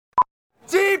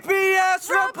TPS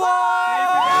Report!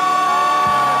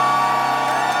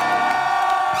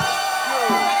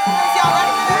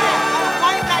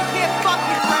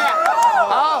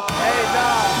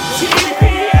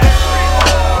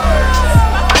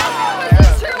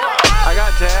 I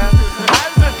got jammed. How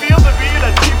does it feel to be in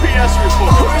a TPS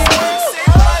report?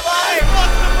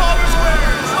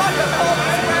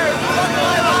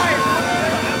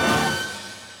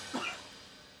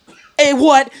 Hey,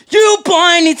 what? You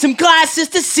boy need some glasses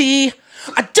to see.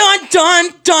 I done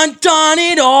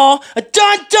it all. I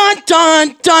done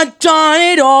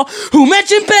it all. Who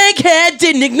mentioned Bankhead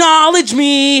didn't acknowledge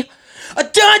me. I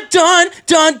done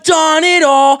it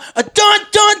all. I done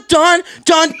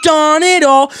it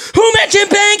all. Who mentioned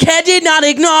Bankhead did not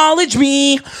acknowledge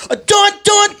me. I done it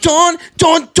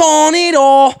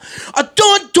all. I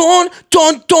done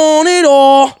it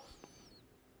all.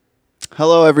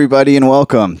 Hello, everybody, and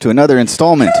welcome to another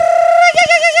installment.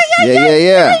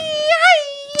 Yeah.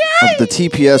 Of the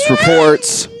TPS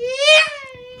Reports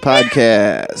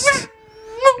podcast.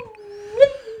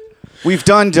 We've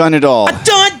done it all. Done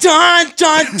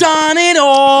it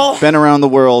all. Been around the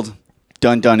world.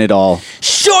 Done it all.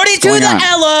 Shorty to the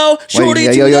L-O. Shorty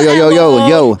Wait, to the L-O.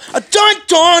 yo. Done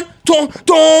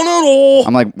it all.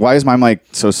 I'm like, why is my mic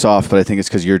so soft? But I think it's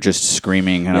because you're just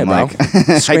screaming, and I'm bro. like,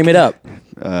 Scream it up.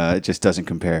 It just doesn't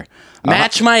compare.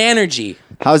 Match my energy.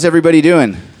 How's everybody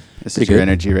doing? This is your good.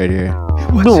 energy right here.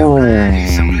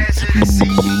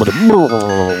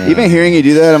 Even hearing you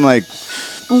do that, I'm like,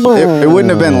 it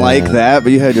wouldn't have been like that,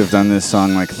 but you had to have done this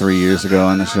song like 3 years ago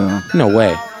on the show. No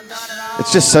way.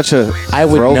 It's just such a I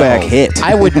would throwback know. hit.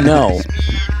 I would know.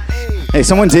 Hey,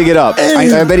 someone dig it up.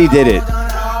 I bet he did it.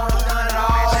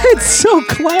 It's so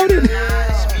clouded.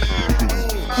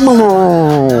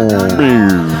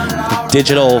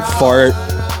 Digital fart,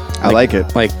 I like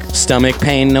it. like stomach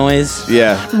pain noise.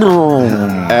 Yeah.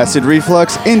 Acid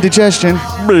reflux, indigestion.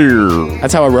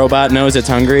 That's how a robot knows it's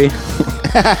hungry.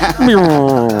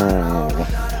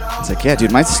 It's like, yeah,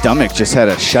 dude, my stomach just had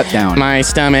a shutdown. My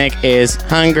stomach is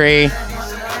hungry. That's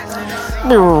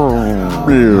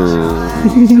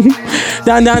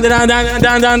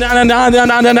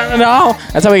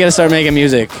how we gotta start making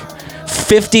music.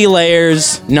 50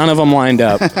 layers, none of them lined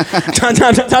up. I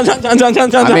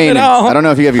mean, I don't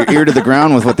know if you have your ear to the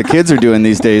ground with what the kids are doing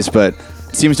these days, but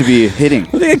it seems to be hitting.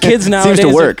 I think the kids nowadays Seems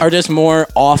to work. are just more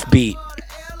offbeat.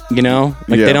 You know?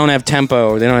 Like Yeah. they don't have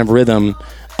tempo, they don't have rhythm.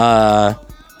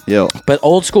 Yo. But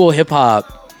old school hip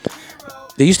hop,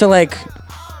 they used to like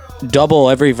double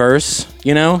every verse,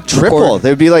 you know? Triple. Record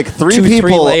There'd be like three 2-3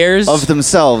 people layers. of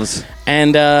themselves.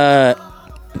 And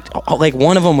like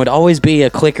one of them would always be a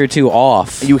click or two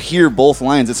off. You hear both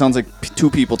lines. It sounds like two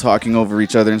people talking over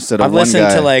each other instead of I've one listened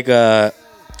guy. to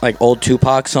like old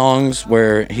Tupac songs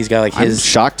where he's got like I'm his.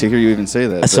 shocked to hear you even say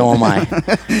that. So am I.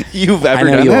 You've I ever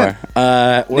know done you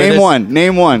that? are.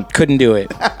 Name one. Couldn't do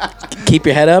it. Keep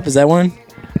your head up. Is that one?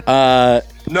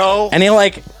 No. And he'll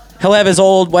have his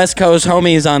old West Coast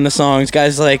homies on the songs,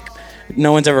 guys like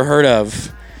no one's ever heard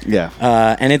of. Yeah.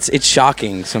 And it's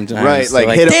shocking sometimes. Right, They're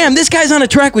like, hit 'em- damn, this guy's on a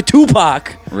track with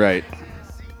Tupac. Right.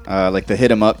 Like the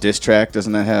Hit 'Em Up diss track,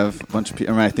 doesn't that have a bunch of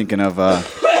people? Am I thinking of... I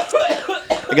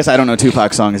guess I don't know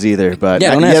Tupac songs either, but...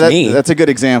 Yeah, don't ask me. That's a good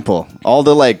example. All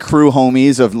the like crew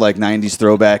homies of like 90s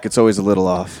throwback, it's always a little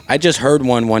off. I just heard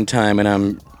one time, and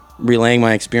I'm relaying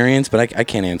my experience, but I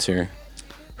can't answer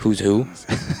who's who,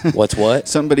 what's what.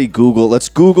 Somebody let's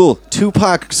Google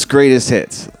Tupac's greatest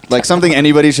hits. Like something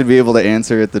anybody should be able to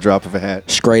answer at the drop of a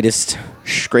hat. Greatest.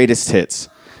 Greatest hits.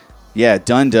 Yeah,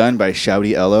 Done by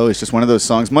Shouty Ello. It's just one of those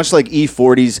songs, much like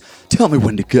E40's Tell Me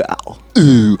When to Go.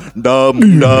 Ooh, dum.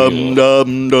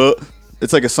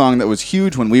 It's like a song that was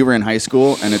huge when we were in high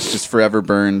school, and it's just forever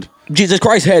burned. Jesus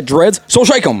Christ had dreads, so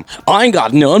shake 'em. I ain't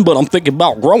got none, but I'm thinking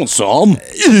about growing some.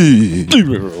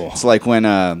 It's like when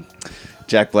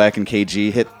Jack Black and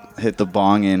KG hit the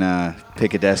bong in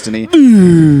Pick a Destiny. That's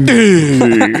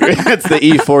the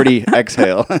E40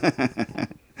 exhale.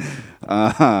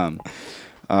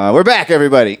 We're back,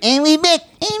 everybody. And we back.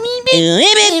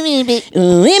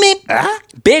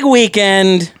 Big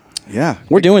weekend. Yeah.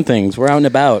 We're doing things. We're out and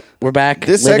about. We're back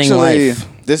living life.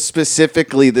 This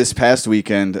specifically this past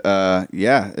weekend,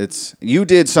 it's you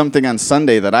did something on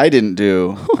Sunday that I didn't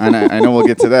do, and I know we'll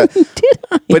get to that. Did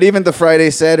I? But even the Friday,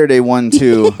 Saturday one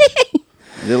too.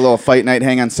 Did a little fight night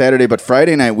hang on Saturday, but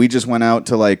Friday night we just went out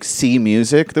to like see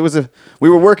music. We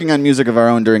were working on music of our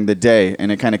own during the day,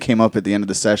 and it kind of came up at the end of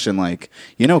the session, like,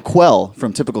 Quell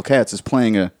from Typical Cats is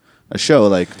playing a a show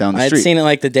like down the I street. had seen it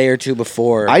like the day or two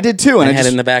before. I did too, and I I had it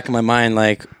just- in the back of my mind,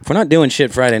 like, if we're not doing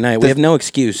shit Friday night, we have no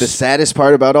excuse. The saddest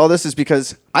part about all this is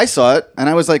because I saw it and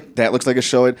I was like, that looks like a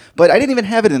show. But I didn't even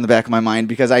have it in the back of my mind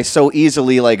because I so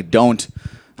easily like don't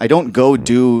go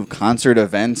do concert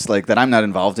events like that I'm not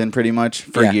involved in pretty much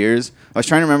for Yeah. years. I was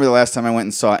trying to remember the last time I went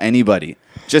and saw anybody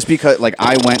just because like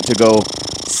I went to go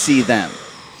see them.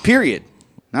 Period.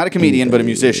 Not a comedian, but a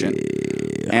musician.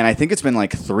 And I think it's been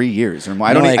like 3 years or more.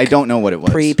 I don't know what it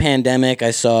was. Pre-pandemic,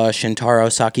 I saw Shintaro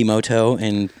Sakimoto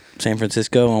in San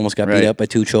Francisco. Almost got Right. beat up by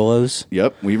two cholos.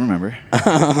 Yep, we remember.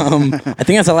 I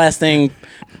think that's the last thing,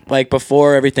 like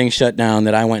before everything shut down,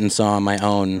 that I went and saw on my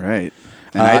own. Right.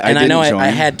 And I know didn't I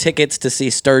join. had tickets to see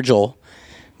Sturgill,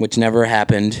 which never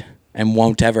happened and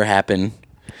won't ever happen.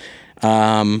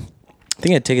 I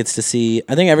think I had tickets to see.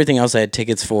 I think everything else I had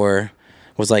tickets for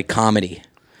was like comedy.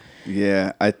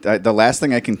 Yeah, I the last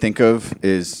thing I can think of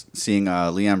is seeing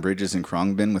Leon Bridges in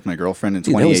Khruangbin with my girlfriend in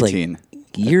Dude, that was, like, 2018.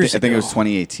 years I think it ago. was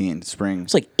 2018, spring.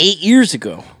 It's like 8 years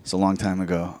ago. It's a long time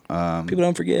ago. People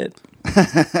don't forget.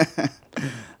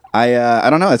 I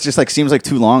don't know. It's just like seems like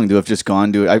too long to have just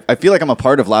gone to it. I feel like I'm a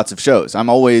part of lots of shows. I'm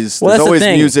always Well, there's that's the always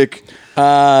thing. music.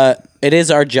 It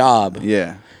is our job.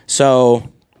 Yeah. So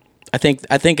I think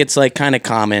it's like kind of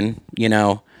common, you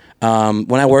know.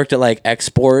 When I worked at like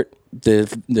Export,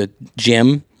 the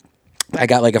gym, I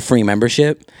got like a free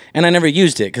membership, and I never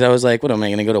used it because I was like, "What am I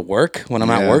going to go to work when I'm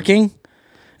not Yeah. working?"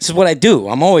 This is what I do.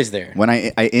 I'm always there. When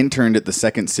I interned at the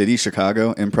Second City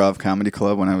Chicago Improv Comedy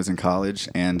Club when I was in college,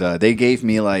 and they gave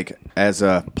me like as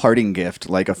a parting gift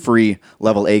like a free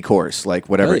level A course, like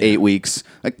whatever Oh, yeah. 8 weeks.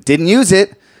 Like, didn't use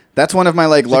it. That's one of my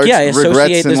like large Yeah, I associate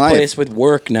regrets in this life. place with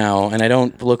work now, and I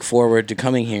don't look forward to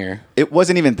coming here. It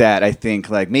wasn't even that. I think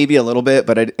like maybe a little bit,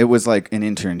 but it was like an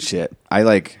internship. I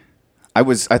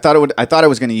thought I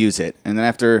was going to use it, and then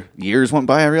after years went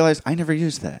by, I realized I never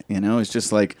used that. You know, it's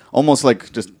just like almost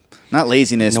like just not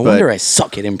laziness, No but wonder I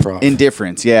suck at improv.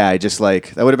 indifference. Yeah, I just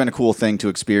like that would have been a cool thing to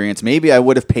experience. Maybe I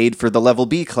would have paid for the level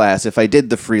B class if I did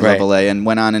the free Right. level A and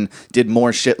went on and did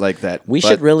more shit like that. We But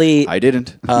should really I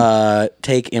didn't.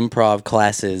 take improv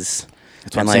classes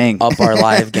what and I'm like saying. up our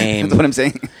live game. That's what I'm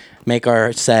saying. Make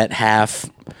our set half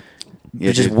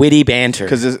Yeah, just dude. witty banter.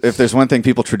 Because if there's one thing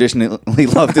people traditionally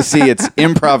love to see, it's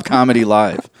improv comedy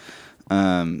live.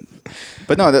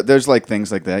 But no, there's like things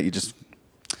like that. You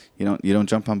don't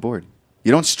jump on board.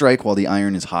 You don't strike while the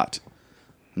iron is hot,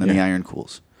 and then the Yeah. iron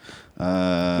cools.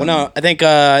 Well, no, I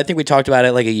think we talked about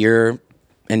it like a year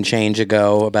and change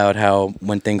ago about how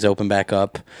when things open back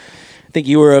up, I think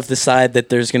you were of the side that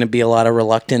there's going to be a lot of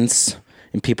reluctance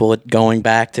in people going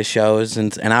back to shows,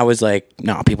 and I was like,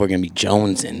 no, people are going to be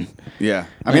jonesing. Yeah,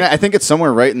 I mean, I think it's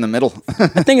somewhere right in the middle.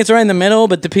 I think it's right in the middle,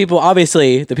 but the people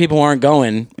who aren't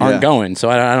going Yeah. going. So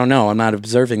I don't know. I'm not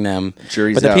observing them.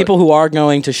 Jury's but the out. people who are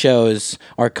going to shows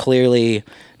are clearly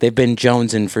they've been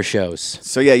jonesing for shows.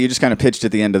 So yeah, you just kind of pitched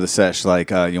at the end of the sesh, like,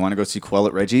 you want to go see Quell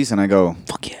at Reggie's, and I go,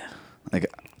 Fuck yeah. like,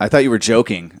 I thought you were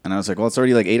joking, and I was like, well, it's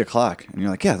already like 8 o'clock, and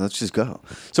you're like, yeah, let's just go.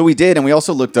 So we did, and we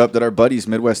also looked up that our buddies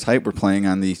Midwest Hype were playing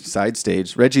on the side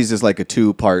stage. Reggie's is like a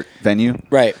 2-part venue,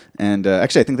 Right. And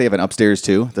actually, I think they have an upstairs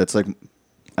too. That's like,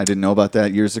 I didn't know about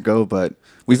that years ago, but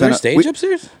we've Is there been a stage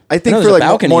upstairs? I think know for there's a like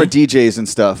balcony. more DJs and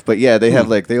stuff, but yeah, they have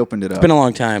like they opened it up. It's been a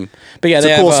long time. But yeah, It's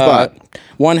they a cool have spot.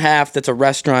 one half that's a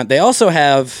restaurant. They also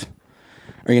have,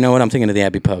 or you know what? I'm thinking of the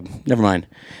Abbey Pub. Never mind.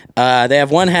 They have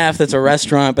one half that's a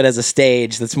restaurant, but as a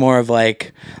stage that's more of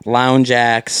like lounge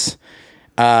acts.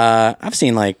 I've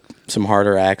seen like some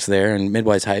harder acts there, and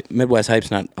Midwest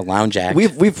Hype's not a lounge act.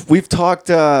 We've talked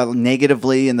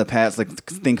negatively in the past, like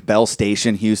think Bell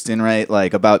Station, Houston, right?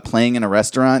 Like about playing in a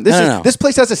restaurant. No. This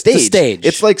place has a stage. It's a stage.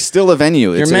 It's like still a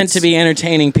venue. You're meant to be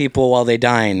entertaining people while they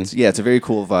dine, Yeah, it's a very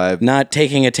cool vibe. not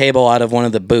taking a table out of one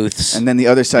of the booths And then the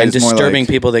other side and is more disturbing like,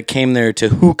 people that came there to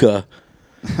hookah,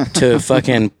 to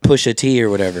fucking push a tea or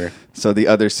whatever. So the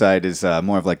other side is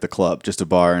more of like the club, just a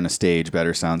bar and a stage,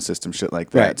 better sound system, shit like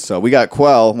that. Right. So we got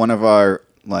Quell, one of our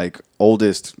like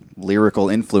oldest lyrical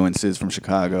influences from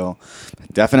Chicago.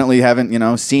 Definitely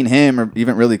haven't seen him or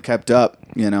even really kept up.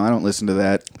 I don't listen to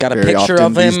that. Got a very picture often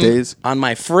of these him days. on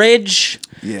my fridge.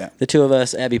 Yeah, The two of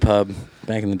us, Abbey Pub,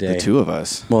 back in the day. the two of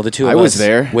us. Well, the two of I us. was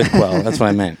there with Quell. That's what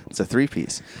I meant. It's a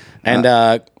 3-piece.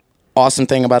 And awesome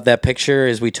thing about that picture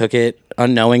is we took it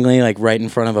unknowingly, like right in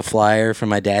front of a flyer from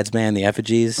my dad's band, The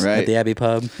Effigies, Right. at the Abbey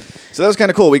Pub. So that was kind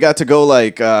of cool. We got to go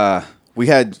like we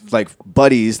had like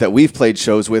buddies that we've played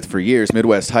shows with for years.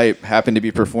 Midwest Hype happened to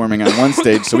be performing on one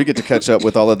stage, so we get to catch up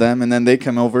with all of them, and then they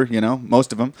come over.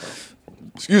 Most of them.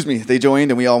 Excuse me. They joined,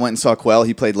 and we all went and saw Quell.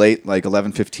 He played late, like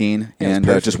 11:15, and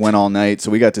perfect. just went all night. So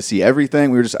we got to see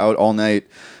everything. We were just out all night.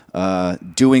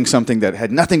 doing something that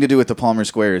had nothing to do with the Palmer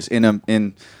Squares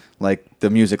in like the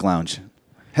music lounge.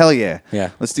 Hell yeah. Yeah.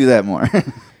 Let's do that more.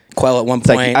 Quell at one It's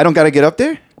point like, I don't got to get up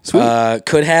there? Sweet.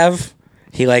 could have.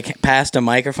 He like passed a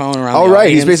microphone around. Oh, the right.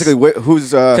 He's audience. basically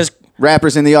who's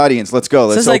rappers in the audience. Let's go.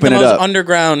 Let's This is like open the it most up.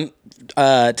 underground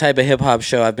type of hip hop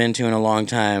show I've been to in a long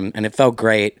time, and it felt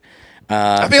great.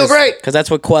 I feel great. Because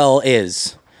that's what Quell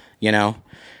is, you know?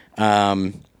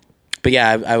 But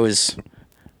yeah, I was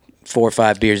 4 or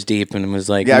 5 beers deep and was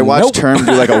like, Yeah, I watched nope. Term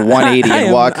do like a 180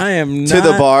 and walk I am to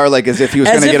the not- bar like as if he was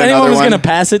As going to if get anyone another was one. going to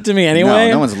pass it to me anyway.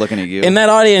 No one's looking at you. In that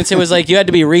audience, it was like you had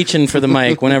to be reaching for the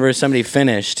mic whenever somebody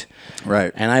finished.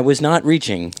 Right. And I was not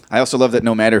reaching. I also love that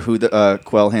no matter who the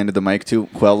Quell handed the mic to,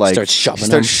 Quell like Starts shoving starts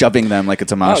them. shoving them like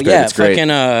it's a mosh Oh, pit. yeah, It's great.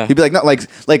 fucking, He'd be like,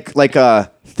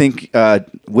 not think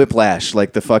Whiplash,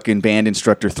 like the fucking band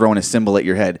instructor throwing a cymbal at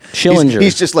your head. Schillinger.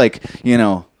 He's just like,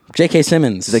 J.K.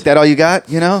 Simmons. he's like, that all you got?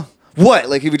 What?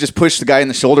 Like he would just push the guy in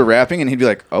the shoulder rapping, and he'd be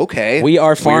like, okay, we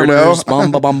are farmers. weirdo.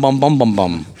 Bum, bum, bum, bum, bum,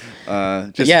 bum.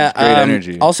 Just Yeah. great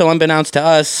energy. Also, unbeknownst to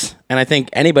us, and I think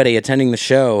anybody attending the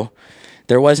show,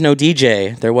 there was no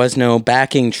DJ. There was no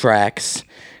backing tracks.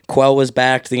 Quell was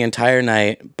backed the entire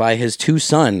night by his 2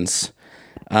 sons.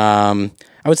 I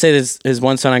would say his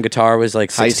one son on guitar was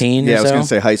like 16 Yeah, or I was so. gonna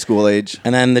say high school age.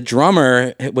 And then the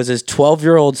drummer was his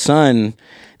 12-year-old son.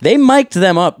 They mic'd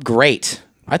them up great.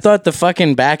 I thought the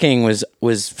fucking backing was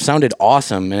sounded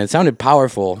awesome and it sounded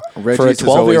powerful for a Reggie's has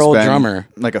always 12-year-old been, drummer.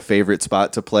 like a favorite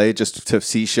spot to play, just to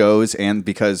see shows, and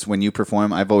because when you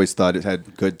perform, I've always thought it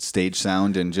had good stage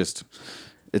sound and just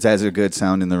it has a good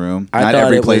sound in the room. I Not thought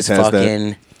every it place was has that.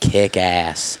 fucking kick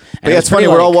ass. But yeah, it's funny.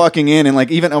 We're all walking in, and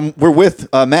like even we're with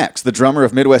Max, the drummer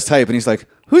of Midwest Hype, and he's like,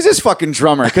 "Who's this fucking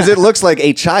drummer?" Because it looks like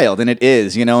a child, and it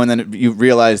is, And then you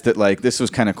realize that like this was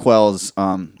kind of Quell's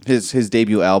his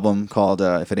debut album called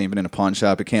 "If It Ain't Been in a Pawn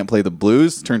Shop, It Can't Play the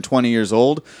Blues." Turned 20 years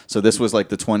old, so this was like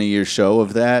the 20-year show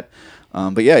of that.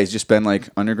 But yeah, he's just been like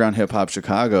underground hip hop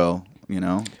Chicago. Which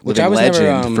living I was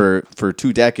legend never, for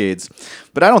 2 decades.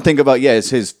 But I don't think about it's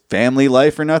his family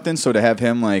life or nothing. So to have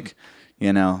him like,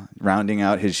 rounding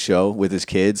out his show with his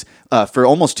kids for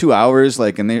almost 2 hours,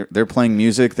 like, and they're playing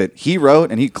music that he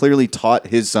wrote and he clearly taught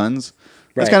his sons.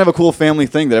 That's Right. kind of a cool family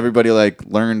thing that everybody like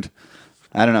learned.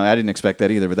 I don't know. I didn't expect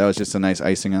that either, but that was just a nice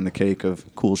icing on the cake of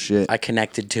cool shit. I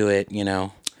connected to it, Yeah,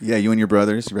 you and your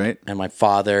brothers, right? and my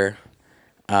father.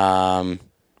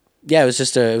 Yeah, it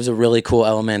was a really cool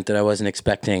element that I wasn't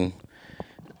expecting.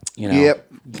 Yep.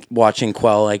 Watching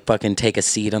Quell like fucking take a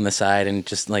seat on the side and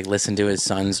just like listen to his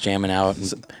sons jamming out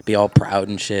and be all proud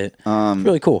and shit. It's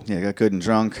really cool. Yeah, got good and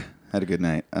drunk. Had a good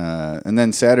night. And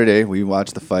then Saturday, we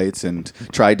watched the fights and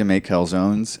tried to make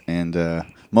calzones and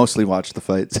mostly watched the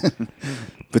fights.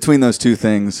 Between those 2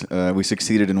 things, we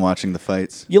succeeded in watching the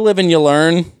fights. You live and you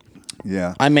learn.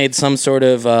 Yeah. I made some sort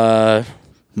of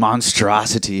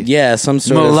Monstrosity. some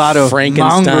sort Mulatto of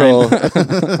Frankenstein,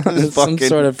 some Fucking-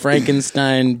 sort of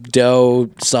Frankenstein dough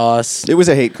sauce. It was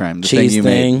a hate crime. The thing Cheese you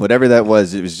thing. made. Whatever that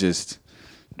was, it was just...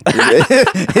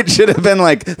 it should have been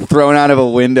like thrown out of a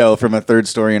window from a 3rd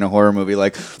story in a horror movie.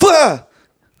 Like, "Fah!"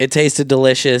 It tasted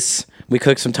delicious. We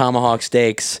cooked some tomahawk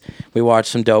steaks. We watched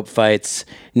some dope fights.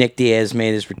 Nick Diaz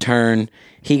made his return.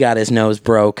 He got his nose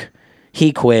broke.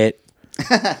 He quit.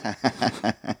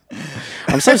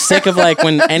 I'm so sick of like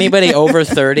when anybody over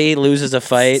 30 loses a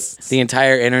fight, the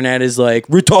entire internet is like,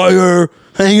 retire,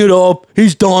 hang it up,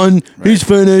 he's done, he's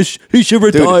finished, he should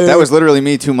retire. Dude, that was literally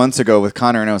me 2 months ago with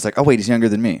Connor, and I was like, oh wait, he's younger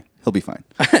than me. He'll be fine.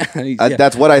 Yeah.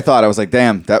 That's what I thought. I was like,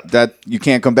 damn, that you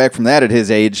can't come back from that at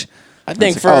his age. I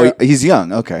think was like, for he's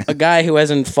young. Okay. a guy who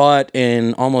hasn't fought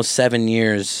in almost 7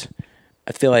 years,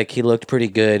 I feel like he looked pretty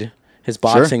good. His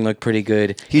boxing looked pretty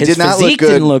good. He His did not look physique good.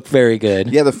 didn't look very good.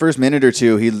 Yeah, the first minute or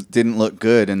 2, he didn't look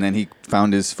good, and then he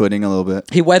found his footing a little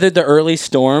bit. He weathered the early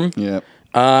storm. Yeah.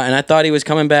 And I thought he was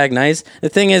coming back nice. The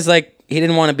thing is, like, he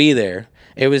didn't want to be there.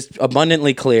 It was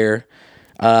abundantly clear.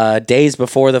 Days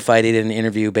before the fight, he did an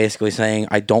interview basically saying,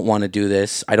 I don't want to do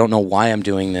this. I don't know why I'm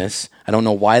doing this. I don't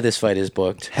know why this fight is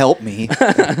booked. Help me.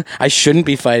 I shouldn't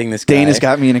be fighting this guy. Dana's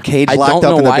got me in a cage, I locked don't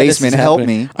up know in the why this basement. is Help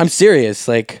happening. me. I'm serious.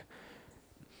 Like,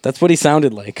 that's what he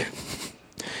sounded like.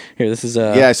 Here, this is...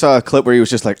 Yeah, I saw a clip where he was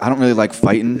just like, I don't really like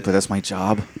fighting, but that's my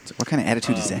job. It's like, what kind of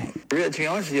attitude is that? To be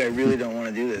honest with you, I really don't want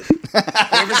to do this.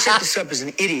 Whoever set this up is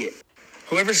an idiot.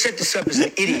 Whoever set this up is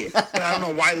an idiot. And I don't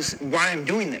know why I'm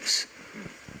doing this.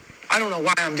 I don't know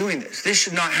why I'm doing this. This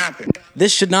should not happen.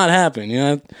 This should not happen.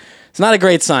 It's not a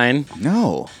great sign.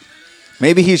 No.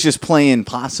 Maybe he's just playing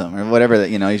possum or whatever that,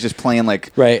 he's just playing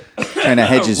like Right. trying to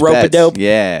hedge his Rope-a-dope. bets.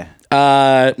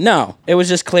 Yeah. No, it was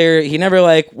just clear. He never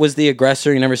was the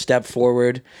aggressor. He never stepped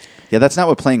forward. Yeah, that's not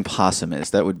what playing possum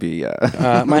is. That would be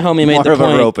My homie made more the of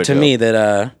a rope point to me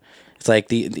that it's like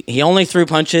he only threw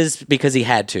punches because he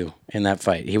had to in that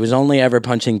fight. He was only ever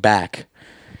punching back.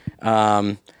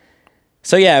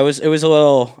 So yeah, it was a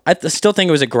little. I still think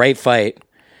it was a great fight.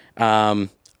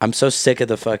 I'm so sick of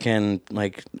the fucking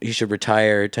like he should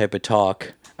retire type of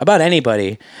talk about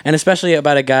anybody, and especially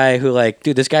about a guy who like,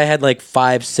 dude, this guy had like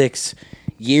 5-6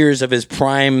 years of his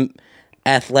prime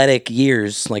athletic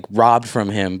years like robbed from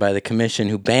him by the commission,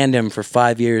 who banned him for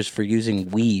 5 years for using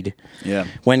weed. Yeah.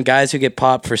 When guys who get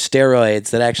popped for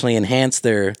steroids that actually enhance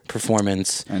their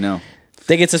performance, I know.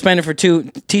 they get suspended for 2.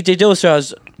 TJ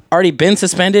Dillashaw's already been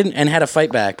suspended and had a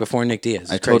fight back before Nick Diaz.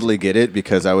 I totally get it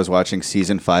because I was watching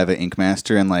season 5 of Ink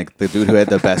Master, and like the dude who had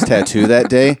the best tattoo that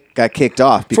day got kicked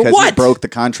off because he what? broke the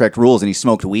contract rules and he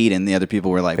smoked weed, and the other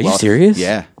people were like, Are you serious?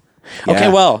 Yeah. Okay, Yeah.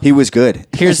 well, he was good.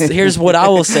 Here's what I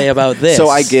will say about this. So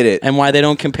I get it. And why they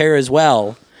don't compare as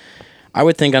well. I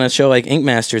would think on a show like Ink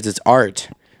Masters, it's art.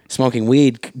 Smoking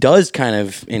weed does kind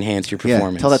of enhance your Yeah,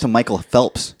 performance. tell that to Michael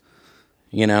Phelps.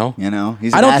 You know?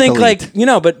 He's I an don't think athlete.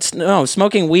 but no,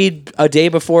 smoking weed a day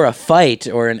before a fight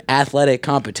or an athletic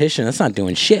competition, that's not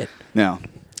doing shit. No.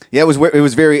 Yeah, it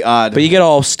was very odd. But you get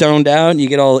all stoned out, you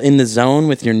get all in the zone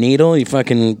with your needle, you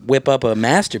fucking whip up a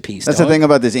masterpiece. That's dog. the thing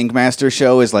about this Ink Master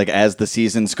show is like as the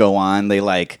seasons go on, they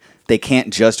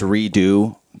can't just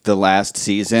redo the last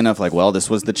season of like, well, this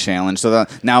was the challenge. So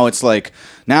now it's like,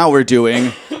 now we're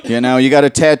doing, you got to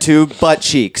tattoo butt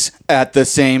cheeks at the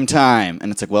same time.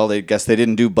 And it's like, well, they guess they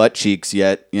didn't do butt cheeks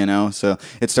yet, So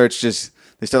it starts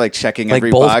they start like checking like every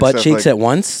both box. butt of, cheeks like, at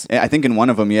once? I think in one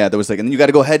of them, yeah, there was like, and then you got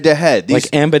to go head to head.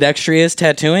 Like ambidextrous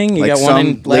tattooing? You like got one in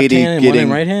some left lady hand and getting,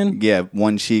 one in right hand? Yeah,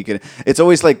 one cheek. It's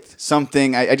always like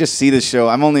something. I just see this show.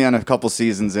 I'm only on a couple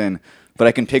seasons in, but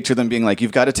I can picture them being like,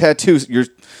 "You've got to tattoo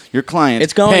your client.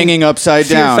 It's going hanging upside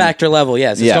fear down." factor level,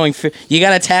 yes. It's Yeah. going. You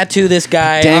got to tattoo this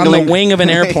guy Dangling. on the wing of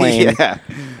an airplane. Yeah.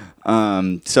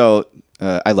 So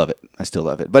I love it. I still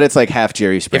love it. But it's like half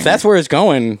Jerry Springer. If that's where it's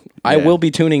going, I Yeah. will be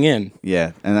tuning in.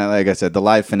 Yeah, and like I said, the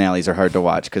live finales are hard to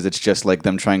watch because it's just like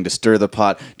them trying to stir the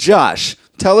pot. Josh,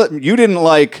 tell it you didn't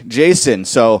like Jason,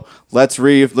 so let's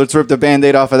rip the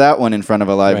Band-Aid off of that one in front of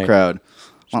a live Right. crowd.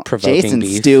 Well, Provoking Jason's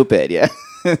beef. stupid. Yeah,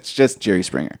 it's just Jerry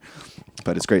Springer,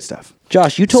 but it's great stuff.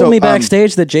 Josh, you told So, me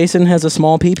backstage that Jason has a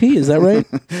small PP. Is that right?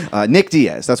 Nick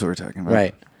Diaz, that's what we're talking about.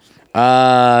 Right.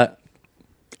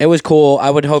 It was cool.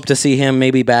 I would hope to see him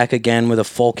maybe back again with a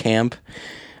full camp.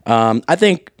 I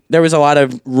think there was a lot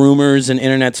of rumors and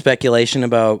internet speculation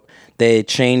about why they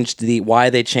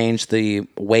changed the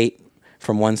weight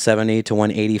from 170 to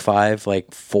 185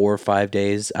 like 4 or 5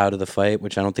 days out of the fight,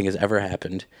 which I don't think has ever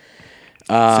happened.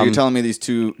 So you're telling me these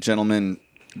two gentlemen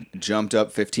jumped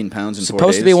up 15 pounds in 4 days?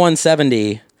 Supposed to be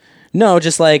 170. No,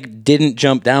 just like didn't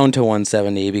jump down to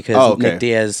 170 because Nick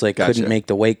Diaz Gotcha. couldn't make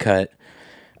the weight cut.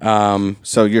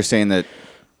 So you're saying that,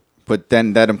 but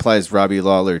then that implies Robbie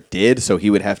Lawler did, so he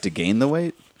would have to gain the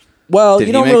weight? Well, Did you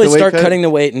he don't make really the weight start cut? cutting the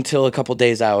weight until a couple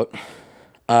days out.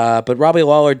 But Robbie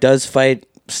Lawler does fight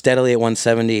steadily at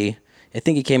 170. I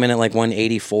think he came in at like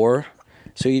 184.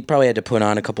 So he probably had to put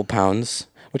on a couple pounds,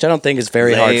 which I don't think is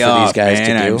very hard for these guys to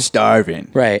do. I'm starving.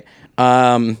 Right.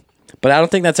 But I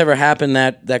don't think that's ever happened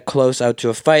that close out to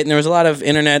a fight. And there was a lot of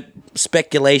internet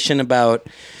speculation about,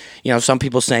 some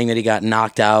people saying that he got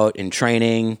knocked out in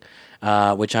training,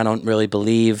 which I don't really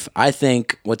believe. I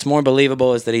think what's more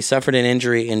believable is that he suffered an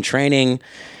injury in training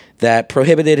that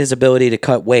prohibited his ability to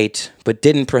cut weight, but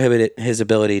didn't prohibit his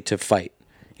ability to fight.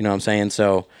 You know what I'm saying?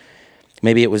 So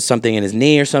maybe it was something in his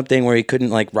knee or something where he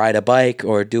couldn't like ride a bike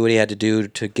or do what he had to do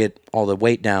to get all the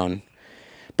weight down.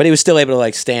 But he was still able to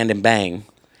like stand and bang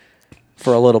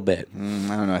for a little bit. I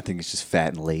don't know. I think he's just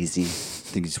fat and lazy.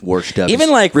 I think he's washed up. Even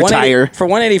He's like retire. for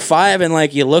 185 and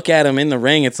like you look at him in the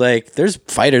ring, it's like there's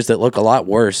fighters that look a lot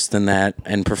worse than that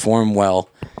and perform well.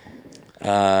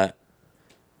 That's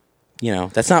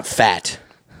not fat.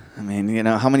 I mean,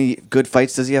 how many good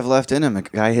fights does he have left in him? A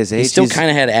guy his age. He still kind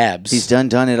of had abs. He's done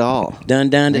it all. Done.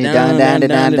 Well,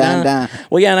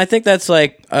 yeah, and I think that's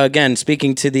like, again,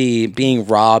 speaking to the being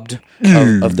robbed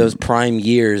of those prime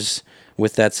years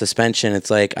with that suspension, it's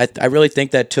like, I really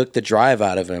think that took the drive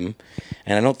out of him.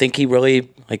 And I don't think he really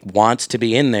like wants to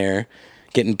be in there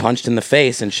getting punched in the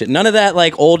face and shit. None of that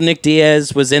like old Nick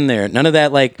Diaz was in there. None of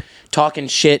that like talking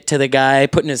shit to the guy,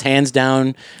 putting his hands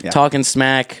down, talking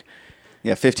smack.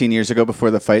 Yeah, 15 years ago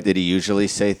before the fight, did he usually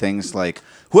say things like,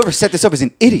 "Whoever set this up is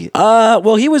an idiot"?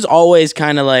 Well, he was always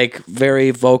kind of like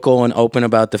very vocal and open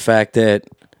about the fact that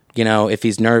if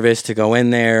he's nervous to go in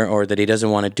there or that he doesn't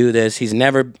want to do this. He's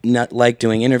never not liked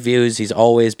doing interviews. He's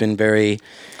always been very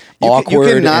awkward.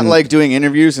 You can not like doing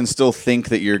interviews and still think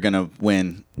that you're gonna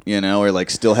win, or like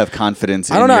still have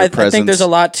confidence. I don't know. In your I presence. think there's a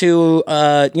lot to,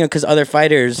 because other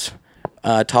fighters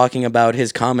talking about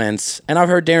his comments, and I've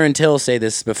heard Darren Till say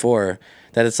this before,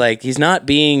 that it's like he's not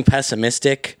being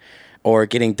pessimistic or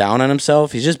getting down on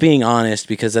himself. He's just being honest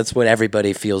because that's what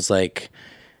everybody feels like.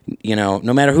 No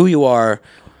matter who you are,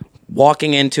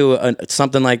 walking into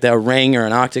something like that, a ring or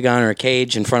an octagon or a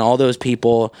cage in front of all those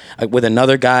people with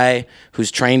another guy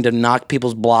who's trained to knock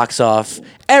people's blocks off,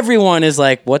 everyone is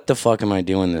like, what the fuck am I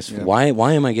doing this for? Why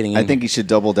am I getting in I think here? he should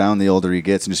double down the older he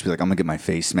gets and just be like, I'm going to get my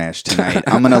face smashed tonight.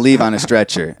 I'm going to leave on a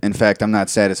stretcher. In fact, I'm not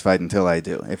satisfied until I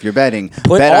do. If you're betting,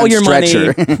 Put bet all on your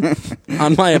stretcher. money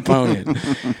on my opponent.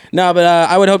 No, but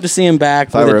I would hope to see him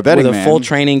back I were a betting with a man. full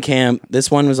training camp.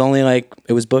 This one was only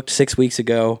it was booked 6 weeks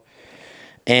ago.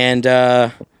 And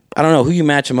I don't know who you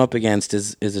match him up against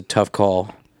is a tough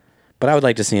call, but I would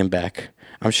like to see him back.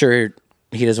 I'm sure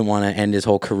he doesn't want to end his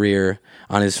whole career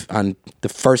on the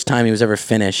first time he was ever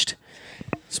finished.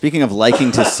 Speaking of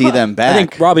liking to see them back. I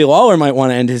think Robbie Lawler might want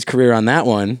to end his career on that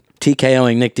one.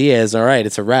 TKOing Nick Diaz. All right,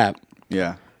 it's a wrap.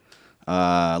 Yeah.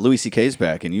 Louis C.K.'s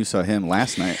back, and you saw him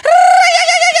last night.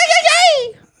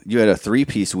 You had a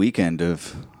 3-piece weekend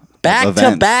of Back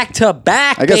events. to back to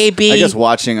back, I guess, baby. I guess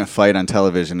watching a fight on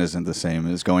television isn't the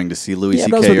same as going to see Louis Yeah,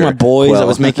 C.K. but I was with or my boys. I Quell.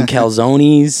 was making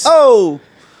calzones. Oh!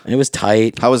 It was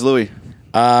tight. How was Louis?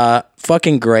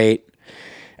 Fucking great.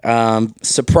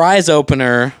 Surprise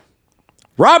opener.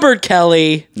 Robert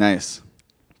Kelly. Nice.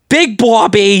 Big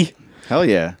Bobby. Hell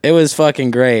yeah. It was fucking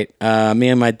great. Me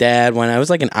and my dad went. I was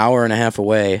like an hour and a half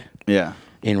away Yeah.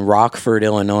 in Rockford,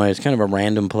 Illinois. It's kind of a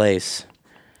random place.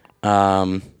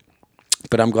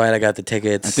 But I'm glad I got the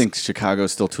tickets. I think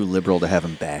Chicago's still too liberal to have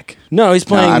him back. No, he's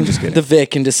playing I'm just kidding. the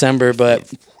Vic in December,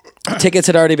 but tickets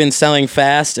had already been selling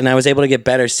fast, and I was able to get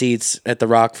better seats at the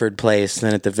Rockford place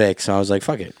than at the Vic. So I was like,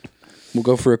 fuck it. We'll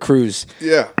go for a cruise.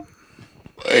 Yeah.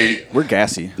 We're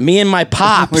gassy. Me and my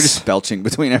pops. We're just belching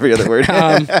between every other word.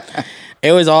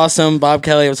 It was awesome. Bob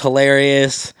Kelly was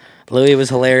hilarious. Louis was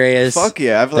hilarious. Fuck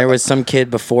yeah. There was some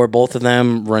kid before both of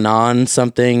them, Renan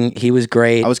something. He was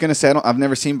great. I was going to say, I've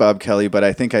never seen Bob Kelly, but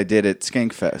I think I did at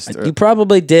Skankfest. You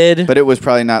probably did. But it was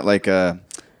probably not like a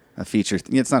feature.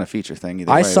 It's not a feature thing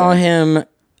either. I saw him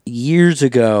years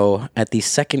ago at the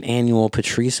second annual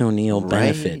Patrice O'Neal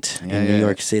benefit in New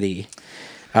York City.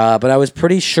 But I was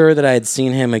pretty sure that I had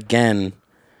seen him again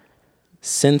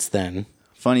since then.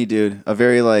 Funny dude. A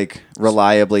very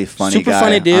reliably funny Super guy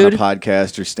funny dude. on a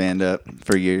podcast or stand-up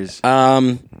for years.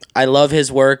 I love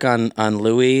his work on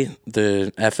Louis,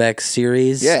 the FX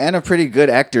series. Yeah, and a pretty good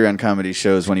actor on comedy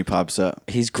shows when he pops up.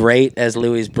 He's great as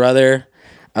Louis' brother.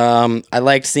 I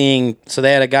liked seeing... So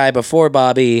they had a guy before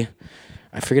Bobby.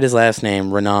 I forget his last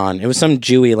name. Renan. It was some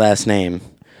Jewy last name.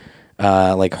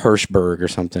 Like Hirschberg or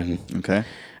something. Okay.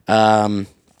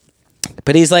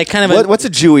 But he's like kind of What's a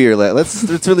Jewier?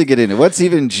 Let's really get into it. What's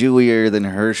even Jewier than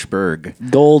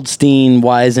Hirschberg? Goldstein,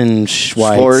 Weisen,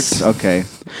 Schwartz. Schwartz. Okay.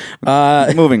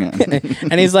 Moving on.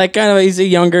 And he's like he's a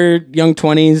young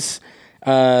 20s,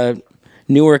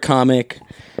 newer comic.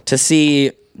 To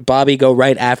see Bobby go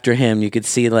right after him, you could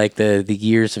see like the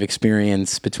years of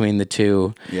experience between the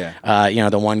two. Yeah.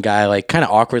 The one guy kind of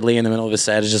awkwardly in the middle of his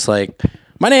set is just like,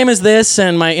 my name is this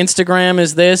and my Instagram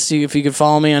is this. If you could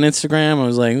follow me on Instagram. I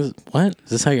was like, what? Is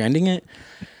this how you're ending it?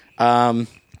 I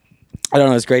don't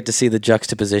know. It's great to see the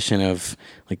juxtaposition of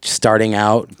starting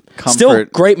out. Comfort. Still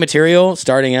great material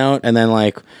starting out. And then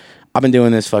I've been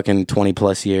doing this fucking 20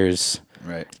 plus years.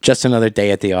 Right. Just another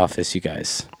day at the office, you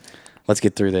guys. Let's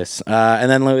get through this.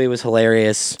 And then Louis was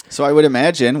hilarious. So I would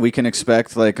imagine we can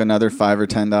expect another $5 or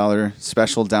 $10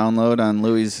 special download on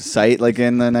Louis' site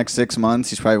in the next 6 months.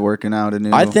 He's probably working out a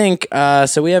new. I think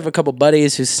so. We have a couple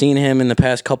buddies who've seen him in the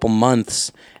past couple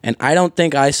months, and I don't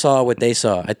think I saw what they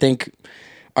saw. I think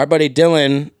our buddy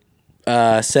Dylan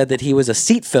said that he was a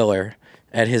seat filler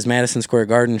at his Madison Square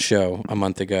Garden show a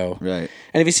month ago. Right.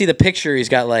 And if you see the picture, he's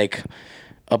got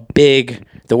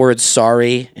the word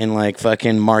sorry in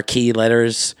fucking marquee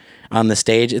letters on the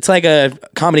stage. It's like a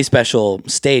comedy special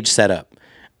stage setup.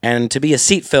 And to be a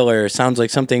seat filler sounds like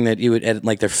something that you would edit,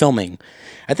 they're filming.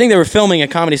 I think they were filming a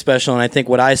comedy special, and I think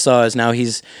what I saw is now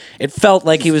it felt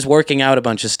like he was working out a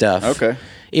bunch of stuff. Okay.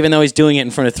 Even though he's doing it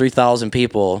in front of 3,000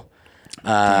 people,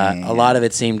 a lot of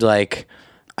it seemed like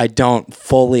I don't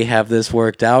fully have this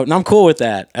worked out. And I'm cool with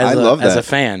that I love that. as a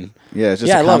fan. Yeah, as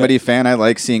just I a love comedy it. fan, I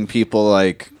like seeing people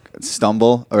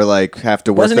stumble or have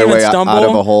to work Wasn't their even way stumble. out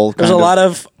of a hole. There's There's a lot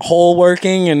of hole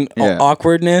working and Yeah.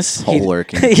 awkwardness. Hole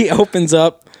working. He opens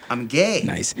up I'm gay.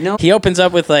 Nice. No. He opens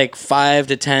up with like 5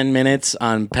 to 10 minutes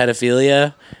on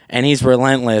pedophilia, and he's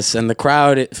relentless, and the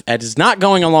crowd is not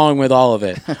going along with all of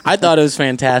it. I thought it was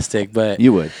fantastic, but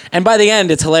You would. And by the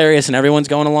end, it's hilarious, and everyone's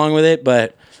going along with it.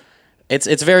 But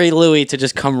it's very Louis to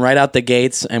just come right out the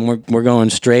gates, and we're going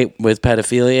straight with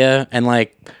pedophilia, and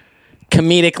like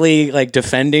comedically like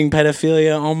defending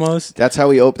pedophilia almost. That's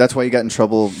how that's why he got in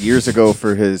trouble years ago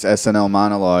for his SNL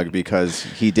monologue, because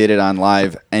he did it on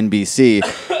live NBC,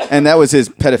 and that was his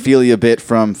pedophilia bit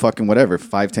from fucking whatever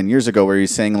 5-10 years ago, where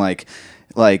he's saying like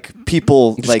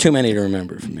people There's like too many to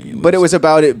remember for me. But it was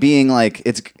about it being like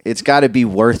it's got to be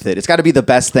worth it. It's got to be the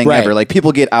best thing Right. ever. Like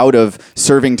people get out of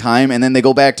serving time and then they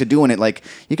go back to doing it. Like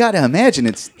you got to imagine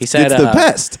it's said the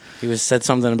best. He said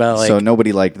something about like So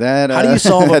nobody liked that. how do you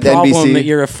solve a at problem NBC. that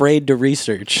you're afraid to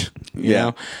research? You Yeah.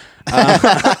 know?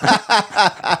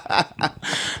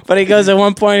 But he goes at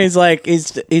one point, he's like,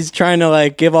 he's trying to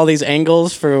like give all these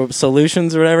angles for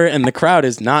solutions or whatever, and the crowd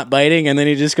is not biting, and then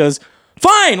he just goes,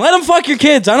 "Fine, let them fuck your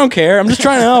kids. I don't care. I'm just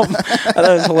trying to help." I thought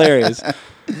it was hilarious.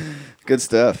 Good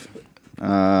stuff.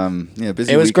 Yeah,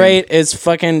 busy. It was weekend. great. It's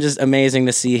fucking just amazing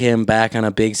to see him back on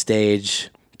a big stage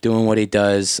doing what he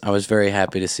does. I was very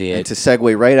happy to see And it. to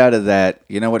segue right out of that,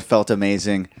 you know what felt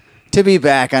amazing? To be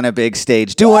back on a big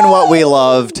stage, doing what we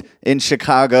loved in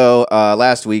Chicago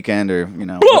last weekend, or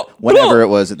whenever it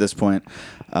was at this point.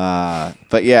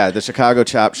 But yeah, the Chicago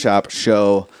Chop Shop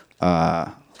show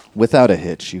without a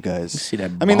hitch, you guys. See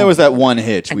that I mean, there was that one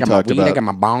hitch we talked I got about.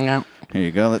 my bong out. Here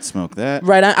you go. Let's smoke that.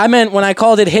 Right. I meant when I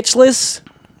called it hitchless,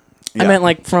 I Yeah. meant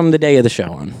like from the day of the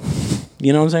show on.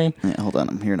 You know what I'm saying? Yeah, hold on,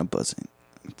 I'm hearing a buzzing.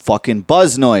 Fucking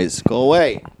buzz noise. Go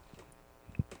away.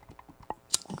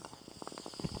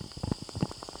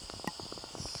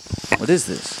 What is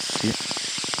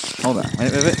this? Hold on.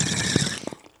 Wait.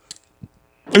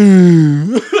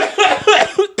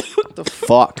 What the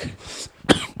fuck?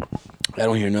 I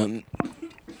don't hear nothing.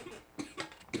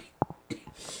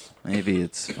 Maybe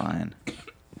it's fine.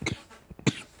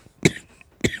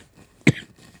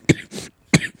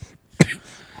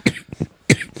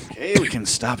 Okay, we can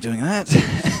stop doing that.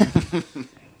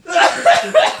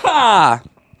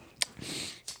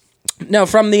 No,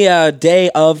 from the day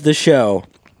of the show,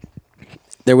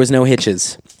 there was no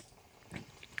hitches.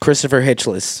 Christopher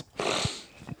Hitchless.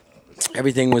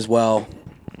 Everything was well.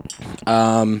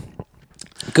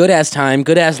 Good ass time,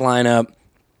 good ass lineup.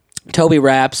 Toby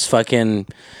Raps fucking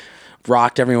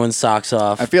rocked everyone's socks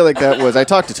off. I feel like that was. I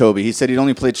talked to Toby. He said he'd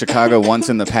only played Chicago once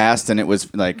in the past, and it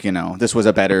was like, this was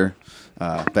a better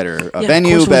Yeah,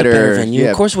 venue, of course it was a better venue.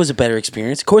 Yeah, Of course it was a better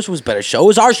experience. Of course it was a better show. It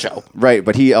was our show. right.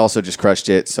 But he also just crushed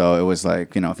it. So it was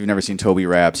like, if you've never seen Toby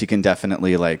Raps, he can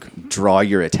definitely like draw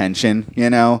your attention.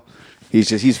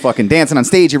 He's fucking dancing on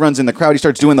stage. He runs in the crowd. He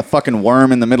starts doing the fucking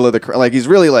worm in the middle of the crowd. Like he's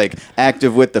really like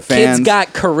active with the fans. Kid's got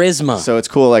charisma. So it's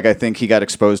cool. Like I think he got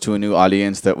exposed to a new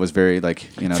audience that was very like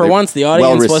For once, the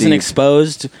audience wasn't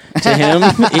exposed to him.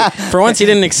 For once, he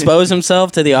didn't expose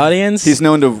himself to the audience. He's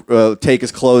known to take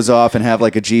his clothes off and have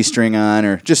like a G-string on,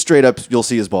 or just straight up you'll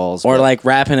see his balls. or But- like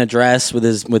wrap in a dress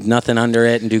with nothing under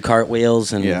it and do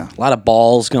cartwheels and Yeah. a lot of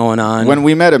balls going on. when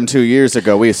we met him 2 years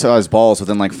ago, we saw his balls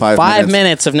within like 5 minutes. 5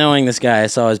 minutes of knowing this guy, I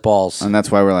saw his balls. And that's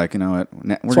why we're like, what?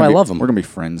 That's why I love him. We're gonna be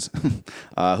friends.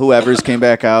 Whoever's came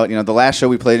back out. The last show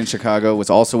we played in Chicago was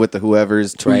also with the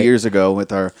Whoever's 2 Right. years ago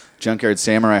with our Junkyard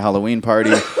Samurai Halloween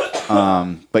party.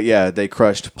 But yeah, they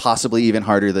crushed possibly even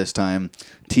harder this time.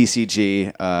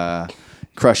 TCG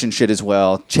crushing shit as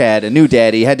well. Chad, a new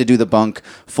daddy, had to do the bunk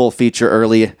full feature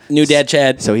early. New dad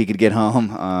Chad. So he could get home.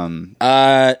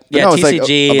 Yeah, no, it's like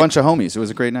TCG. a bunch of homies. It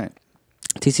was a great night.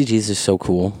 TCGs are so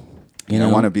cool. I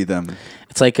want to be them.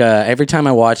 It's like every time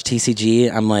I watch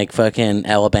TCG, I'm like fucking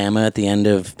Alabama at the end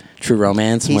of True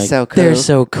Romance. I'm He's like, so cool. they're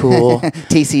so cool.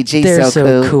 TCG They're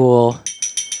so cool.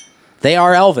 They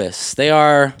are Elvis. They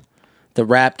are the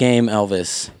rap game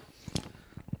Elvis.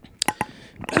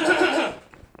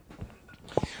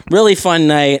 Really fun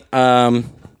night.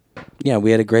 Yeah,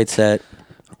 we had a great set.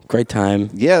 Great time.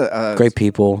 Yeah. Great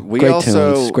people. we Great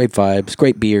also- tunes. Great vibes.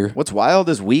 Great beer. What's wild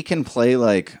is we can play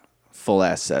like full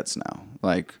ass sets now.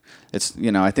 Like it's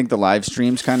I think the live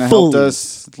streams kind of helped Full.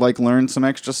 us like learn some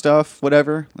extra stuff,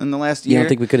 whatever, in the last You year. don't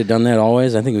think we could have done that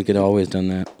always? I think we could have always done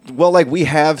that. Well, like we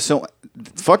have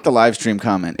fuck the live stream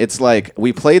comment. It's like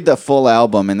we played the full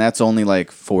album and that's only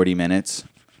like 40 minutes,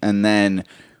 and then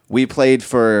we played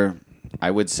for I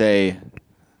would say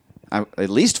at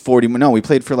least 40. No, we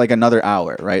played for like another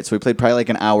hour, right? So we played probably like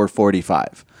an hour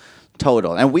 45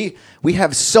 total, and we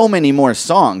have so many more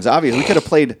songs. Obviously, we could have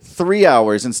played 3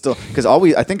 hours and still, because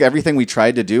I think everything we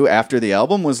tried to do after the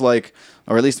album was like,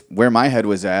 or at least where my head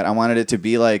was at, I wanted it to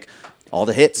be like all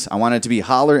the hits. I wanted it to be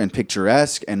Holler and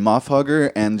Picturesque and Muff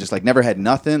Hugger and just like Never Had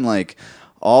Nothing. Like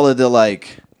all of the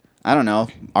like, I don't know,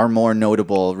 our more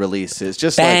notable releases.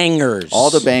 Just bangers. Like, all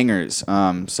the bangers.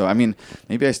 So, I mean,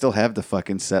 maybe I still have the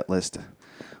fucking set list.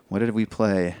 What did we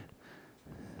play?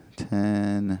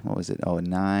 10, what was it?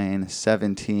 9,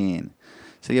 17.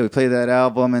 So, yeah, we played that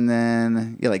album and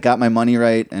then, yeah, like Got My Money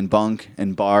Right and Bunk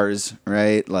and Bars,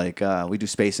 right? Like, we do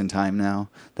Space and Time now.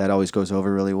 That always goes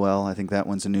over really well. I think that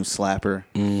one's a new slapper.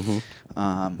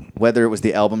 Mm-hmm. Whether it was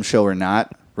the album show or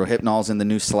not, Rohypnol's in the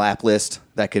new slap list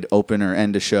that could open or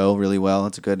end a show really well.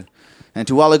 It's a good, and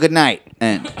To All a Good Night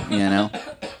end, you know?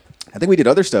 I think we did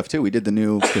other stuff, too. We did the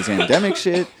new Kazandemic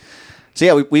shit. So,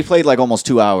 yeah, we played like almost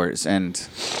 2 hours, and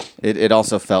it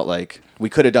also felt like we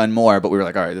could have done more, but we were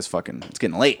like, all right, it's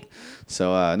getting late.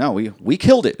 So, no, we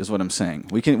killed it, is what I'm saying.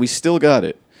 We still got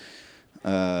it.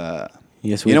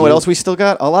 Yes, we You know do. what else we still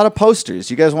got? A lot of posters.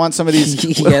 You guys want some of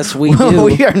these? Yes, we do.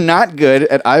 We are not good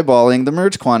at eyeballing. The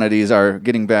merch quantities are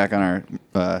getting back on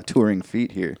our touring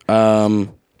feet here.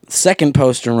 Second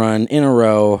poster run in a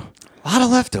row. A lot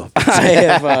of leftovers.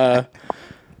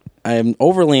 I am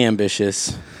overly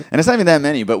ambitious. And it's not even that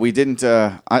many, but we didn't.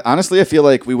 Honestly, I feel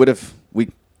like we would have.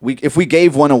 If we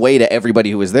gave one away to everybody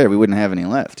who was there, we wouldn't have any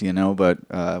left, you know. But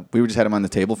we just had them on the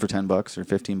table for $10 or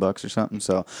 $15 or something.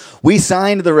 So we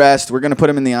signed the rest. We're gonna put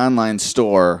them in the online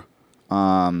store.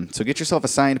 So get yourself a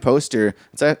signed poster.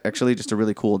 It's actually just a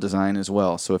really cool design as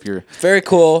well. So if you're Very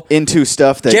cool. into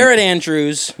stuff that Jared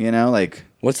Andrews. you know, like,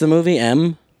 What's the movie?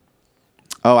 M?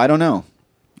 oh, I don't know.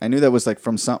 I knew that was like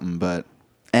from something, but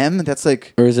M. That's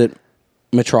like Or is it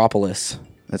Metropolis?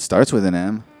 that starts with an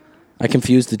M. I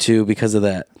confused the two because of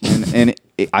that. In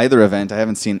either event, I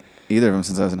haven't seen either of them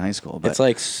since I was in high school. But It's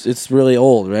like, it's really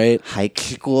old, right? high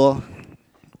school.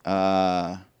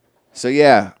 So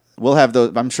yeah, we'll have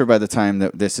those. I'm sure by the time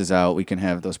that this is out, we can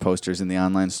have those posters in the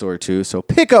online store too. So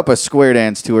pick up a Square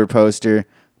Dance Tour poster,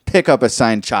 pick up a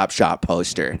signed Chop Shop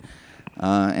poster,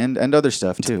 and other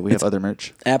stuff too. We have other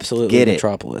merch. Absolutely. Get it.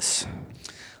 Metropolis.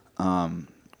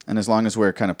 And as long as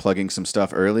we're kind of plugging some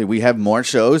stuff early, we have more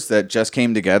shows that just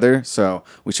came together, so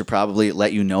we should probably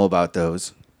let you know about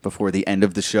those before the end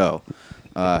of the show.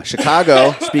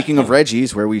 Chicago, speaking of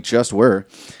Reggie's, where we just were,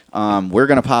 we're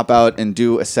going to pop out and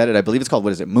do a set at, I believe it's called,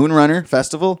 what is it, Moonrunner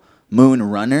Festival?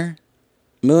 Moonrunner?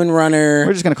 Moonrunner.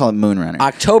 We're just going to call it Moonrunner.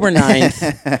 October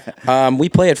 9th. We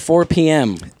play at 4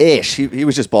 p.m. Ish. He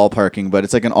was just ballparking, but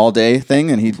it's like an all-day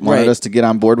thing, and he wanted Right. us to get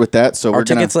on board with that, so Are we're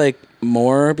going tickets to... like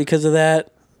more because of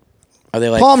that? Are they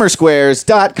like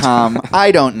PalmerSquares.com.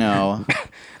 I don't know.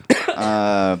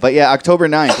 But yeah, October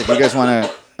 9th, if you guys want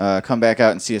to come back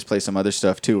out and see us play some other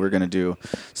stuff too, we're going to do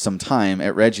some time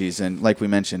at Reggie's. And like we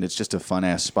mentioned, it's just a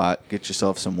fun-ass spot. Get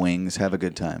yourself some wings. Have a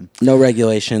good time. no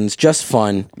regulations, just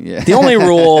fun? Yeah. The only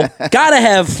rule, gotta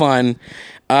have fun.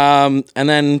 And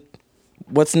then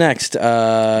what's next?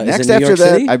 Next is it New after York that,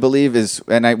 City? I believe is,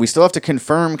 and we still have to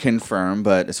confirm,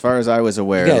 but as far as I was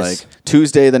aware, Yes. like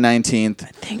Tuesday the 19th, I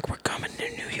think we're coming to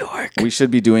New York. we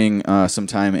should be doing some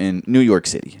time in New York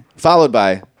City, followed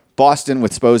by Boston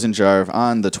with Spose and Jarve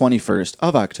on the 21st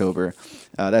of October.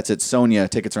 That's at Sonia.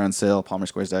 Tickets are on sale,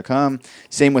 palmersquares.com.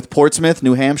 Same with Portsmouth,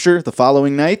 New Hampshire, the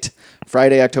following night,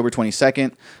 Friday, October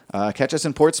 22nd. Catch us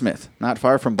in Portsmouth, not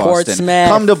far from Boston. Portsmouth.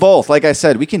 Come to both. Like I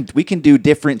said, we can do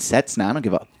different sets now. I don't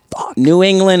give a fuck. New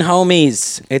England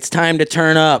homies, it's time to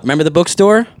turn up. Remember the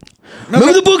bookstore?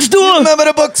 Remember the bookstore? Remember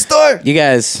the bookstore? You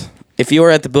guys, if you were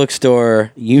at the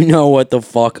bookstore, you know what the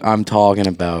fuck I'm talking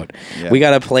about. Yeah. We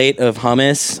got a plate of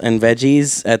hummus and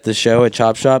veggies at the show at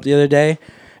Chop Shop the other day,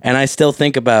 and I still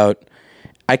think about,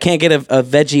 I can't get a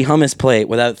veggie hummus plate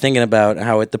without thinking about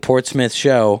how at the Portsmouth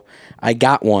show, I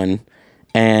got one,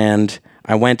 and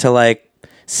I went to like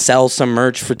sell some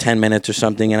merch for 10 minutes or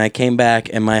something, and I came back,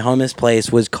 and my hummus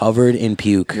place was covered in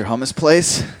puke. Your hummus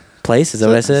place? Place? Is that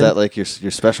what I said? Is that like your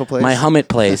special place? My hummus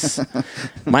place.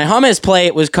 My hummus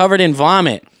plate was covered in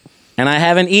vomit. And I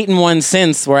haven't eaten one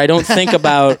since where I don't think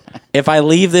about if I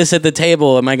leave this at the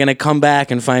table, am I going to come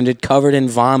back and find it covered in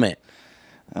vomit?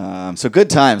 So good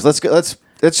times. Let's go.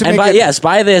 That should And make by, it, yes,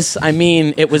 by this, I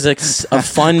mean it was a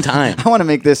fun time. I want to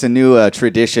make this a new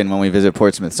tradition when we visit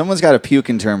Portsmouth. Someone's got to puke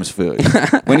in terms food.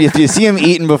 If you see him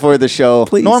eating before the show,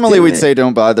 Please normally do we'd it. say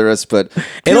don't bother us, but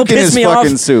It'll puke in piss his me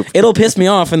fucking off. soup. It'll piss me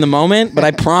off in the moment, but I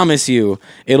promise you,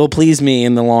 it'll please me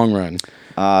in the long run.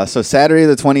 So Saturday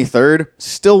the 23rd,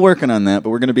 still working on that, but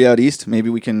we're going to be out east.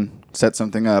 Maybe we can set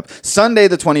something up. Sunday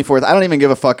the 24th, I don't even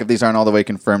give a fuck if these aren't all the way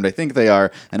confirmed. I think they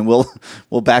are, and we'll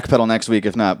backpedal next week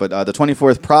if not. But the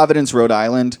 24th, Providence, Rhode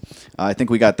Island. I think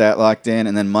we got that locked in.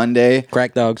 And then Monday,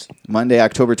 Crack dogs.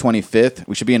 October 25th,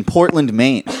 we should be in Portland,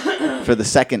 Maine. for the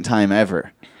second time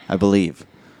ever, I believe.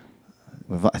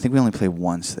 I think we only played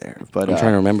once there, but I'm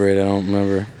trying to remember it. I don't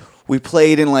remember. we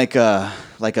played in like a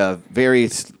very.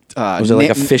 Was it like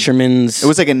a fisherman's? It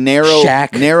was like a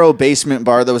shack? narrow basement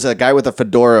bar. There was a guy with a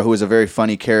fedora who was a very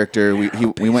funny character. We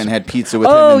went and had pizza with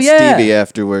him and Stevie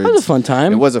afterwards. That was a fun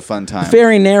time. It was a fun time.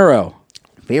 Very narrow.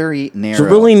 Very narrow. It's a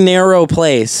really narrow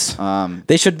place.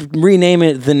 They should rename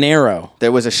it The Narrow.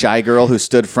 There was a shy girl who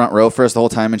stood front row for us the whole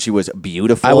time, and she was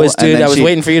beautiful. I was and then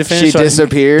waiting for you to finish. She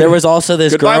disappeared. There was also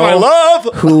this Goodbye, girl my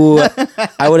love! who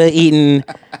I would have eaten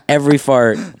every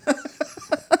fart.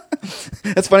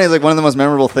 That's funny. It's like one of the most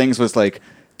memorable things was like,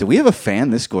 do we have a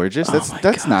fan this gorgeous? That's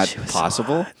God, not she was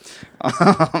possible.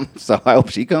 So I hope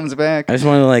she comes back. I just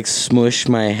want to like smush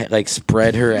my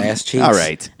spread her ass cheeks. All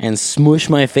right. And smush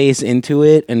my face into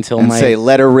it until And say,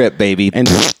 let her rip, baby. and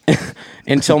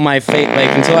until my face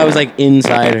until I was like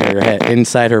inside her head,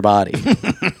 inside her body.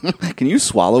 Can you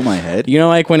swallow my head? You know,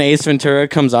 like when Ace Ventura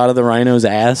comes out of the rhino's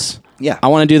ass. Yeah. I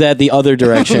want to do that the other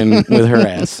direction with her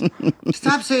ass.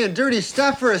 Stop saying dirty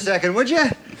stuff for a second, would you?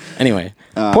 Anyway,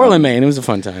 Portland, Maine. It was a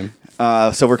fun time.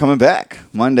 So we're coming back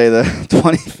Monday the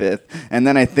 25th, and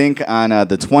then I think on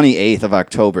the 28th of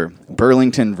October,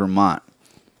 Burlington, Vermont.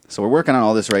 So we're working on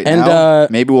all this right now.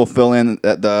 Maybe we'll fill in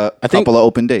the couple of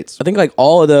open dates. I think like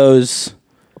all of those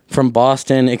from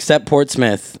Boston, except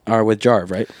Portsmouth, are with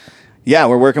Jarv, right? Yeah,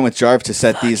 we're working with Jarv to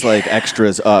set these like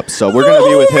extras up. So we're gonna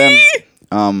be with him.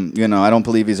 I don't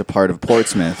believe he's a part of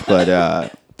Portsmouth,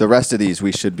 but the rest of these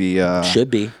we should be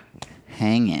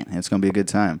hanging. It's going to be a good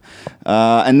time.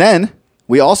 And then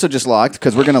we also just locked,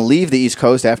 because we're going to leave the East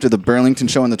Coast after the Burlington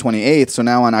show on the 28th. So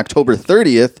now on October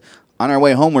 30th, on our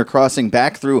way home, we're crossing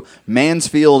back through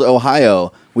Mansfield,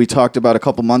 Ohio. We talked about a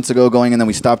couple months ago going, and then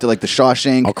we stopped at like the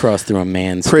Shawshank I'll cross through a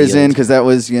man's prison, field. because that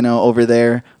was, over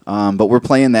there. But we're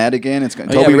playing that again. It's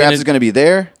Toby we're Raps is going to be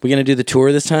there. We're going to do the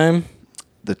tour this time?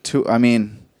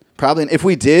 Probably. If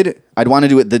we did, I'd want to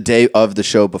do it the day of the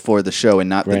show before the show and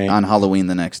not Right. on Halloween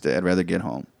the next day. I'd rather get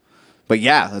home. But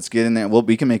yeah, let's get in there.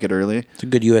 We can make it early. It's a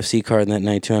good UFC card that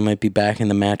night, too. I might be back in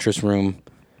the mattress room.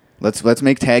 Let's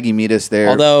make Taggy meet us there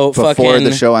Although before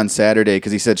the show on Saturday,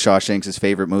 because he said Shawshank's his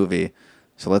favorite movie.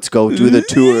 So let's go do the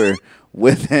tour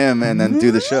with him and then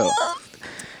do the show.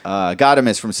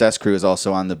 Godimus from Cess Crew is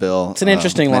also on the bill. It's an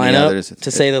interesting lineup,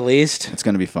 to say the least. It's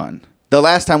going to be fun. The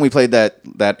last time we played that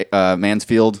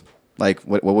Mansfield, like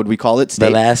what would we call it? State?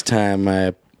 The last time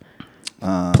I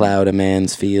plowed a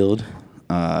man's field.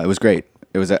 It was great.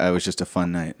 It was just a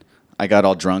fun night. I got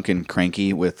all drunk and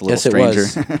cranky with Little Yes, it Stranger.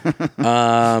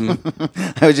 was.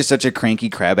 I was just such a cranky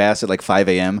crab ass at like 5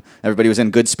 a.m. Everybody was in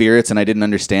good spirits, and I didn't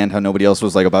understand how nobody else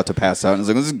was like about to pass out. And I was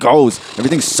like, this goes.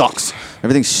 Everything sucks.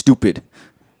 Everything's stupid.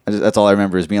 That's all I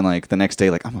remember is being like the next day,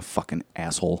 like, I'm a fucking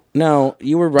asshole. No,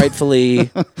 you were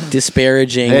rightfully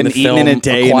disparaging Hadn't the eaten film in a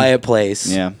day A Quiet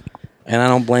Place. Yeah. And I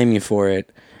don't blame you for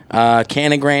it.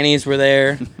 Can of Grannies were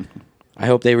there. I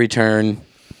hope they return.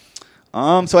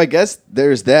 So I guess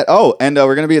there's that. Oh, and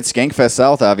we're going to be at Skankfest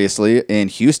South, obviously, in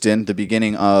Houston, the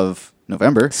beginning of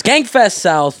November. Skankfest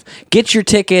South. Get your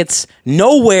tickets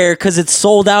nowhere because it's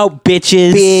sold out,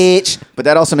 bitches. Bitch. But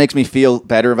that also makes me feel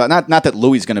better about not that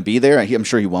Louis is going to be there. I'm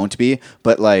sure he won't be,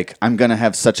 but like I'm going to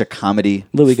have such a comedy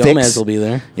Louis fix. Gomez will be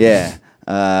there. Yeah.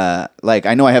 Like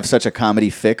I know I have such a comedy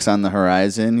fix on the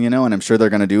horizon, and I'm sure they're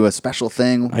going to do a special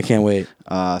thing. I can't wait.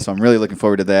 So I'm really looking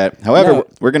forward to that. However,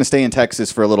 we're going to stay in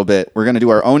Texas for a little bit. We're going to do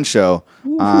our own show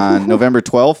on November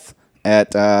 12th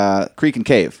at Creek and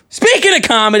Cave. Speaking of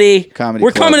comedy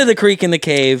we're club. coming to the Creek and the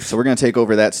Cave. So we're going to take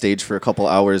over that stage for a couple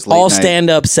hours late All night.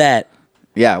 stand-up set.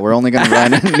 Yeah, we're only going to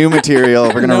run new material.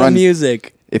 We're going to No run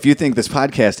music. If you think this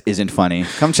podcast isn't funny,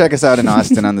 come check us out in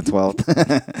Austin on the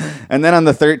 12th. And then on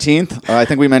the 13th, I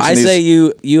think we mentioned I say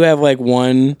you have like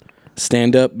one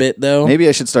stand-up bit, though. Maybe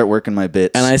I should start working my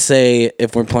bits. And I say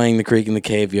if we're playing the Creek and the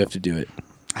Cave, you have to do it.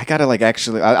 I got to like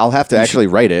actually, I'll have to actually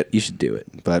write it. You should do it.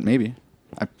 But maybe.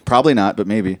 Probably not, but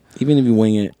maybe. Even if you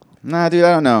wing it. Nah, dude,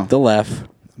 I don't know. They'll laugh.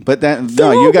 But then,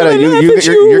 no, you gotta,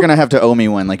 you're gonna have to owe me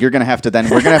one. Like, you're gonna have to then,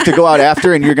 we're gonna have to go out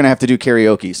after, and you're gonna have to do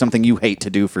karaoke, something you hate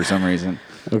to do for some reason.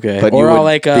 Okay. But or you I'll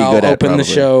would be I'll good at open the probably.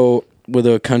 show with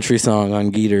a country song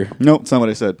on Geeter. No, it's not what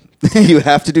I said. You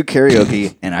have to do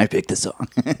karaoke, and I picked the song.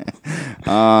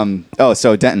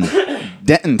 So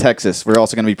Denton, Texas. We're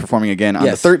also going to be performing again on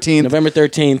the 13th. November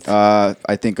 13th.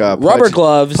 I think Rubber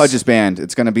Gloves. Pudge's band.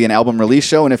 It's going to be an album release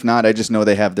show, and if not, I just know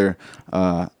they have their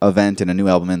event and a new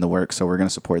album in the works, so we're going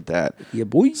to support that. Yeah,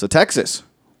 boy. So Texas,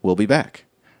 we'll be back.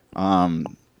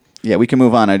 Yeah, we can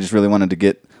move on. I just really wanted to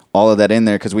get all of that in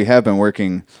there because we have been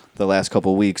working the last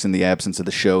couple of weeks in the absence of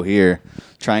the show here,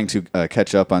 trying to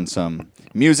catch up on some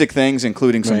music things,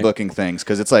 including some Right. booking things,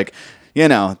 because it's like,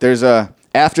 there's a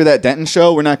after that Denton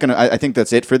show, we're not gonna. I think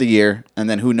that's it for the year, and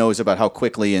then who knows about how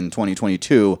quickly in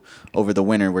 2022 over the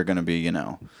winter we're gonna be.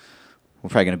 We're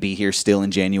probably going to be here still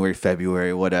in January,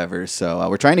 February, whatever. So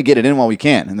we're trying to get it in while we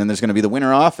can. And then there's going to be the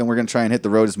winter off, and we're going to try and hit the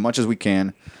road as much as we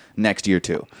can next year,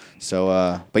 too. So,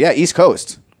 but yeah, East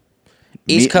Coast.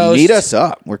 East Coast. Meet us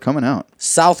up. We're coming out.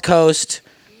 South Coast,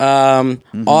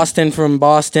 Austin from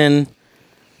Boston.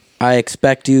 I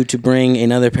expect you to bring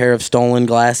another pair of stolen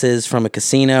glasses from a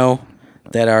casino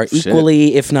that are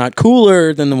equally, if not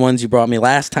cooler, than the ones you brought me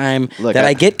last time Look, that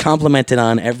I get complimented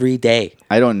on every day.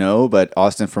 I don't know, but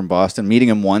Austin from Boston, meeting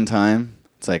him one time,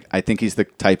 it's like, I think he's the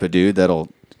type of dude that'll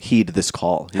heed this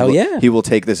call. He will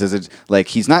take this as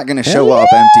he's not going to show up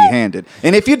empty-handed.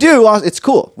 And if you do, it's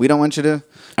cool. We don't want you to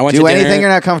do anything you're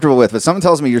not comfortable with. But something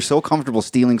tells me you're so comfortable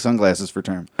stealing sunglasses for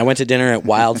term. I went to dinner at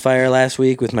Wildfire last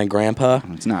week with my grandpa.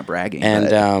 It's not bragging.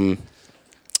 And,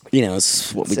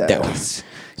 it's what we do.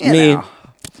 You Me, know.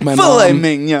 my Filet mom,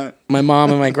 mignon. my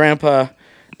mom and my grandpa,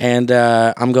 and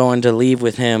I'm going to leave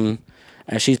with him.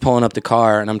 She's pulling up the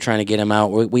car, and I'm trying to get him out.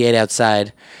 We ate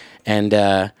outside,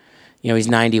 and he's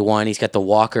 91. He's got the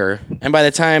walker, and by the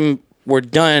time we're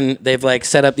done, they've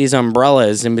set up these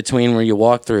umbrellas in between where you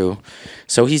walk through,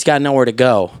 so he's got nowhere to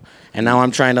go. And now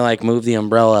I'm trying to move the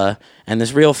umbrella, and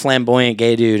this real flamboyant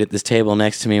gay dude at this table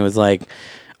next to me was like,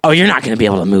 "Oh, you're not going to be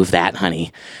able to move that,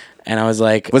 honey." And I was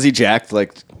like, Was he jacked?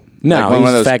 No, one he's of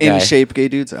a those fat guy. in shape gay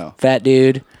dudes. Oh, fat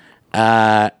dude.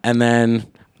 And then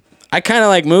I kind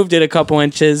of moved it a couple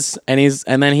inches, and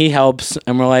then he helps,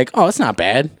 and we're like, "Oh, it's not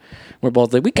bad." We're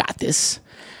both like, "We got this."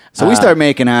 so we start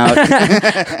making out.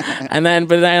 And then,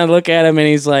 but then I look at him, and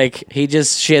he's like, he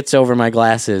just shits over my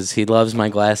glasses. He loves my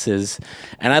glasses,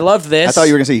 and I love this. I thought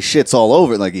you were gonna say he shits all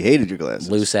over, like he hated your glasses.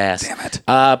 Loose ass. Damn it.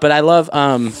 But I love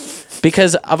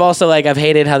because I've also I've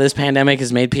hated how this pandemic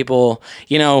has made people,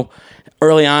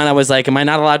 early on I was like, am I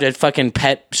not allowed to fucking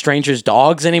pet strangers'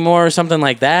 dogs anymore or something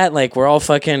like that? We're all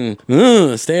fucking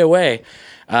stay away.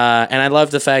 And I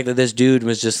love the fact that this dude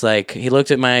was just he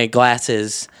looked at my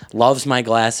glasses, loves my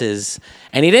glasses,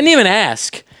 and he didn't even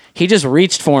ask. He just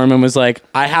reached for him and was like,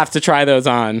 I have to try those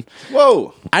on.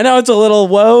 Whoa. I know it's a little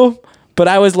whoa, but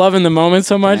I was loving the moment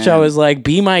so much. Man. I was like,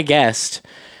 be my guest.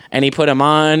 And he put them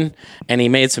on, and he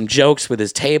made some jokes with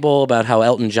his table about how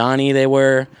Elton Johnny they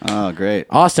were. Oh, great.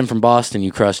 Austin from Boston,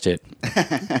 you crushed it.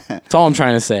 That's all I'm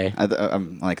trying to say.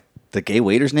 I'm like, the gay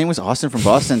waiter's name was Austin from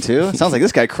Boston, too? It sounds like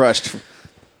this guy crushed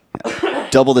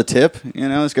double the tip.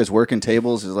 This guy's working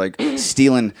tables, is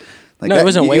stealing. No, he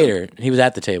wasn't a waiter. He was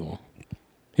at the table.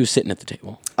 He was sitting at the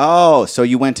table. Oh, so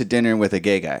you went to dinner with a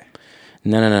gay guy.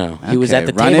 No. He was Okay, at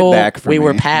the run it table. back for We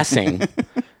were me. passing,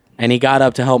 and he got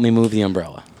up to help me move the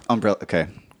umbrella. Umbrella. Okay,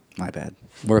 my bad.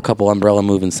 We're a couple umbrella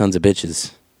moving sons of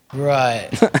bitches. Right.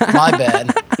 My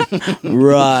bad.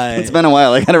 Right. It's been a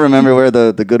while. I got to remember where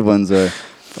the good ones are.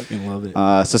 Fucking love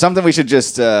it. So something we should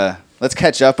just let's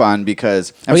catch up on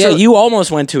because I'm Oh yeah, sure- you almost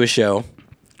went to a show.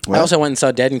 What? I also went and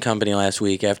saw Dead and Company last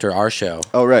week after our show.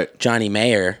 Oh right. Johnny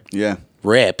Mayer, Yeah.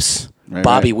 Rips, Right,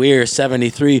 Bobby right. Weir,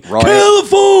 73, Right.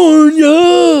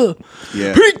 California,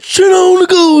 Yeah. preaching on the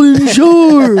Golden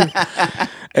Shore.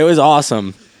 It was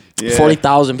awesome. Yeah.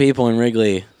 40,000 people in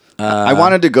Wrigley. I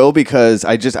wanted to go because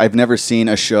I've never seen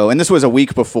a show, and this was a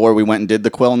week before we went and did the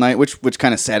Quell night, which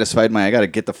kind of satisfied my I got to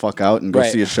get the fuck out and go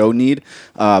Right. see a show need.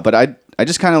 But I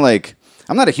just kind of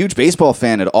I'm not a huge baseball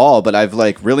fan at all, but I've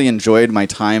really enjoyed my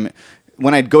time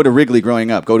when I'd go to Wrigley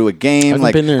growing up. Go to a game.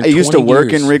 haven't been there in I used to 20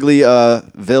 work years. in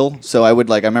Wrigleyville, so I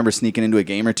would I remember sneaking into a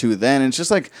game or two then. And it's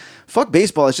just fuck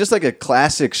baseball. It's just a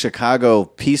classic Chicago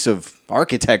piece of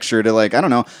architecture to I don't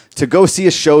know, to go see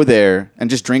a show there and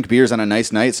just drink beers on a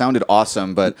nice night sounded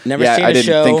awesome, but Never yeah, seen I a didn't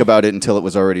show. think about it until it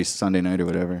was already Sunday night or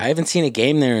whatever. I haven't seen a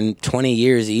game there in 20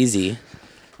 years easy.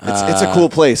 It's a cool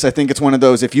place. I think it's one of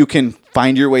those, if you can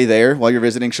find your way there while you're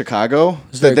visiting Chicago,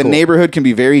 very the cool. neighborhood can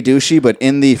be very douchey, but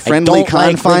in the friendly don't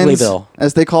like confines, Wrigleyville.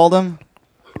 as they call them,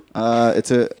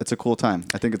 it's a cool time.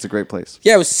 I think it's a great place.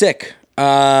 Yeah, it was sick.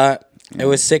 It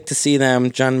was sick to see them,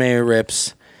 John Mayer,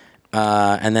 Rips.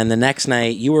 And then the next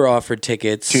night, you were offered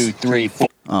tickets. 2, 3, 4.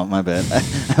 Oh, my bad.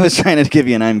 I was trying to give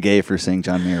you an I'm gay for saying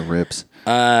John Mayer Rips.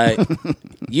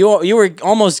 You were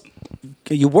almost...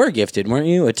 You were gifted, weren't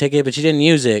you? A ticket, but you didn't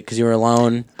use it because you were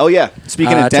alone. Oh yeah,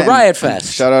 speaking of to Denton, Riot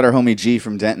Fest. Shout out our homie G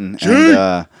from Denton.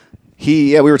 And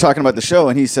we were talking about the show,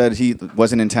 and he said he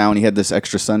wasn't in town. He had this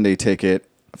extra Sunday ticket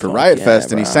for Riot yeah,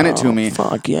 Fest, and he bro. sent it to me.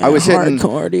 Fuck yeah, I was hitting.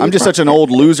 hardcore, dude. I'm just such an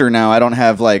old loser now. I don't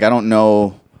have I don't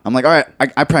know I'm like, all right,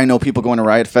 I probably know people going to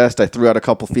Riot Fest. I threw out a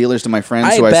couple feelers to my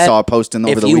friends who I bet saw posting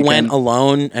over the weekend. If you went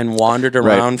alone and wandered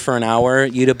around for an hour,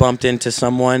 you'd have bumped into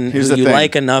someone Here's who the you thing.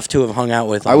 like enough to have hung out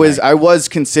with. I was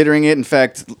considering it. In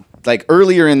fact, like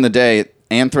earlier in the day,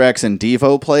 Anthrax and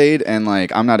Devo played, and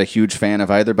like I'm not a huge fan of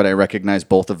either, but I recognize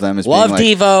both of them as Love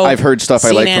being like, Devo. I've heard stuff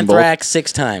I like from both. Anthrax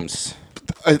 6 times.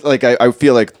 I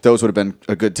feel like those would have been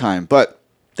a good time, but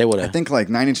They would I have. think like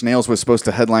Nine Inch Nails was supposed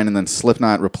to headline, and then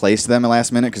Slipknot replaced them at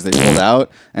last minute because they pulled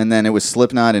out, and then it was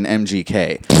Slipknot and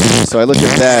MGK. So I looked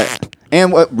at that,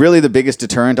 and what really the biggest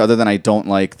deterrent, other than I don't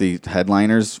like the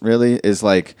headliners, really is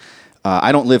like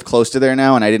I don't live close to there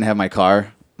now, and I didn't have my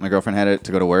car. My girlfriend had it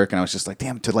to go to work, and I was just like,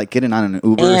 damn, to like get in on an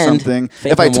Uber or And something.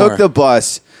 Faith If I No took More. the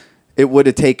bus, it would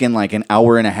have taken like an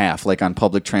hour and a half, like on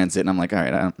public transit, and I'm like, all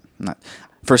right, I'm not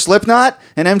for Slipknot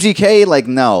and MGK, like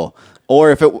no. Or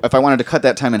if I wanted to cut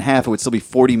that time in half, it would still be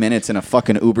 40 minutes in a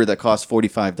fucking Uber that costs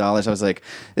 $45. I was like,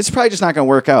 this is probably just not going to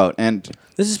work out. And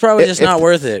This is probably just not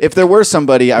worth it. If there were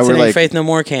somebody, I would Considering like Faith No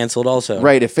More canceled also.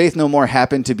 right. If Faith No More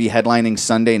happened to be headlining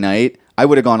Sunday night, I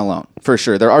would have gone alone for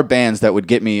sure. There are bands that would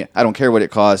get me. I don't care what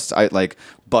it costs. I like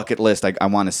bucket list. I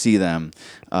want to see them,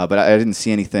 but I didn't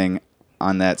see anything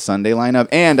on that Sunday lineup,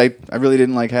 and I really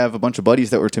didn't like have a bunch of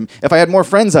buddies that were to me. If I had more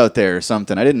friends out there or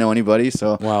something, I didn't know anybody,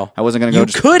 so Wow. I wasn't gonna go You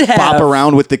just could have. bop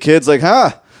around with the kids like,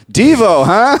 huh, Devo,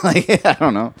 huh? Like, I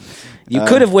don't know. You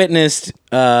could have witnessed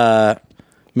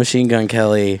Machine Gun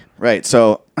Kelly Right.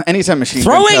 So anytime Machine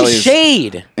Gun throwing Kelly's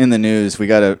shade in the news, we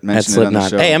gotta at mention it on the Slipknot.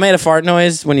 show. Hey, I made a fart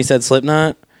noise when you said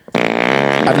Slipknot.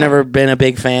 I've never been a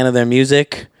big fan of their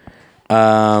music.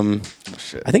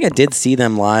 Shit. I think I did see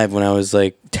them live when I was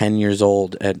like 10 years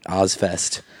old at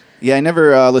Ozfest. Yeah, I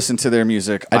never listened to their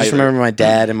music. I just either. remember my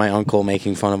dad and my uncle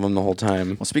making fun of them the whole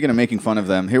time. Well, speaking of making fun of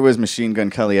them, here was Machine Gun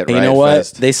Kelly at And you Riot know what?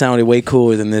 Fest. They sounded way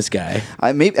cooler than this guy.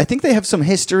 I think they have some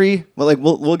history. Well, like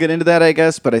we'll get into that, I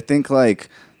guess. But I think like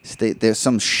there's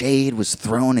some shade was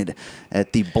thrown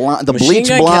at the Machine bleach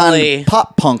Gun blonde Kelly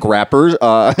pop punk rappers.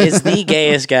 Is the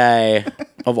gayest guy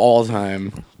of all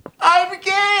time. I'm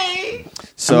gay.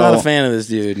 So I'm not a fan of this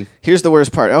dude. here's the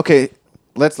worst part. Okay,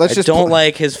 let's I just don't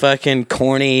like his fucking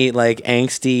corny, like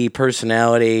angsty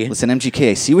personality. Listen,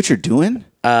 MGK, I see what you're doing,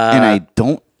 and I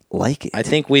don't like it. I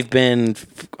think we've been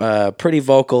pretty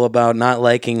vocal about not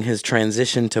liking his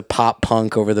transition to pop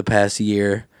punk over the past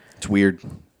year. It's weird.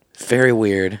 Very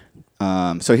weird.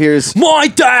 So here's My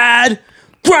dad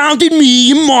grounded me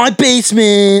in my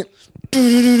basement.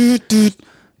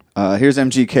 here's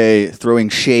MGK throwing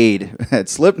shade at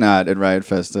Slipknot at Riot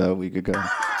Fest a week ago.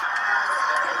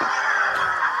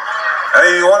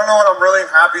 Hey, you want to know what I'm really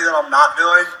happy that I'm not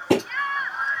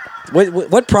doing?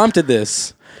 What prompted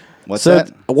this? What's So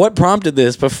that? what prompted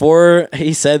this before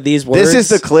he said these words? This is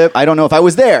the clip. I don't know if I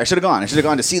was there. I should have gone. I should have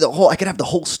gone to see the whole. I could have the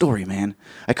whole story, man.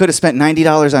 I could have spent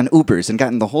 $90 on Ubers and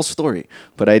gotten the whole story,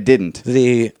 but I didn't.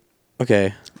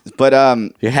 Okay. But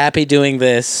You're happy doing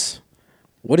this.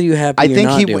 What are you happy I you're think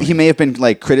not doing? he may have been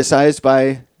like criticized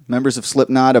by members of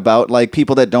Slipknot about like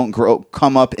people that don't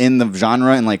come up in the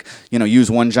genre and like use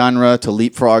one genre to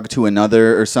leapfrog to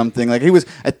another or something. Like he was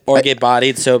Or get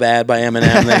bodied so bad by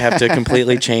Eminem they have to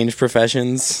completely change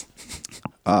professions.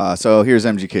 So here's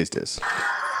MGK's diss.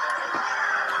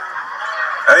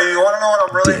 Hey, you want to know what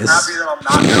I'm really Diss. happy that I'm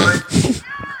not doing?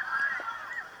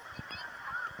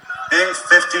 Being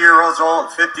 50 years old,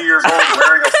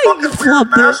 wearing a fucking weird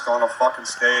flubbed it. mask on a fucking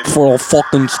stage. For a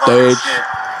fucking Oh, stage. shit.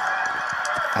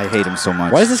 I hate him so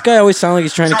much. Why does this guy always sound like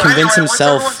he's trying to So convince anyway, what's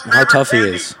himself everyone's how favorite tough he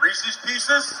candy? is? Reese's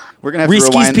Pieces? We're gonna have to Reese's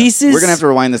rewind. Pieces? We're gonna have to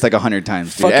rewind this like 100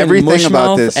 times. Dude. Fucking Everything about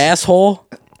mushmouth this. asshole.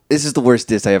 This is the worst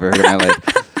diss I ever heard in my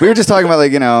life. We were just talking about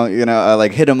like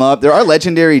like hit 'em up. There are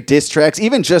legendary diss tracks,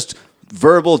 even just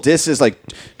verbal disses like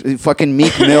fucking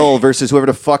Meek Mill versus whoever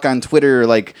the fuck on Twitter.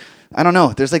 Like I don't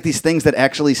know. There's like these things that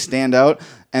actually stand out.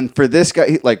 And for this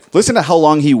guy, listen to how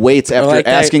long he waits after like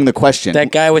that- asking the question.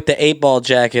 That guy with the 8-ball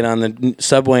jacket on the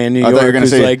subway in New I thought you were York gonna who's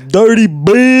say- like, dirty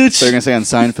bitch. They're gonna say on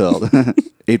Seinfeld,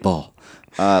 8-ball.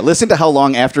 Listen to how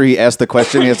long after he asked the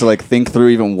question he has to like think through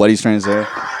even what he's trying to say.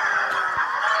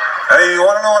 Hey, you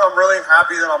want to know what I'm really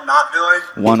happy that I'm not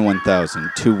doing? 1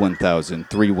 1,000, 2 1,000,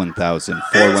 3 1,000,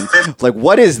 4 1,000. Like,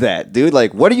 what is that, dude?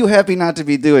 Like, what are you happy not to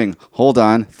be doing? Hold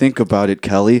on. Think about it,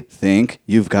 Kelly. Think.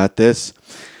 You've got this.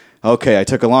 Okay, I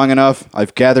took it long enough.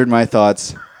 I've gathered my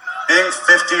thoughts. Being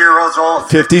 50 years old.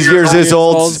 50 years is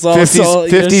old.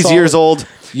 50s years old.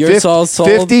 You're so sold.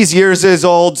 50s years is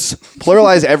old.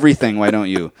 Pluralize everything, why don't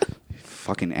you?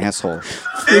 Fucking asshole.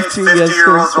 Being 50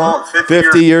 years old.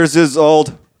 50 years is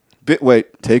old.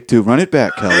 Wait, take two. Run it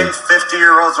back, Kelly. Being 50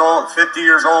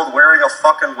 years old, wearing a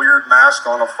fucking weird mask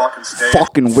on a fucking stage.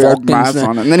 Fucking weird mask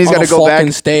on it. And then he's got to go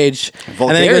back. Stage.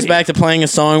 And then he goes back to playing a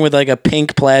song with like a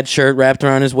pink plaid shirt wrapped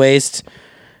around his waist,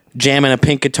 jamming a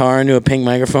pink guitar into a pink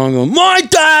microphone, going, "My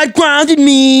dad grounded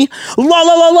me, la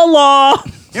la la la la."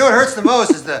 You know what hurts the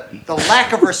most is the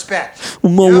lack of respect.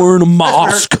 I'm not wearing a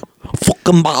mask.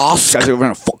 Fucking mask. Guys are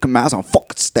wearing a fucking mask on a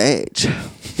fucking stage.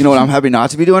 You know what I'm happy not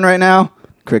to be doing right now?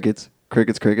 Crickets.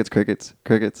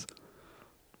 Crickets.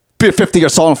 Be 50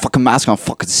 years old on a fucking mask on a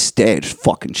fucking stage.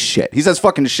 Fucking shit. He says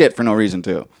fucking shit for no reason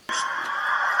too.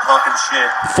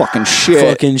 Fucking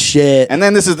shit. And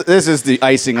then this is the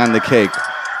icing on the cake.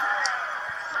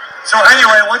 So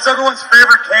anyway, what's everyone's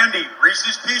favorite candy?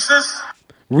 Reese's Pieces?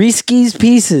 Reese's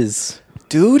Pieces.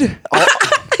 Dude.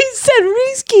 He said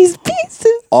Reese's Pieces.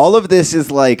 All of this is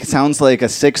sounds like a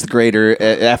 6th grader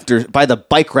by the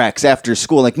bike racks after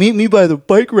school. Like, meet me by the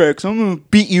bike racks. I'm going to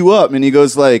beat you up. And he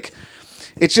goes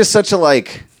it's just such a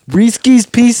Reese's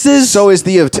Pieces. So is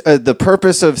the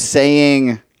purpose of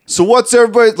saying, so what's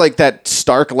everybody, that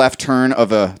stark left turn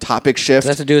of a topic shift?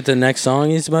 Does that have to do with the next song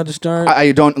he's about to start?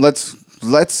 I don't, let's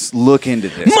look into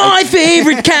this. My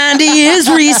favorite candy is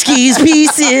Reese's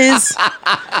Pieces.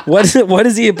 What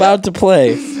is he about to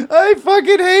play? I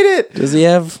fucking hate it. Does he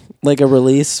have a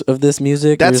release of this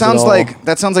music? That sounds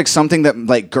like something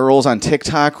that girls on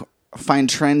TikTok find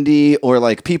trendy,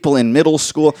 or people in middle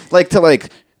school to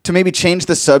maybe change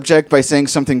the subject by saying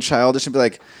something childish and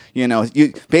be you're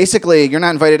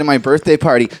not invited to my birthday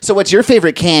party. So what's your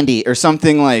favorite candy, or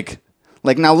something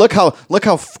now look how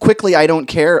quickly I don't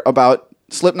care about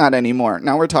Slipknot anymore.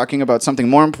 Now we're talking about something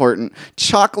more important,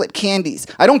 chocolate candies.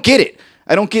 I don't get it.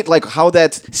 I don't get how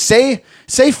that's say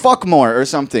fuck more or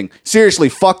something. Seriously,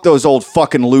 fuck those old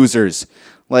fucking losers.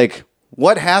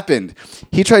 What happened?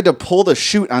 He tried to pull the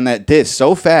shoot on that diss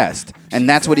so fast, and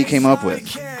that's what he came up with.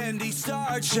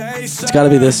 It's got to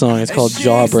be this song. It's called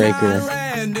Jawbreaker,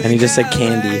 and he just said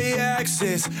candy.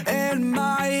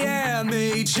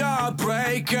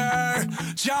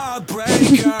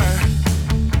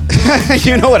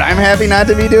 You know what I'm happy not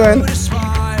to be doing?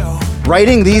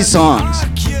 Writing these songs.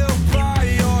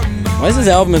 Why is this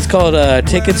album? It's called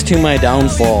Tickets to My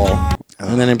Downfall.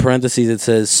 And then in parentheses it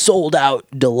says Sold Out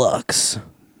Deluxe.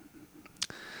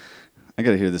 I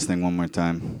gotta hear this thing one more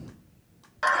time.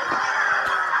 Hey,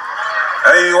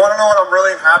 you want to know what I'm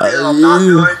really happy that I'm not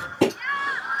doing?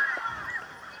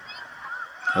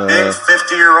 Being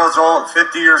 50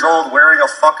 years old, wearing a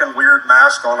fucking weird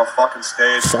mask on a fucking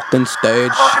stage. Fucking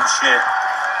stage. Fucking shit.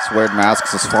 This weird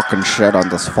masks is fucking shit on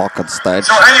this fucking stage.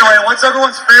 So anyway, what's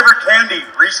everyone's favorite candy?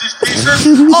 Reese's Pieces?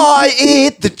 I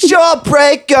eat the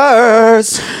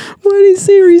Jawbreakers. Why did he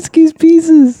say Reese's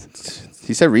Pieces?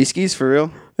 He said Reese's for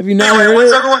real? Have you not Anyway, heard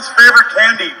what's it? everyone's favorite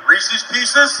candy? Reese's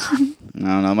Pieces? I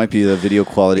don't know. It might be the video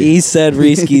quality. He said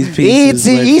Reese's Pieces.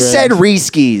 He said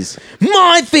Reese's.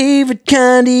 My favorite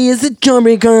candy is a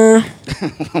Jawbreaker.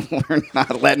 We're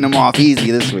not letting him off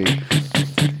easy this week.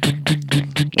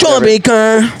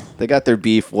 Jawbreaker. They got their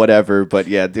beef, whatever. But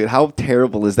yeah, dude, how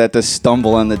terrible is that to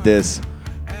stumble on the diss?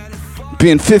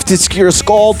 Being 50 skewer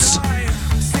scolds.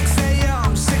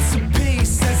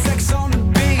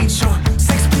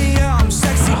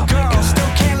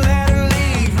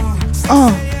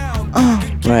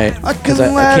 Right. Because I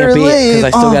can't be, because I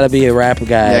still gotta be a rap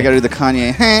guy. Yeah, I gotta do the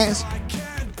Kanye hands.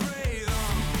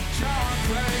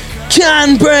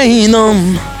 Can't brain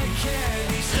them.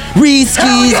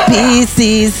 Reese's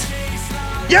Pieces.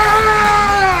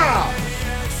 Yeah!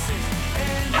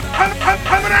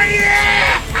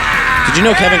 Did you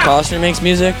know Kevin Costner makes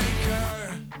music?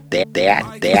 That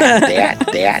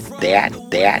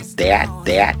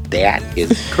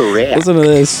is correct. Listen to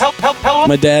this.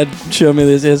 My dad showed me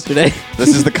this yesterday.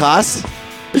 This is the cost?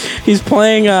 He's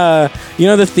playing, you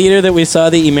know the theater that we saw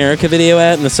the America video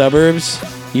at in the suburbs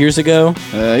years ago?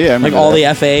 Yeah, I remember Like all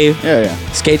that. the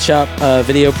FA skate shop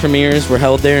video premieres were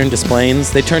held there in Des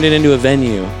Plaines. They turned it into a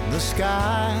venue. The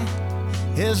sky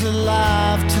is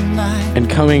alive tonight. And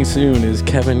coming soon is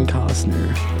Kevin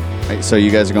Costner. Right, so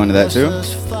you guys are going to that too?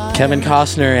 Kevin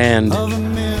Costner and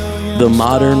the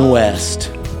Modern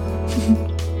West.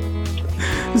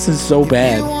 This is so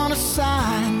bad. You want a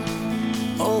sign?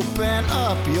 Open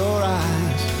up your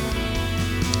eyes.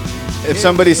 If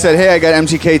somebody said, hey, I got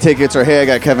MGK tickets, or hey, I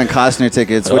got Kevin Costner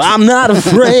tickets, Well, I'm not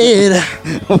afraid.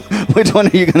 which one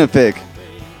are you going to pick?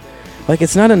 Like,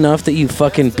 it's not enough that you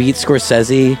fucking beat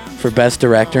Scorsese for Best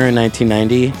Director in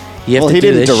 1990. You have Well, to he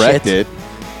do didn't this direct shit. it.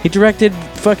 He directed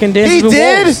fucking Dances He with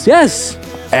did? Wolves. Yes.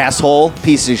 Asshole,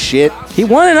 piece of shit. He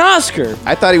won an Oscar.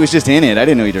 I thought he was just in it. I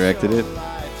didn't know he directed it.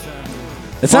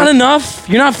 It's not enough.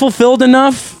 You're not fulfilled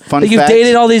enough. Fun that you've fact.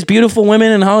 dated all these beautiful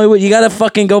women in Hollywood. You gotta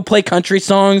fucking go play country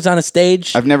songs on a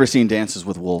stage. I've never seen Dances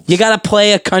with Wolves. You gotta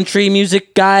play a country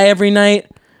music guy every night.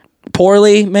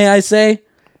 Poorly, may I say?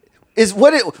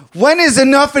 When is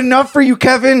enough for you,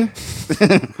 Kevin?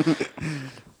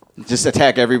 Just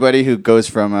attack everybody who goes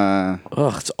from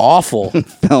Ugh, it's awful.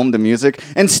 film to music.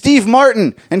 And Steve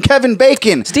Martin and Kevin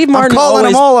Bacon. Steve Martin I'm calling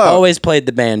them all out. always played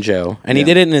the banjo, and he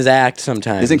did it in his act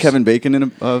sometimes. Isn't Kevin Bacon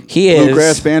in a He is.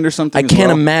 bluegrass band or something? I as can't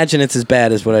well? imagine it's as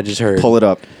bad as what I just heard. Pull it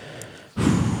up.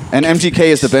 And MGK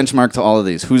is the benchmark to all of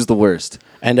these. Who's the worst?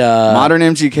 And Modern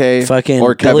MGK fucking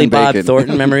or Kevin Billy Bob Bacon?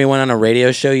 Thornton. Remember he went on a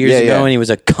radio show years ago yeah. and he was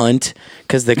a cunt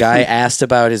because the guy asked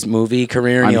about his movie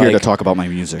career. And I'm he here like, to talk about my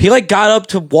music. He like got up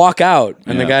to walk out,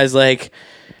 and the Yeah. guy's like,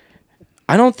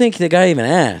 I don't think the guy even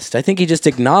asked. I think he just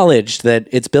acknowledged that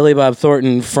it's Billy Bob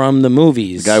Thornton from the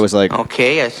movies. The guy was like,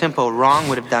 Okay, a simple wrong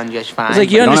would have done just fine. It's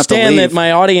like, you don't have to understand that leave.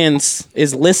 my audience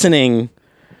is listening.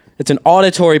 It's an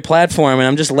auditory platform, and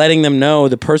I'm just letting them know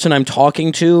the person I'm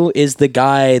talking to is the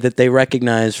guy that they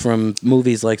recognize from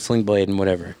movies like Sling Blade and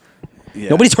whatever. yeah.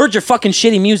 Nobody's heard your fucking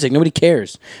shitty music. Nobody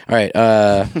cares. All right,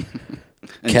 Until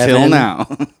Kevin now.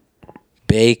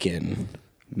 Bacon.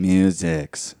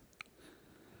 Musics.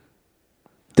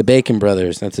 The Bacon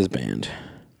Brothers, that's his band.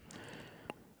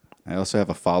 I also have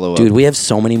a follow-up. Dude, we have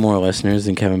so many more listeners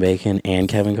than Kevin Bacon and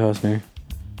Kevin Costner.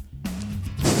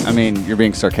 I mean, you're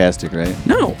being sarcastic, right?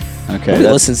 No. Okay. Nobody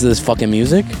listens to this fucking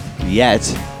music. Yet.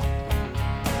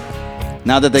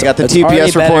 Now that they got the it's already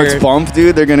TPS reports better. bumped,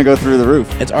 dude, they're going to go through the roof.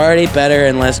 It's already better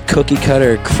and less cookie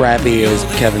cutter crappy as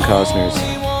Kevin Costner's.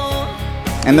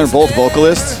 And they're both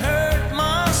vocalists?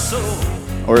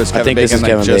 Or is I Kevin think this Bacon is like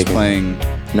Kevin just Bacon. playing...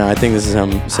 No, I think this is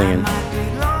him singing.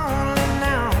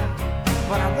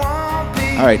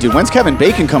 All right, dude, when's Kevin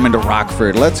Bacon coming to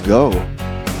Rockford? Let's go.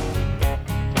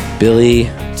 Billy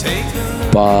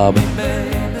Bob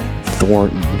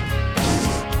Thornton.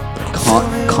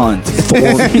 Cunt.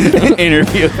 Thornton.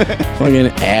 Interview. Fucking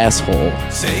asshole.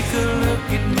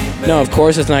 No, of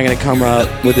course it's not going to come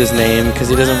up with his name because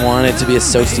he doesn't want it to be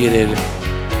associated.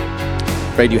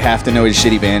 Right, you have to know his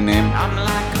shitty band name.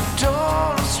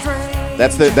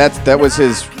 That was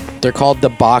his... They're called the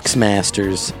Box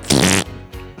Masters.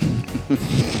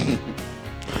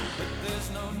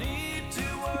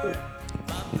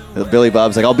 Billy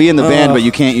Bob's like, I'll be in the band, but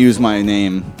you can't use my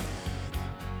name.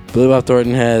 Billy Bob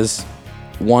Thornton has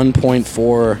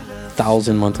 1.4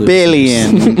 thousand monthly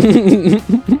Billion.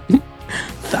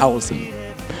 thousand.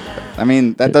 I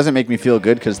mean, that doesn't make me feel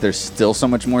good because they're still so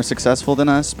much more successful than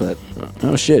us, but...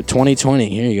 Oh, shit. 2020.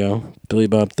 Here you go. Billy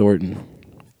Bob Thornton.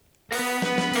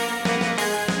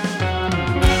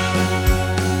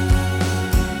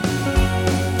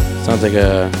 Sounds like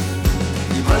a...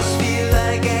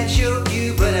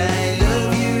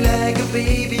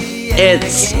 It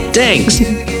stinks.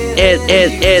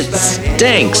 It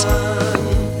stinks.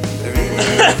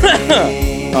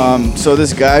 So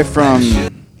this guy from...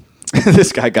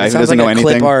 this guy who Sounds doesn't like know a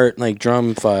anything. clip art, like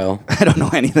drum file. I don't know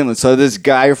anything. So this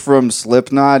guy from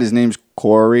Slipknot, his name's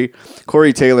Corey.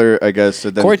 Corey Taylor, I guess. So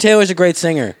then, Corey Taylor's a great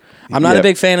singer. I'm not Yeah. a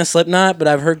big fan of Slipknot, but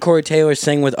I've heard Corey Taylor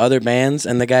sing with other bands,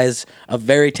 and the guy's a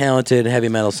very talented heavy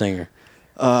metal singer.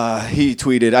 he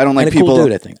tweeted, I don't like And a cool people.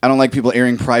 dude, I think. I don't like people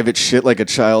airing private shit like a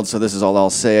child. So this is all I'll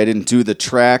say. I didn't do the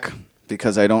track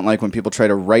because I don't like when people try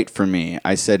to write for me.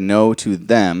 I said no to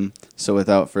them. So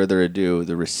without further ado,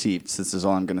 the receipts. This is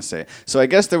all I'm gonna say. So I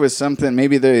guess there was something.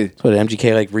 Maybe they. So did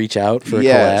MGK like reach out for a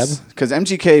Yes, collab? because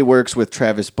MGK works with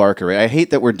Travis Barker. Right? I hate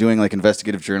that we're doing like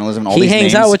investigative journalism. And all He these hangs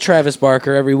names. out with Travis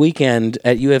Barker every weekend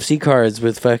at UFC cards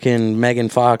with fucking Megan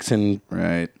Fox and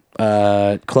Right.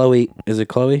 Chloe. Is it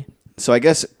Chloe? So I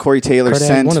guess Corey Taylor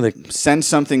Kardashian, sent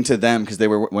something to them because they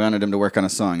wanted him to work on a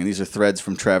song. And these are threads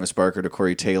from Travis Barker to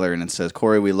Corey Taylor. And it says,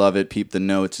 Corey, we love it. Peep the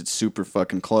notes. It's super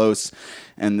fucking close.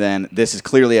 And then this is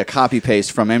clearly a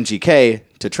copy-paste from MGK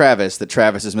to Travis that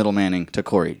Travis is middlemaning to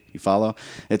Corey. You follow?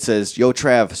 It says, Yo,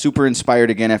 Trav, super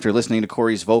inspired again after listening to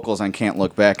Corey's vocals on Can't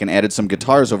Look Back and added some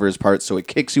guitars over his parts so it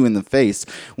kicks you in the face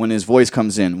when his voice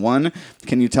comes in. 1,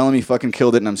 can you tell him he fucking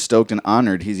killed it and I'm stoked and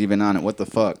honored he's even on it? What the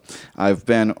fuck? I've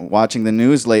been watching the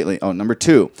news lately. Oh, number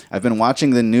 2, I've been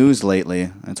watching the news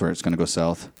lately. That's where it's going to go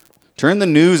south. Turn the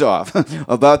news off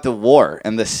about the war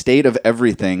and the state of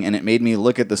everything, and it made me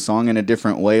look at the song in a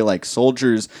different way, like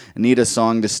soldiers need a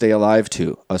song to stay alive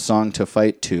to, a song to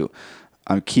fight to.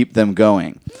 Keep them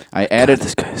going. I added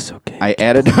this guy is so gay. I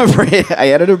added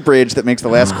a bridge that makes the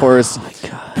last chorus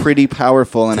pretty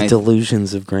powerful, and The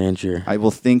delusions of grandeur. I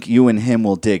will think you and him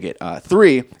will dig it.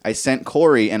 3, I sent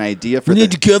Corey an idea for We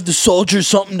need to give the soldiers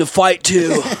something to fight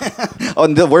to. Oh,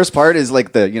 and the worst part is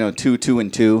like the 2, 2,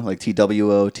 and 2, like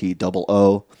TWO, TOO.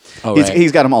 Oh,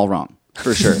 He's got them all wrong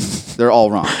for sure. They're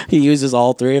all wrong. He uses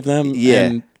all 3 of them. Yeah.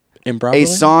 And improperly? A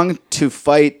song to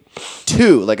fight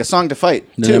 2, like a song to fight.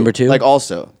 The number 2? Like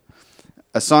also.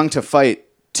 A song to fight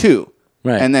 2.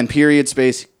 Right. And then period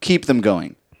space, keep them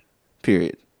going.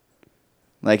 Period.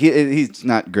 Like, he's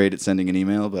not great at sending an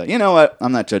email, but you know what?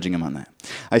 I'm not judging him on that.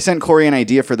 I sent Corey an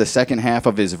idea for the second half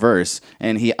of his verse,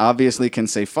 and he obviously can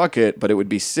say fuck it, but it would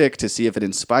be sick to see if it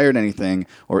inspired anything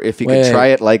or if he could try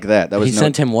it like that. That was he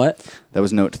sent him what? That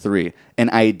was note 3. An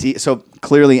idea. So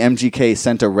clearly MGK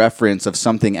sent a reference of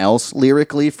something else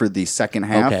lyrically for the second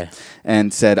half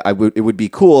and said it would be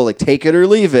cool, like take it or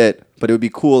leave it, but it would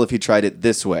be cool if he tried it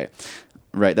this way.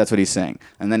 Right, that's what he's saying.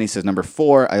 And then he says, number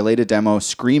 4, I laid a demo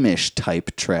screamish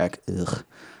type track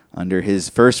under his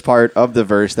first part of the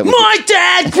verse. That My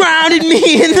dad grounded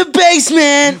me in the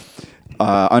basement.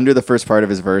 Under the first part of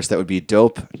his verse, that would be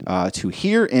dope to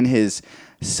hear in his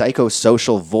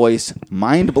psychosocial voice.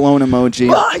 Mind blown emoji.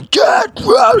 My dad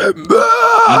grounded me.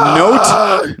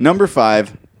 Note number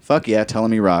 5. Fuck yeah,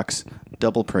 telling me rocks.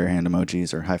 Double prayer hand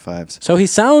emojis or high fives. So he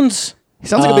sounds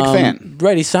like a big fan.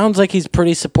 Right, he sounds like he's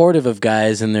pretty supportive of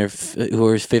guys in their who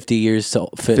are 50 years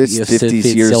old,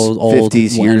 50s years old,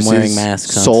 and wearing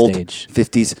masks sold, on stage.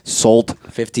 50s sold.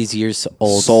 50s years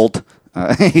old. Sold.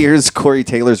 Here's Corey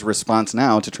Taylor's response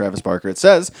now to Travis Barker. It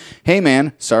says, "Hey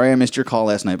man, sorry I missed your call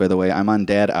last night, by the way. I'm on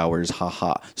dad hours,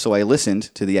 haha. So I listened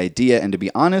to the idea, and to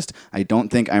be honest, I don't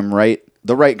think I'm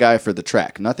the right guy for the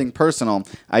track. Nothing personal.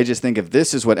 I just think if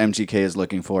this is what MGK is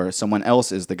looking for, someone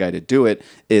else is the guy to do it.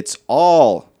 It's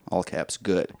all caps,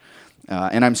 good.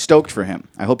 And I'm stoked for him.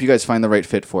 I hope you guys find the right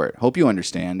fit for it. Hope you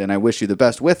understand, and I wish you the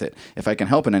best with it. If I can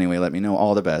help in any way, let me know.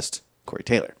 All the best, Corey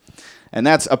Taylor." And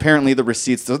that's apparently the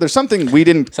receipts. So there's something we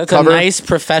didn't So that's cover. a nice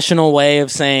professional way of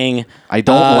saying I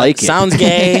don't like it. Sounds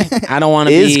gay. I don't want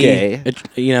to Is be gay.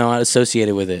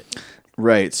 Associated with it.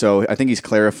 Right. So I think he's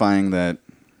clarifying that.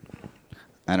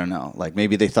 I don't know. Like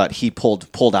maybe they thought he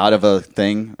pulled out of a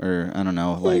thing, or I don't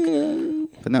know. Like,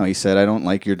 but no, he said, "I don't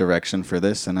like your direction for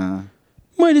this," and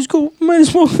might as well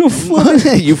go flub.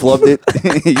 You flubbed it.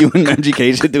 You and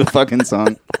MGK should do a fucking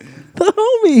song. The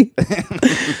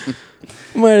homie.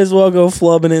 Might as well go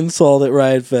flub and insult at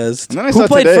Riot Fest. And then I Who saw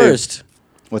played today- first?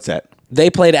 What's that? They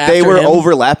played after They were him?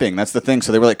 overlapping. That's the thing.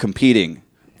 So they were like competing.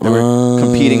 They were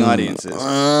competing audiences.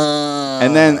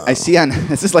 And then I see on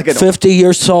this is like a 50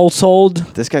 years sold.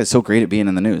 This guy is so great at being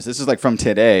in the news. This is like from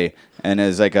today, and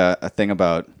is like a thing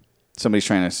about somebody's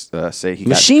trying to say he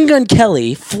Machine Gun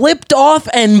Kelly flipped off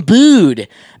and booed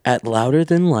at Louder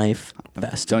Than Life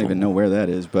Festival. Don't even know where that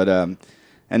is, but and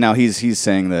now he's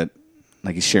saying that,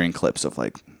 like, he's sharing clips of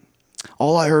like,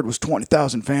 all I heard was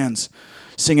 20,000 fans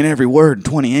singing every word and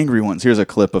 20 angry ones. Here's a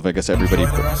clip of, I guess, everybody.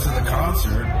 For the rest of the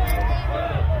concert.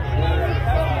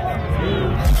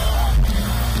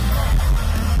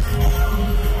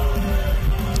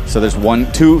 So there's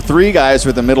 1, 2, 3 guys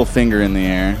with the middle finger in the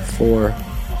air. 4,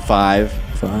 5,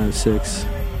 6.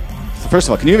 First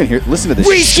of all, can you even hear? Listen to this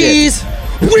Whiskies!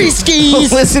 shit.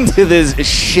 Whiskies! Listen to this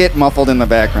shit muffled in the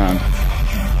background.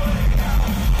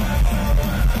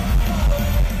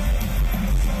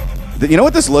 You know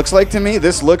what this looks like to me?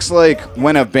 This looks like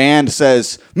when a band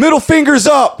says, "Middle fingers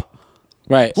up!"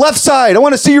 Right. Left side, I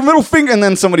want to see your middle finger. And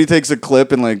then somebody takes a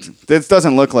clip and, like, this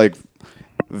doesn't look like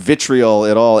vitriol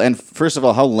at all. And first of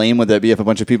all, how lame would that be if a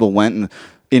bunch of people went and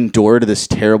endured this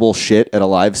terrible shit at a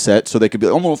live set so they could be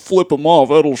like, "I'm going to flip him off.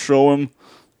 That'll show him."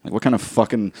 Like, what kind of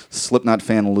fucking Slipknot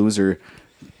fan loser?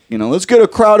 You know, let's get a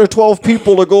crowd of 12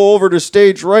 people to go over to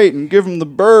stage right and give them the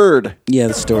bird. Yeah,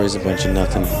 the story's a bunch of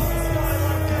nothing.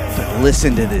 But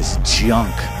listen to this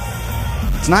junk.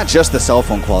 It's not just the cell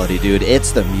phone quality, dude.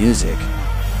 It's the music.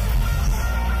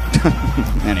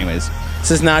 Anyways.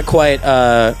 This is not quite...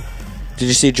 did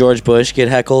you see George Bush get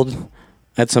heckled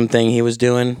at something he was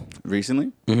doing?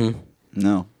 Recently? Mm-hmm.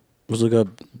 No. Let's look up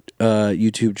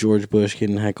YouTube George Bush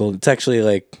getting heckled. It's actually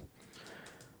like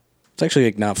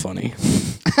not funny.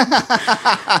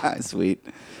 Sweet.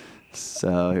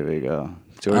 So here we go.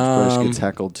 George Bush gets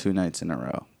heckled 2 nights in a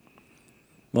row.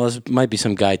 Well, this might be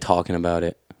some guy talking about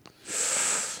it.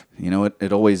 You know what?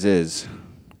 It always is.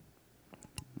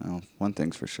 Well, one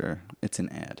thing's for sure. It's an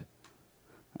ad.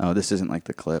 Oh, this isn't like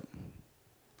the clip.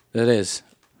 It is.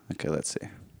 Okay, let's see.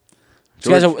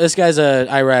 This guy's a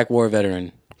Iraq war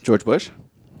veteran. George Bush?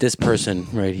 This person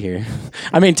right here.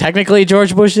 I mean, technically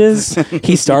George Bush is.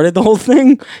 He started the whole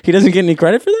thing. He doesn't get any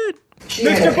credit for that?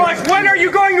 Mr. Bush, when are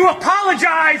you going to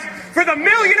apologize for the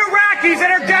million Iraqis that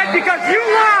are dead because you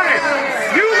lied?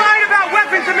 You lied about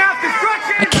weapons of mass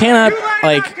destruction.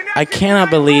 I cannot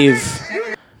believe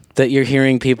that you're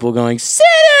hearing people going, sit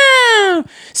down, negative,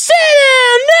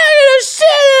 sit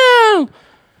down.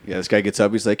 Yeah, this guy gets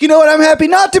up. He's like, you know what I'm happy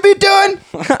not to be doing?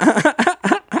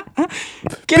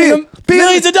 Getting them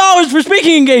millions of dollars for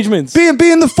speaking engagements. Being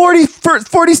the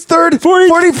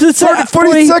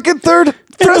 42nd third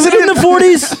president in the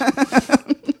 40s.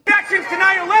 Reactions to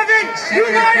 9/11, you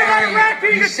lied about Iraq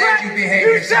being a threat.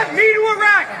 You sent me to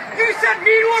Iraq. You sent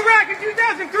me to Iraq in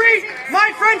 2003.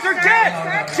 My friends are dead.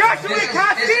 Joshua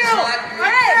Castile.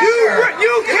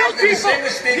 You killed people.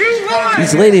 You lied.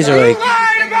 These ladies are like, you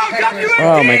lied about WMD.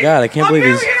 Oh my God, I can't believe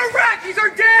these. A million Iraqis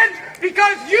are dead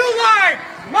because you lied.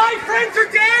 My friends are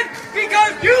dead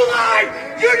because you lied.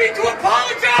 You need to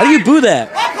apologize. How do you boo that?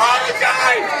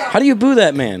 Apologize. How do you boo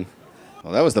that man?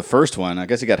 Well, that was the first one. I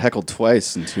guess he got heckled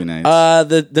twice in 2 nights.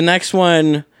 The next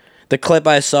one, the clip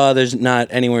I saw, there's not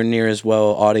anywhere near as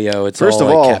well audio. It's First all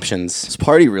of all, captions. This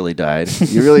party really died.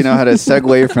 You really know how to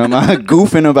segue from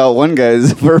goofing about one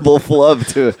guy's verbal flub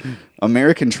to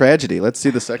American tragedy. Let's see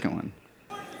the second one.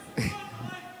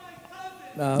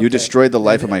 You destroyed the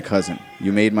life of my cousin.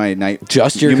 You made my night.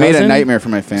 Just your You cousin? made a nightmare for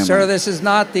my family. Sir, this is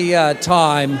not the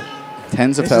time.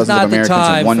 Tens of This is thousands of not the Americans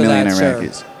time and 1 for million that, sir.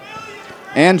 Iraqis.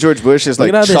 And George Bush is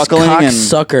Look like at how chuckling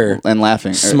this cocksucker and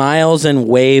laughing. smiles and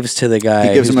waves to the guy.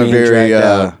 He gives him who's a being very, dragged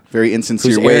out, very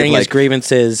insincere who's wave, airing his like,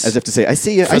 grievances, as if to say, "I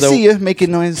see you, for I the- see you,"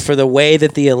 making noise. for the way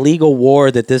that the illegal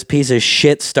war that this piece of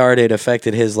shit started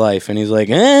affected his life, and he's like,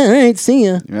 all right, see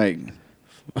ya. Right.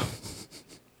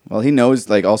 Well, he knows.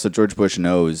 Like, also George Bush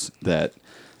knows that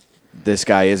this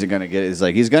guy isn't gonna get. He's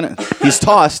like, he's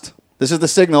tossed. This is the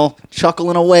signal. Chuckle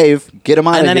in a wave. Get him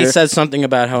out And of then here. he says something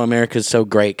about how America's so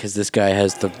great because this guy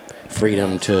has the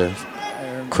freedom to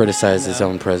criticize his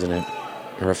own president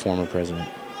or a former president.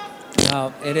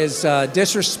 It is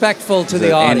disrespectful to Is the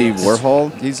that Andy audience.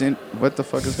 Warhol. He's in. What the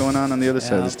fuck is going on the other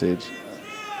side of the stage?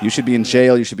 You should be in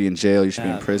jail. You should be in jail. You should be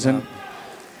in prison.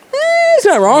 He's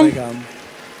not wrong.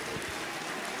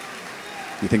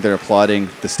 You think they're applauding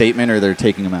the statement or they're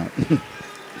taking him out?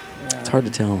 It's hard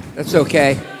to tell. That's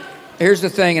okay. Here's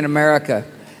the thing in America.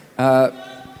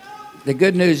 The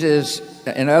good news is,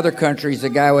 in other countries, the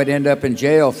guy would end up in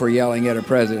jail for yelling at a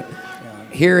president.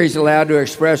 Here he's allowed to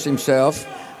express himself,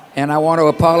 and I want to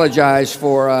apologize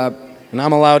for... and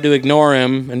I'm allowed to ignore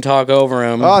him and talk over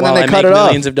him Oh, and then while they I cut make it off.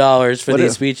 millions of dollars for What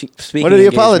these did- speaking What did he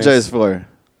engagements. apologize for?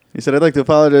 He said, "I'd like to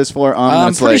apologize for." I'm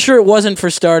That's pretty like- sure it wasn't for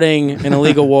starting an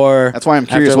illegal war. That's why I'm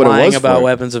curious after what it lying was about for.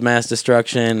 weapons of mass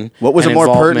destruction. What was a and more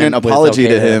involvement pertinent with apology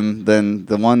to Al-Qaeda. him than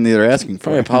the one they're asking for?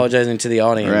 Probably apologizing to the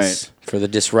audience Right. for the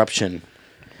disruption,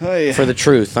 Hey. for the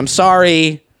truth. I'm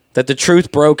sorry that the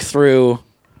truth broke through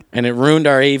and it ruined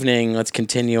our evening. Let's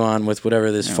continue on with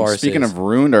whatever this farce Speaking is. of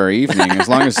ruined our evening, as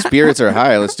long as spirits are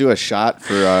high, let's do a shot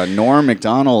for Norm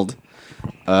Macdonald.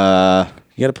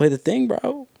 You got to play the thing,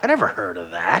 bro. I never heard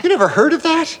of that. You never heard of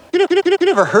that? You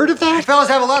never heard of that? You fellas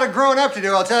have a lot of growing up to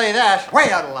do, I'll tell you that. Way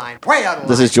out of line. Way out of line.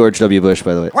 This is George W. Bush,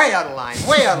 by the way. Way out of line.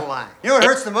 Way out of line. You know what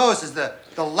hurts the most is the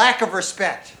lack of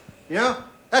respect. You know?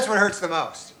 That's what hurts the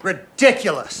most.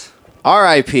 Ridiculous.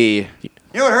 R.I.P. You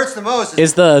know what hurts the most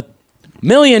Is the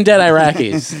million dead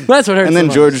Iraqis. That's what hurts And then the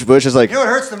most. George Bush is like, You know what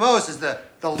hurts the most is the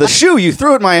the shoe you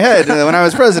threw at my head when I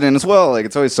was president as well. Like,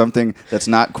 it's always something that's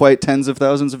not quite tens of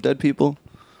thousands of dead people.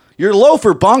 Your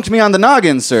loafer bonked me on the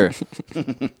noggin, sir.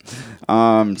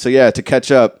 So yeah, to catch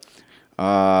up,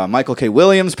 Michael K.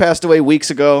 Williams passed away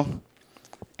weeks ago.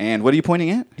 And what are you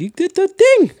pointing at? You did the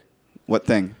thing. What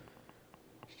thing?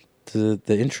 The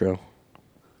intro.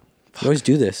 You always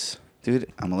do this.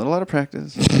 Dude, I'm a little out of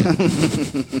practice.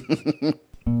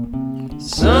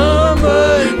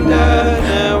 Somebody died,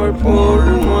 now we're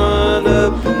pouring one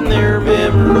up in their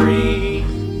memory.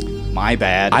 My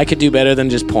bad. I could do better than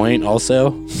just point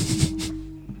also.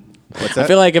 What's I that?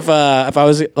 feel like if I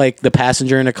was like the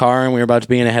passenger in a car and we were about to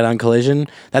be in a head-on collision,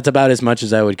 that's about as much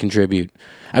as I would contribute.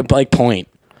 I'd like point.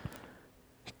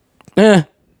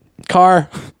 Car.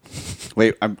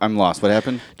 Wait, I'm lost. What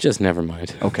happened? Just never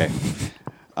mind. Okay.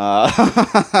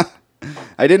 I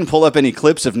didn't pull up any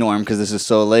clips of Norm because this is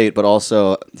so late, but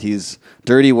also he's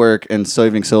Dirty Work and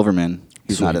Serving Silverman.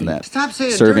 He's not in that. Stop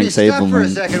saying Serving dirty stuff for a Silverman.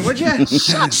 second, would you?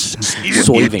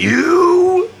 Soiving.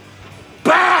 You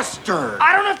bastard!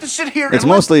 I don't have to sit here It's and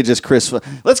mostly just Chris.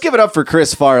 Let's give it up for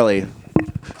Chris Farley.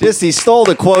 He stole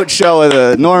the quote show of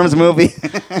the Norm's movie.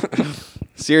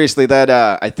 Seriously, that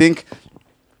I think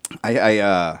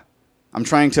I'm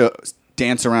trying to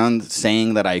dance around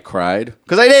saying that I cried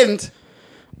because I didn't.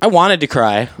 I wanted to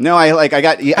cry. No, I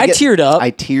teared up.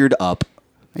 I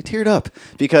teared up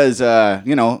because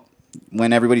you know,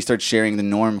 when everybody starts sharing the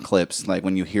Norm clips, like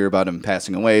when you hear about him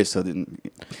passing away, so then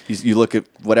you look at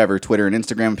whatever Twitter and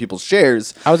Instagram people's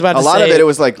shares. I was about to a lot say, of it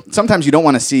was like sometimes you don't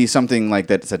want to see something like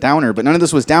that's a downer, but none of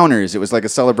this was downers. It was like a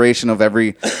celebration of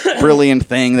every brilliant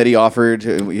thing that he offered,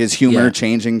 his humor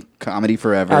changing comedy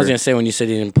forever. I was gonna say, when you said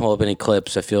you didn't pull up any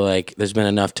clips, I feel like there's been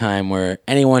enough time where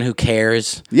anyone who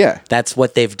cares, that's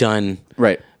what they've done,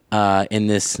 right? In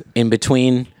this in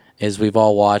between, is we've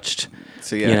all watched.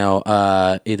 So, you know,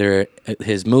 either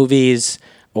his movies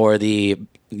or the,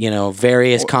 you know,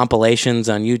 various compilations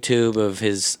on YouTube of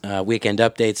his Weekend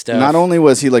Update stuff. Not only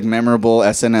was he like memorable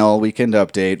SNL Weekend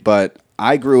Update, but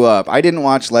I grew up. I didn't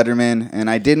watch Letterman, and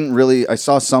I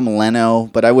saw some Leno,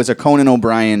 but I was a Conan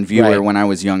O'Brien viewer when I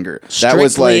was younger. That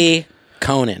was like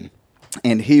Conan.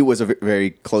 And he was a very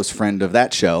close friend of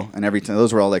that show, and every time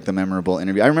those were all like the memorable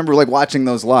interviews. I remember like watching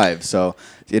those live, so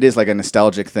it is like a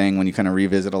nostalgic thing when you kind of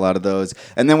revisit a lot of those.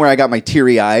 And then where I got my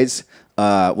teary eyes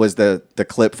was the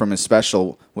clip from his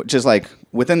special, which is like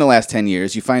within the last 10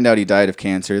 years, you find out he died of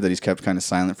cancer, that he's kept kind of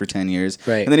silent for 10 years.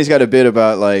 Right. And then he's got a bit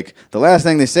about like, the last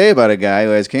thing they say about a guy who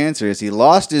has cancer is he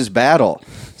lost his battle.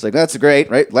 It's like, that's great,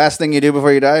 right? Last thing you do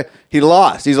before you die, he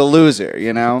lost. He's a loser,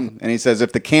 you know? And he says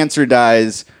if the cancer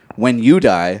dies when you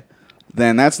die,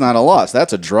 then that's not a loss.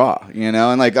 That's a draw, you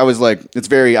know? And like, I was like, it's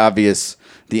very obvious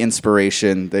the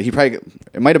inspiration that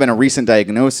it might have been a recent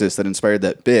diagnosis that inspired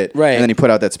that bit. Right. And then he put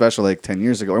out that special like 10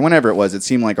 years ago or whenever it was. It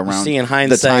seemed like around in the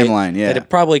hindsight, timeline. Yeah. that it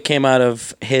probably came out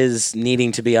of his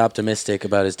needing to be optimistic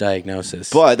about his diagnosis.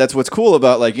 But that's what's cool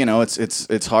about, like, you know,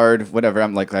 it's hard, whatever.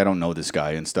 I'm like, I don't know this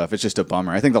guy and stuff. It's just a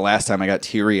bummer. I think the last time I got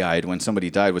teary-eyed when somebody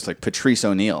died was like Patrice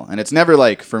O'Neill. And it's never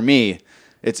like, for me,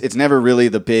 it's never really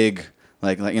the big,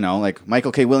 like, you know, like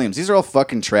Michael K. Williams. These are all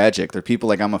fucking tragic. They're people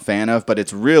like I'm a fan of, but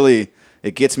it's really,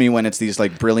 it gets me when it's these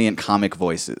like brilliant comic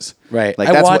voices. Right. Like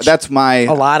I that's my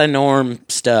a lot of Norm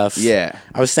stuff. Yeah.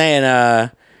 I was saying,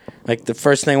 like the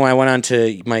first thing when I went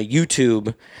onto my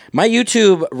YouTube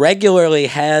regularly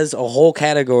has a whole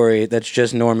category that's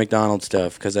just Norm Macdonald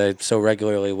stuff because I so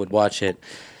regularly would watch it.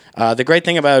 The great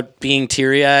thing about being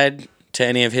teary-eyed to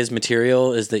any of his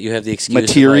material is that you have the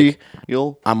excuse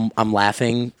material. I'm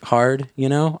laughing hard, you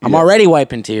know? I'm already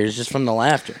wiping tears just from the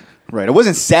laughter. Right. It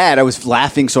wasn't sad. I was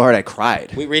laughing so hard I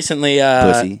cried. We recently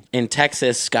in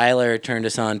Texas, Skylar turned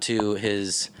us on to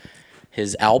his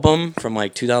album from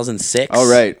like 2006. Oh,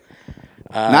 right.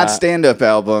 Not stand-up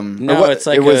album. No, it's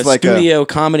like a studio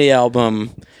comedy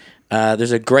album.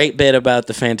 There's a great bit about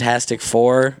the Fantastic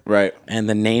Four. Right. And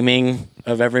the naming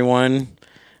of everyone.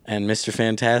 And Mr.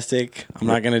 Fantastic, I'm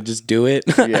not going to just do it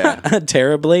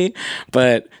terribly,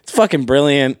 but it's fucking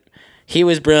brilliant. He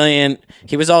was brilliant.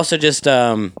 He was also just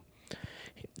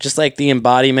like the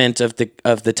embodiment of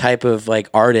the type of like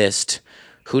artist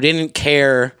who didn't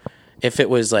care if it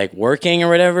was like working or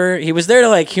whatever. He was there to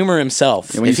like humor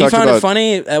himself. If he found it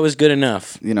funny, that was good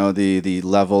enough. You know, the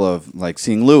level of like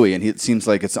seeing Louis, and it seems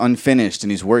like it's unfinished and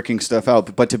he's working stuff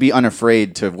out, but to be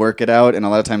unafraid to work it out. And a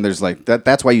lot of time there's like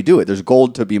that's why you do it. There's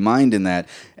gold to be mined in that.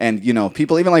 And you know,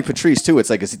 people even like Patrice too. It's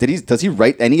like, does he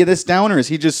write any of this down, or is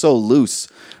he just so loose?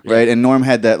 Right. And Norm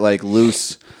had that like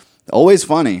loose, always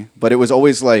funny, but it was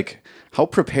always like, how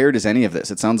prepared is any of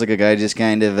this? It sounds like a guy just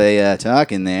kind of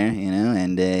talking there, you know,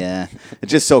 and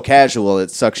it's just so casual. It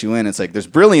sucks you in. It's like there's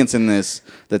brilliance in this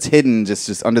that's hidden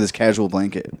just under this casual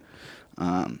blanket.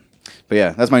 But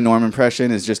yeah, that's my Norm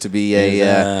impression, is just to be you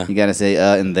got to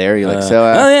say in there. You're like, so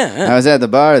I was at the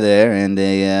bar there, and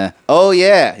oh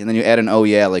yeah, and then you add an oh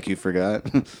yeah like you forgot.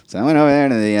 So I went over there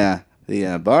to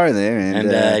the bar there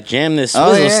and jammed this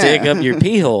swizzle stick up your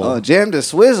pee hole. Oh, jammed a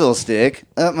swizzle stick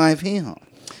up my pee hole.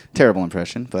 Terrible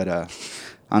impression, but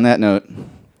on that note,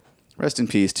 rest in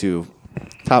peace to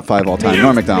top 5 all time,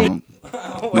 Norm Macdonald.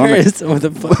 Way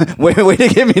to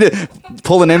get me to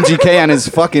pull an MGK on his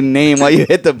fucking name while you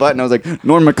hit the button. I was like,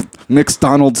 Norm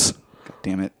Macdonald's. God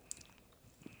damn it.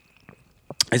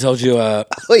 I told you, I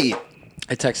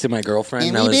texted my girlfriend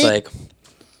and I was like,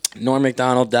 Norm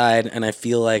Macdonald died and I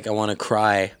feel like I want to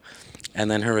cry. And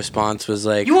then her response was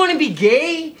like, you want to be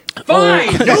gay?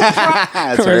 Fine. No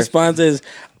problem. Her response is,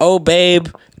 oh, babe,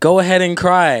 go ahead and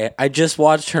cry. I just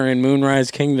watched her in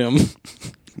Moonrise Kingdom.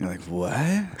 You're like,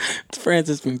 what? It's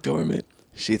Frances McDormand.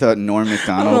 She thought Norm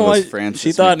Macdonald was Frances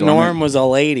She thought McDormand. Norm was a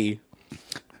lady.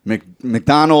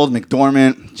 McDonald,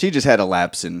 McDormand. She just had a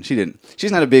lapse, and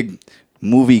she's not a big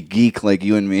movie geek like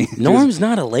you and me. Norm's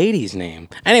not a lady's name.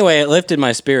 Anyway, it lifted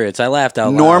my spirits. I laughed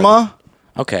out loud. Norma?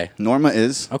 Okay. Norma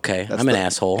is. Okay. I'm an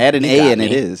asshole. Add an A and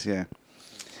it is, yeah.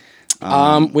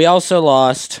 We also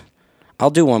lost. I'll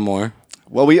do one more.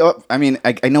 Well, I mean,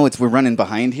 I know we're running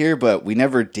behind here, but we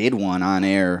never did one on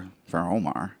air for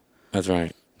Omar. That's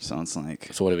right. So it's like.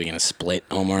 So what are we gonna split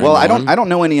Omar? Well, and I don't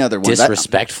know any other ones.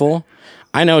 Disrespectful.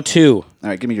 I know two. All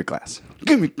right, give me your glass.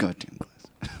 Give me goddamn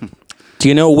glass. Do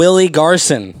you know Willie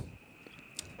Garson?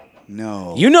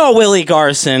 No. You know Willie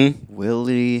Garson.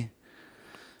 Willie.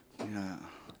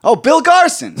 Oh, Bill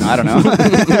Garson. I don't know.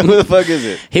 Who the fuck is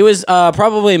it? He was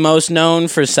probably most known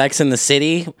for Sex and the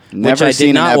City, Never which I seen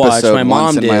did not an watch. episode My mom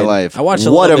once in did. my life. I watched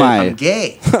a What little am bit. I? I'm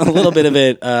gay. A little bit of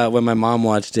it when my mom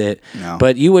watched it. No.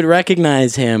 But you would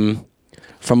recognize him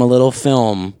from a little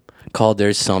film called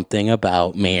There's Something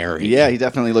About Mary. Yeah, he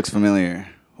definitely looks familiar.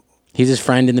 He's his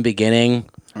friend in the beginning.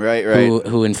 Right.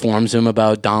 Who informs him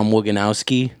about Dom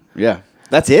Woganowski. Yeah.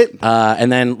 That's it. And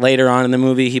then later on in the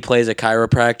movie, he plays a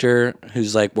chiropractor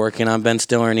who's like working on Ben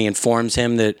Stiller, and he informs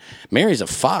him that Mary's a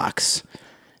fox,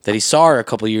 that he saw her a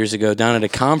couple years ago down at a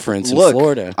conference in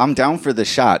Florida. I'm down for the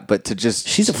shot, but to just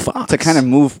she's a fox to kind of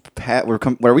move.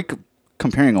 Were we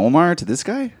comparing Omar to this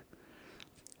guy?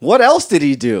 What else did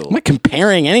he do? I'm not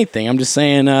comparing anything. I'm just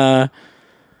saying this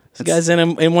guy's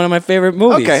in one of my favorite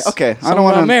movies. Okay. I don't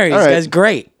want to marry. This guy's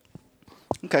great.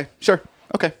 Okay, sure.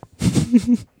 Okay.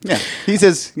 Yeah, he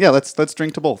says, yeah, let's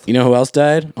drink to both. You know who else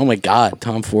died? Oh my God,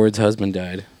 Tom Ford's husband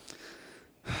died.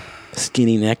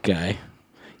 Skinny neck guy.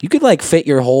 You could like fit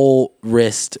your whole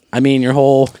wrist. I mean, your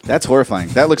whole. That's horrifying.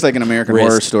 That looks like an American wrist.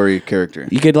 Horror Story character.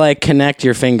 You could like connect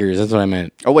your fingers. That's what I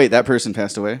meant. Oh wait, that person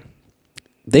passed away?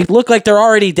 They look like they're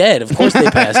already dead. Of course they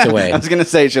passed away. I was gonna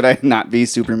say, should I not be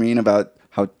super mean about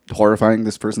how horrifying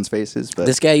this person's face is? But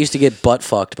this guy used to get butt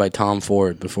fucked by Tom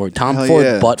Ford before. Tom Hell Ford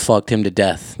yeah. butt fucked him to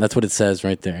death. That's what it says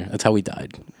right there. That's how he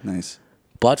died. Nice.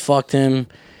 Butt fucked him.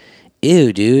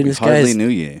 Ew, dude. This hardly guy's knew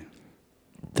you.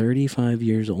 35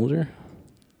 years older.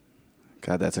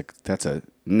 God, that's a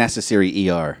necessary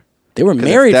ER. They were 'Cause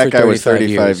married that for guy was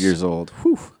 35 years old.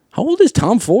 Whew. How old is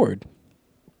Tom Ford?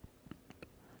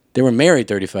 They were married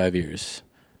 35 years.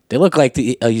 They look like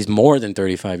he's more than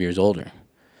 35 years older.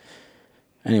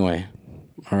 Anyway,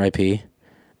 R.I.P.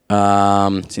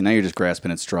 See, now you're just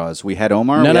grasping at straws. We had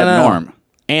Omar, No. Norm.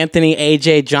 Anthony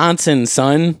A.J. Johnson,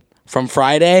 son, from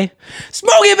Friday.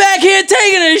 Smokey back here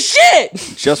taking a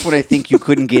shit. Just when I think you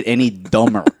couldn't get any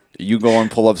dumber, you go and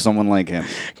pull up someone like him.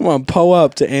 Come on, po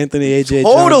up to Anthony A.J.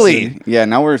 Totally. Johnson. Yeah,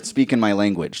 now we're speaking my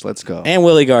language. Let's go. And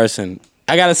Willie Garson.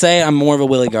 I got to say, I'm more of a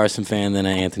Willie Garson fan than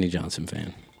an Anthony Johnson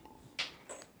fan.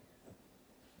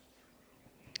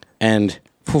 And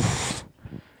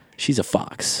she's a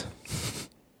fox.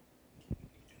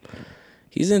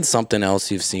 He's in something else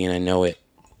you've seen. I know it.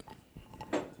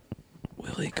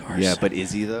 Willie Garson. Yeah, but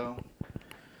is he, though?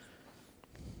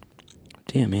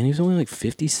 Damn, man, he was only like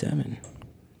 57.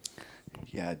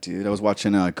 Yeah, dude. I was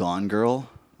watching Gone Girl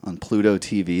on Pluto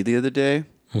TV the other day.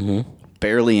 Mm-hmm.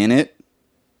 Barely in it.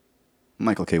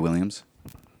 Michael K. Williams.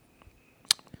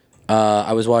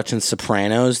 I was watching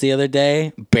Sopranos the other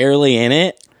day. Barely in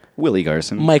it. Willie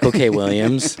Garson. Michael K.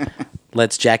 Williams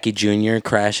lets Jackie Jr.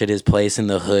 crash at his place in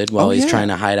the hood while he's trying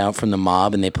to hide out from the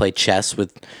mob, and they play chess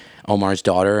with Omar's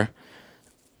daughter.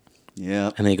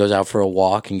 Yeah. And then he goes out for a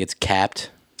walk and gets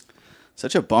capped.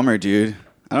 Such a bummer, dude.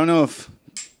 I don't know if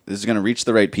this is going to reach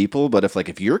the right people, but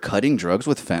if you're cutting drugs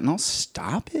with fentanyl,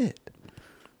 stop it.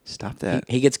 Stop that.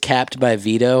 He gets capped by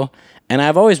Vito. And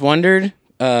I've always wondered,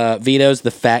 Vito's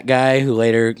the fat guy who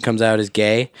later comes out as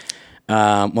gay.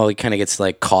 Well, he kind of gets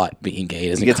like caught being gay. He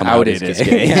doesn't gets come out outed as as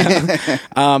gay. gay.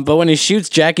 Yeah. But when he shoots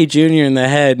Jackie Jr. in the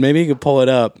head, maybe you could pull it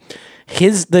up.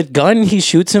 The gun he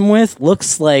shoots him with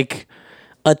looks like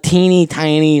a teeny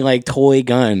tiny like toy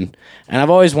gun. And I've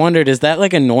always wondered, is that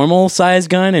like a normal size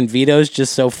gun and Vito's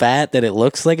just so fat that it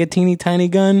looks like a teeny tiny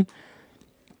gun?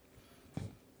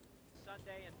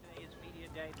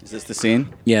 Is this the scene?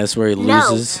 Yeah, that's where he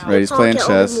loses. Right, he's playing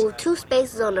chess. Move 2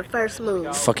 spaces on the first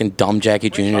move. Fucking dumb Jackie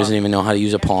Jr. doesn't even know how to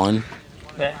use a pawn.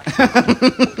 There's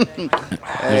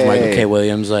Michael K.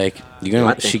 Williams like,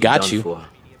 she got you.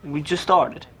 We just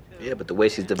started. Yeah, but the way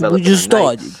she's developing. We just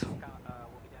started.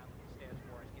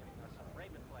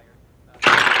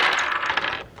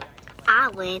 I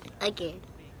win again.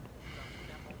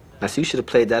 I see you should have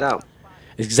played that out.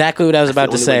 Exactly what I was That's about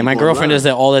the to only say. way My you girlfriend learn. does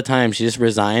that all the time. She just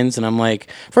resigns, and I'm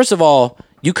like, first of all,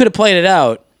 you could have played it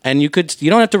out, and you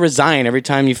don't have to resign every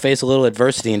time you face a little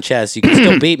adversity in chess. You can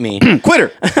still beat me.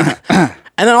 Quitter.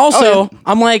 And then also,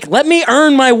 I'm like, let me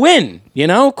earn my win.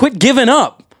 Quit giving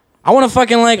up. I want to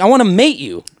I want to mate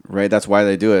you. Right, that's why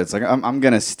they do it. It's like, I'm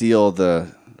going to steal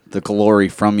the glory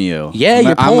from you. Yeah,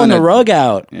 you're pulling the rug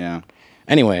out. Yeah.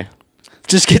 Anyway,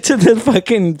 just get to the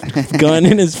fucking gun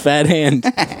in his fat hand.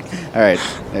 All right,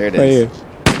 there it Right is.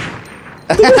 here.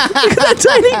 Look at that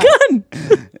tiny gun.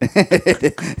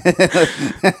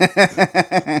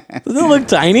 Does it look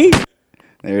tiny?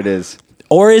 There it is.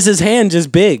 Or is his hand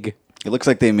just big? It looks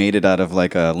like they made it out of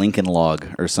like a Lincoln log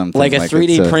or something. Like a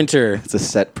 3D printer. It's a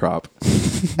set prop.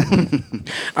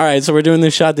 All right, so we're doing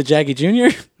this shot to Jackie Jr.?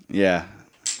 Yeah.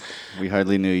 We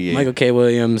hardly knew you. Michael K.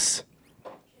 Williams.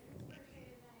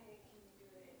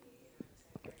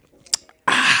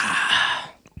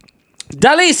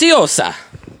 Deliciosa. Is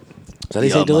that how you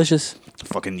say delicious?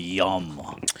 Fucking yum.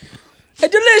 Hey,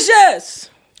 delicious!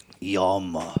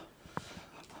 Yum. All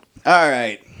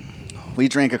right. We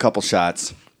drank a couple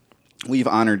shots. We've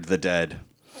honored the dead.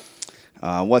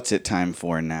 What's it time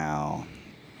for now?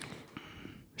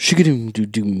 Sugadoom,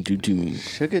 doom, doom, doom.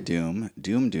 Sugadoom,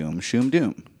 doom, doom, shoom,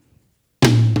 doom.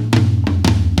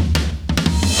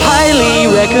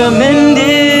 Highly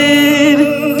recommended.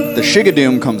 The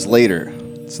Shigadoom comes later.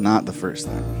 It's not the first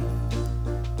thing.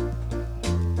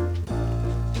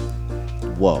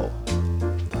 Whoa.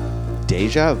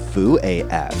 Deja vu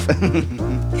AF.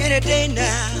 In a day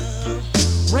now.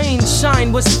 Rain,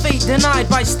 shine was fate denied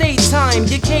by state time.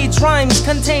 Your cage rhymes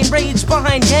contain rage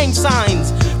behind gang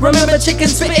signs. Remember chicken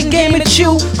spitting game at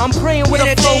you? I'm praying with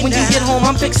a flow when you get home.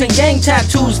 I'm fixing gang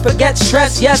tattoos. Forget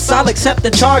stress, yes, I'll accept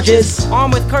the charges.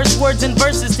 Armed with curse words and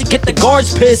verses to get the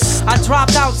guards pissed. I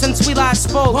dropped out since we last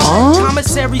spoke.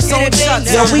 Commissary sold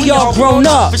shuts. Yo, we all grown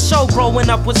up. For sure, growing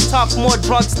up was tough. More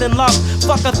drugs than love.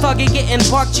 Fuck a thug and getting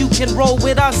bucked. You can roll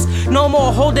with us. No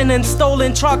more holding in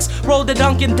stolen trucks. Roll the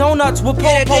Dunkin' Donuts. We're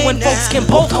po-po and folks can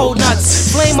both hold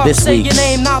nuts. Flame up, say your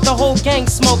name, now the whole gang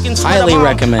smoking. Highly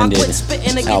recommended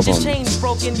album.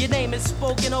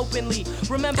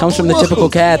 Comes from the Typical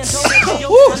Cats.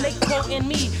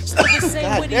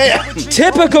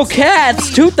 Typical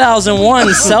Cats,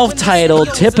 2001,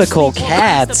 self-titled Typical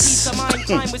Cats.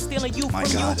 My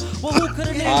God.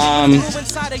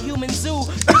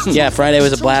 Yeah, Friday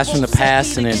was a blast from the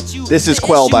past, and this is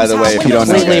Quell, by the way, if you don't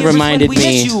know. Completely reminded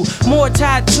me more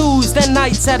tattoos than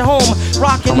nights at home.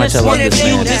 How much I love this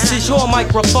band. This is your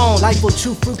microphone.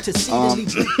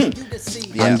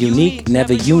 I'm unique,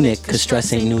 never unique, cause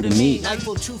stress ain't new to me.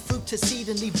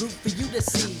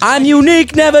 I'm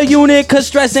unique, never unique, cause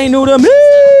stress ain't new to me.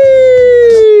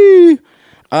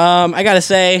 I gotta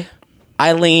say,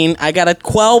 I got a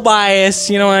Quell bias,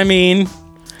 you know what I mean?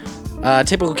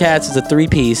 Typical Cats is a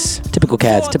 3-piece. Typical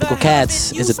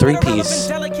Cats is a 3-piece.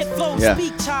 Yeah.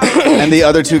 And the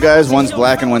other two guys, one's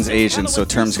black and one's Asian, so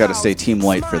Term's got to stay Team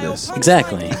White for this.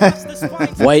 Exactly.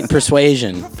 White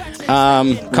persuasion.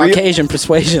 Caucasian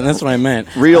persuasion, that's what I meant.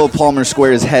 Real Palmer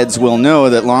Squares heads will know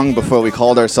that long before we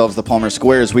called ourselves the Palmer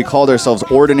Squares, we called ourselves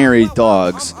Ordinary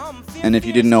Dogs. And if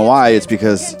you didn't know why, it's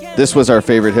because this was our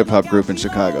favorite hip-hop group in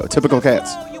Chicago. Typical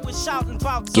Cats.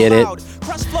 Get it?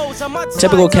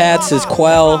 Typical Cats is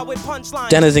Quell,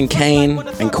 Denizen Kane,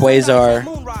 and Quasar.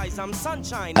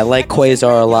 I like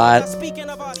Quasar a lot.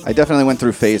 I definitely went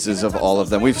through phases of all of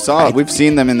them. We've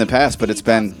seen them in the past, but it's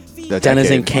been a decade.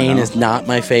 Denizen Kane is not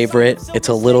my favorite. It's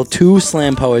a little too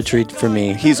slam poetry for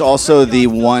me. He's also the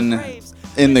one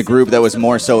in the group that was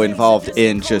more so involved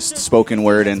in just spoken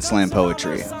word and slam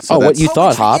poetry. So what you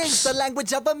thought, Hops? I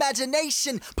got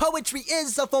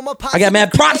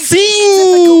mad propsy.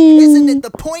 Isn't it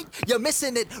the point? You're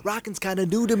missing it. Rocking's kind of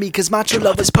new to me because my true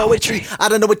love is poetry. I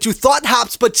don't know what you thought,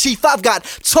 Hops, but Chief, I've got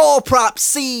tall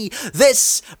propsy.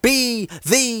 This be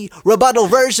the rebuttal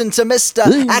version to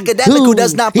Mr. Academic who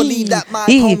does not believe that my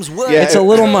poems were. Yeah, it's a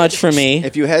little much for me.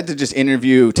 If you had to just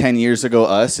interview 10 years ago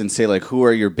us and say, like, who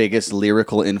are your biggest lyrical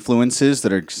influences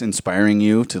that are inspiring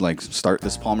you to like start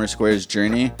this Palmer Squares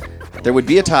journey, there would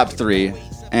be a top 3,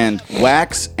 and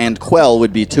Wax and Quell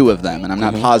would be 2 of them, and I'm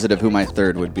not positive who my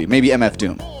third would be. Maybe MF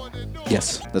Doom.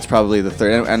 Yes, that's probably the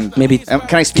third. And maybe can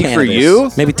I speak Cannabis. for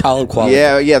you? Maybe Talib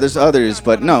Kweli. Yeah. There's others,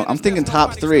 but no, I'm thinking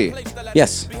top 3.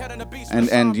 Yes,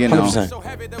 and you know,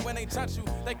 100%.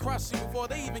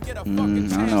 I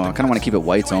don't know. I kind of want to keep it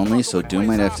whites only, so Doom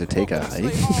might have to take a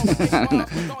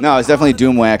hike. No, it's definitely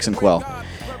Doom, Wax, and Quell.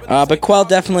 But Quell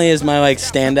definitely is my like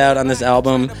standout on this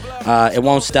album. It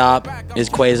Won't Stop is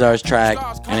Quasar's track,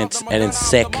 and it's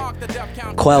sick.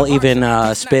 Quell even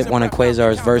spit one of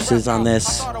Quasar's verses on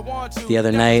this the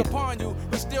other night.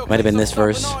 Might have been this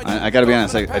verse. I gotta be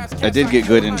honest, I did get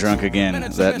good and drunk again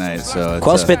that night. So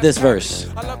Quell spit this verse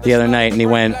the other night, and he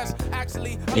went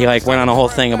on a whole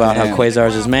thing about how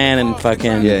Quasar's his man and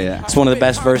fucking. Yeah. It's one of the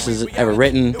best verses ever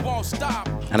written.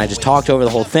 And I just talked over the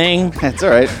whole thing. That's all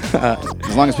right.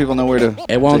 As long as people know where to.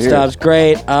 It Won't Stop's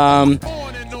great. I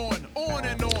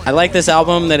like this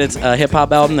album that it's a hip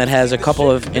hop album that has a couple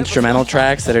of instrumental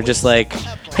tracks that are just like,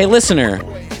 hey listener,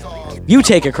 You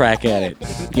take a crack at it,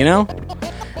 you know?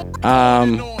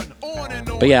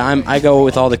 But yeah, I go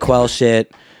with all the Quell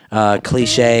shit,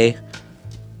 cliche.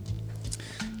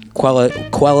 How do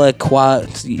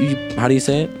you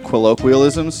say it?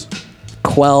 Colloquialisms?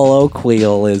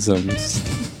 Colloquialisms.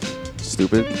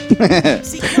 Stupid.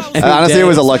 Honestly, it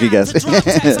was a lucky guess. I'm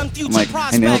like,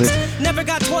 I nailed it. Never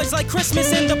got toys like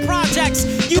Christmas in the projects.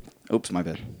 Oops, my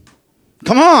bad.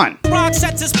 Come on! Rock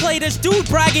sets his plate as dude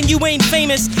bragging you ain't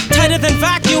famous. Tighter than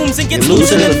vacuums and gets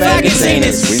looser than faggots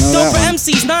anus. Dope for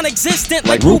MCs non-existent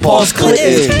like RuPaul's clit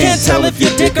is. Can't tell if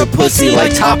you're dick or pussy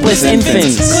like topless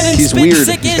infants. He's weird.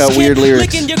 He's got weird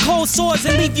lyrics. Licking your cold sores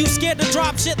and leave you scared to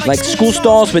drop shit like school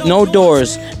stalls with no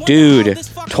doors. Dude,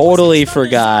 totally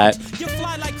forgot.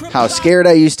 How scared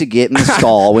I used to get in the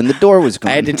stall when the door was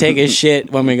gone. I had to take a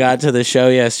shit when we got to the show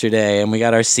yesterday, and we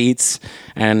got our seats,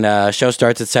 and show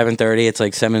starts at 7:30. It's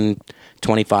like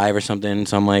 7:25 or something,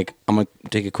 so I'm like, I'm going to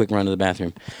take a quick run to the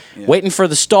bathroom. Yeah. Waiting for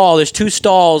the stall. There's 2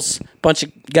 stalls, bunch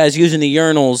of guys using the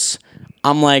urinals.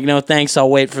 I'm like, no thanks, I'll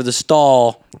wait for the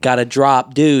stall. Got to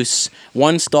drop deuce.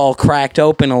 One stall cracked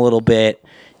open a little bit.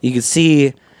 You can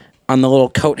see on the little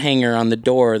coat hanger on the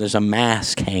door, there's a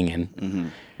mask hanging. Mm-hmm.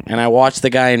 And I watched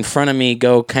the guy in front of me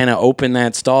go kind of open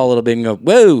that stall a little bit and go,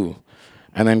 whoa,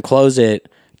 and then close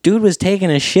it. Dude was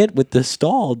taking a shit with the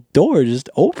stall door just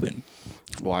open.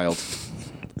 Wild.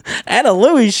 At a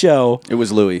Louis show. It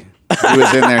was Louis. He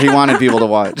was in there. He wanted people to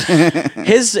watch.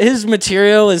 His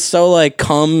material is so like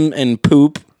cum and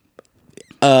poop.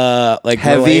 Like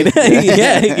heavy.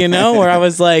 Yeah, you know, where I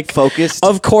was like focused.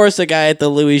 Of course a guy at the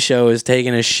Louis show is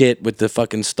taking a shit with the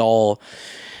fucking stall.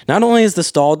 Not only is the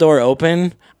stall door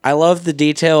open, I love the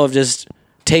detail of just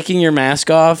taking your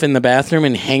mask off in the bathroom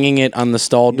and hanging it on the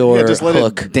stall door just let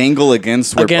hook. It dangle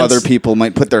against where other people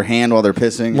might put their hand while they're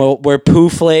pissing. Well, where poo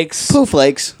flakes. Poo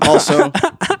flakes also.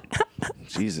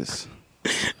 Jesus.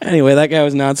 Anyway, that guy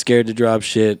was not scared to drop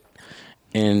shit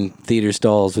in theater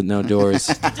stalls with no doors.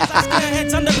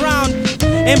 Heads underground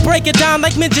and break it down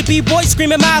like midget B-boys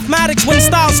screaming mathematics when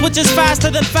style switches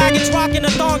faster than faggots rocking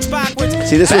the thongs backwards.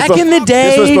 See, this Back was in the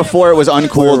day, this was before it was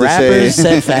uncool to say. Rappers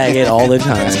said faggot all the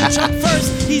time.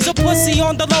 He's a pussy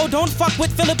on the low, don't fuck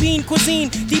with Philippine cuisine.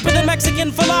 Deeper than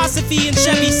Mexican philosophy and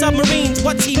Chevy submarines.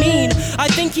 What's he mean? I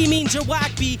think he means you're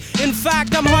whack bee. In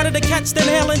fact, I'm harder to catch than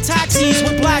hailing taxis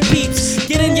with black peeps.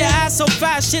 Get in your ass so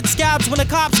fast, shit scabs when the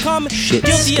cops come. Shit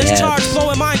Guilty scabs. as charged,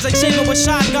 blowing minds like shaving with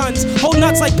shotguns. Hold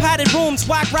nuts like padded rooms,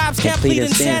 whack raps can't plead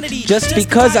insanity. Just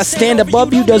because I stand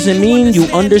above you doesn't mean you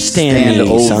understand Stand me.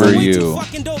 over son. you.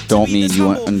 Don't mean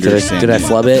you understand. Did I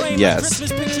flub it? Yes.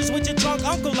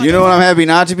 You know what I'm happy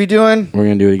not to be doing? We're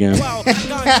gonna do it again.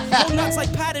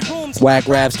 Whack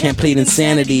raps can't plead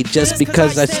insanity. Just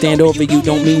because I stand over you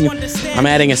don't mean I'm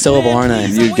adding a syllable, aren't I?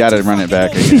 You gotta run it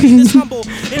back again.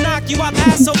 You out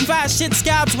ass so fast, shit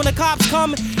scabs when the cops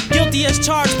come. Guilty as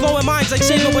charged, blowing minds like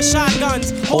shaving with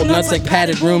shotguns. Hold nuts like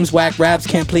padded rooms, whack raps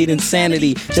can't plead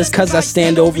insanity. Just cause I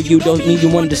stand over you don't mean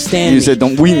you understand me. You said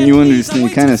don't mean you understand. You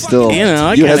kind of still. You know,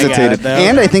 I you kinda hesitated, got it,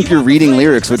 and I think you're reading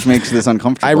lyrics, which makes this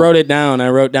uncomfortable. I wrote it down. I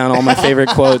wrote down all my favorite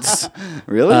quotes.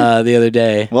 Really? The other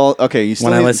day. Well, okay. You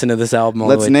still when I need- listened to this album, all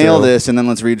the let's way nail through. this, and then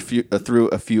let's read through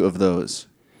a few of those.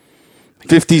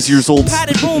 50s years old.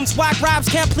 Padded rooms, whack raps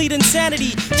can't plead insanity.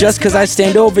 Just cause I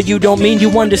stand over you don't mean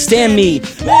you understand me. Man,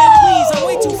 please, I'm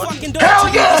way too fucking dope. Hell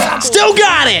yeah! Still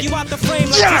got it! You out the frame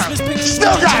like Yeah! Christmas pictures.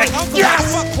 Still got it!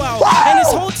 Yes! And his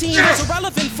whole team has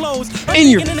irrelevant flows. In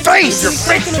your face!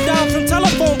 Taking him down from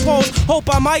telephone poles. Hope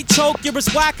I might choke. You're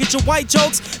as whack as your white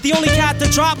jokes. The only cat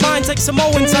that drop lines like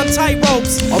Samoans on tight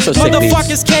ropes. Also sick Motherfuckers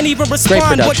beats. can't even Great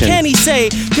respond. What production. can he say?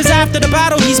 Cause after the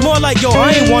battle, he's more like, yo,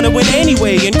 I ain't wanna win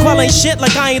anyway. And Quell ain't shit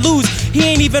like I ain't lose. He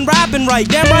ain't even rapping right.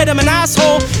 Damn right, I'm an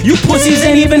asshole. You pussies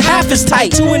ain't even half as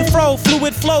tight. To and fro,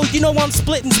 fluid flow. You know I'm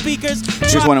splitting speakers.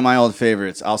 Here's one of my old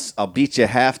favorites. I'll beat you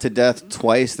half to death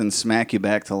twice, then smack you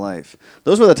back to life.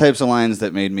 Those were the types of lines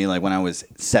that made me, like when I was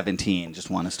 17, just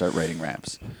want to start writing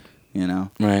raps. You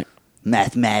know? Right.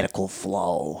 Mathematical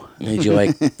flow. Made you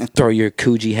like throw your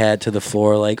Coogee hat to the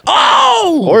floor like,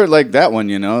 oh! Or like that one,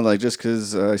 you know? Like just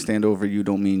because I stand over you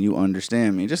don't mean you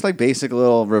understand me. Just like basic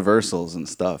little reversals and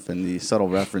stuff and the subtle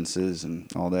references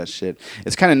and all that shit.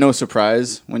 It's kind of no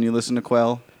surprise when you listen to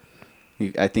Quell.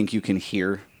 I think you can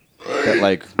hear that,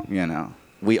 like, you know,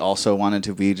 we also wanted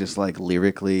to be just like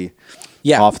lyrically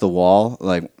off the wall.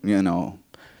 Like, you know,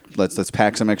 let's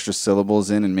pack some extra syllables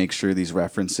in and make sure these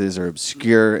references are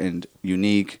obscure and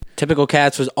unique. Typical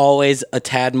Cats was always a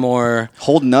tad more...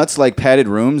 Hold nuts like padded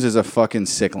rooms is a fucking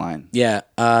sick line. Yeah,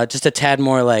 just a tad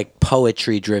more like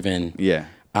poetry driven. Yeah.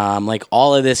 Like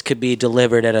all of this could be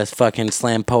delivered at a fucking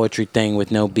slam poetry thing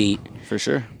with no beat. For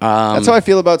sure. That's how I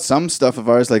feel about some stuff of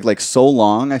ours. Like So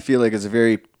Long, I feel like it's a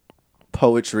very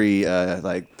poetry.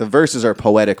 Like the verses are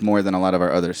poetic more than a lot of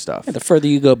our other stuff. The further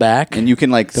you go back, and you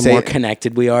can like the more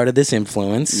connected we are to this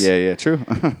influence. Yeah, true.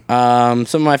 Some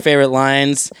of my favorite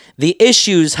lines: "The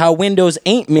issues, how windows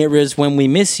ain't mirrors when we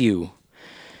miss you."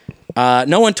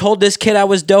 No one told this kid I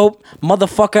was dope,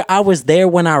 motherfucker. I was there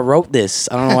when I wrote this.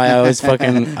 I don't know why I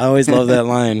always love that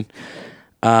line.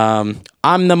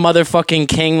 I'm the motherfucking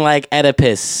king like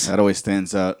Oedipus. That always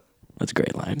stands out. That's a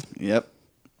great line. Yep.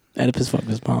 Oedipus fucked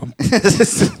his mom.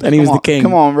 And he was the king.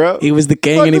 Come on, bro. He was the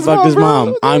king and he fucked his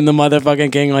mom. I'm the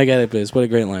motherfucking king like Oedipus. What a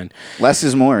great line. Less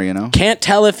is more, you know? Can't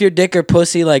tell if you're dick or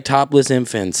pussy like topless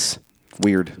infants.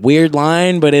 Weird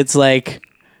line, but it's like,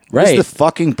 right. What's the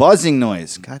fucking buzzing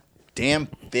noise? God damn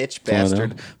bitch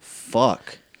bastard.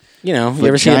 Fuck. You know, you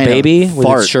ever see a baby with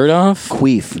its shirt off?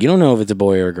 Queef. You don't know if it's a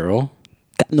boy or a girl.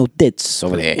 Got no tits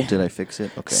over there. Did I fix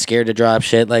it? Okay. Scared to drop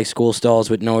shit like school stalls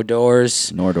with no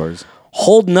doors. No doors.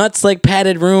 Hold nuts like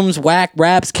padded rooms. Whack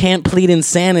raps can't plead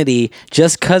insanity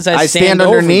just cause I stand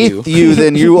underneath you.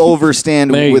 Then you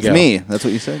overstand with go. me. That's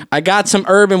what you said? I got some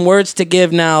urban words to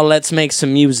give now. Let's make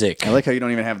some music. I like how you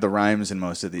don't even have the rhymes in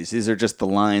most of these. These are just the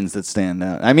lines that stand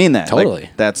out. I mean that. Totally.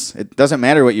 Like, it doesn't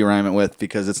matter what you rhyme it with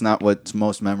because it's not what's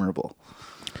most memorable.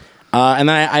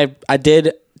 And I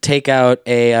did take out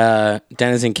a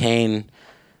Denizen Kane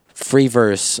free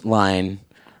verse line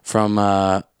from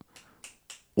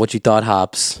What You Thought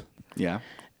Hops. Yeah.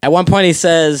 At one point he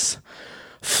says,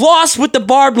 floss with the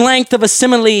barbed length of a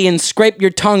simile and scrape your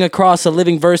tongue across a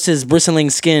living verse's bristling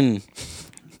skin.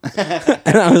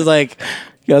 And I was like,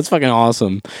 yo, that's fucking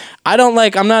awesome.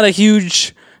 I'm not a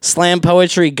huge slam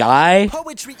poetry guy,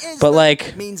 but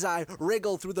like means I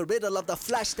wriggle through the riddle of the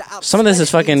flesh to some of this is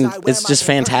fucking, it's just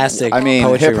fantastic. I mean,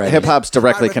 poetry hip hop's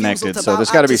directly connected, so there's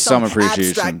got to be some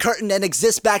appreciation. Curtain and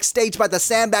exists backstage by the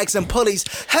sandbags and pulleys.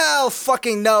 Hell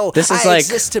fucking no. This is I like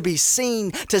exist to be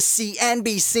seen, to see and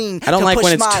be seen. I don't to like push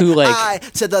when it's my too like I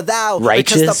to the thou,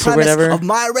 righteous because the or premise whatever. of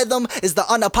my rhythm is the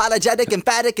unapologetic,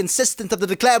 emphatic insistence of the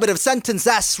declarative sentence.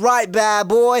 That's right, bad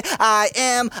boy. I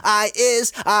am, I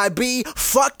is, I be.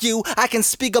 Fuck you. I can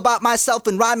speak about myself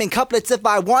in rhyming couplets if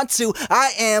I want to.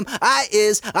 I am, I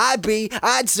is, I be,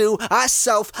 I do, I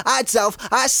self, I delf,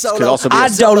 I solo. Could also be I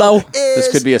dolo. This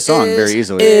could be a song very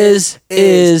easily.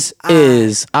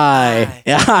 I.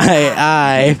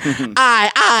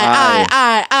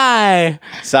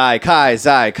 Sai, Kai,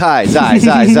 Zai, Kai, Zai,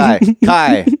 Zai, Zai,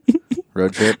 Kai.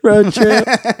 Road trip.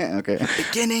 Okay.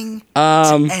 Beginning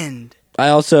to end. I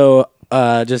also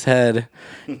just had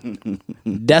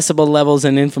decibel levels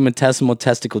and infinitesimal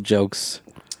testicle jokes.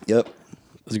 Yep. It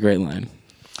was a great line.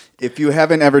 If you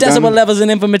haven't ever decibel levels and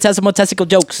infinitesimal testicle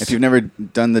jokes. If you've never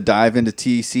done the dive into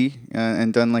TEC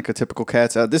and done like a typical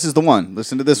Cats out, this is the one.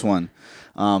 Listen to this one.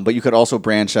 But you could also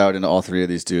branch out into all three of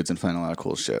these dudes and find a lot of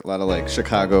cool shit. A lot of like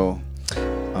Chicago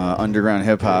underground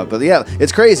hip hop. But yeah,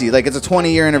 it's crazy. Like it's a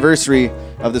 20-year anniversary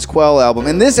of this Quell album,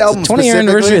 and this album 20-year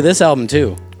anniversary of this album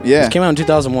too. Yeah, it came out in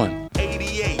 2001.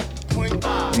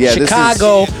 Yeah,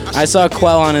 Chicago. I saw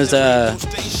Quell on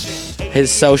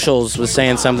his socials was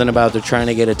saying something about they're trying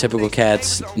to get a Typical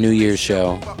Cats New Year's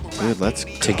show. Dude, let's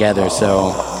together.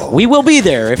 So we will be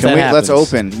there if that happens. Let's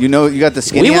open. You know, you got the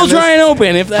skinny. We will try and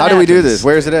open if that. How do we do this?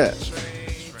 Where is it at?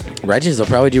 Reggie's. They'll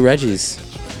probably do Reggie's.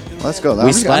 Let's go.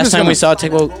 Last time we saw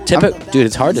Typical, dude,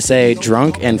 it's hard to say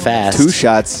drunk and fast. 2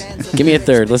 shots. Give me a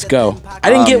third. Let's go. I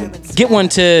didn't get one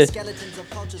to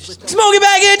smoke it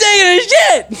back here taking a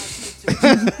shit.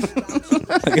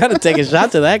 I gotta take a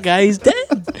shot to that guy. He's dead.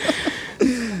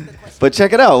 But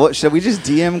check it out. Should we just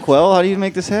DM Quell? How do you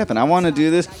make this happen? I want to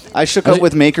do this. I shook up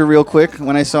with Maker real quick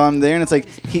when I saw him there, and it's like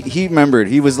he remembered.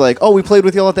 He was like, "Oh, we played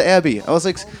with y'all at the Abbey." I was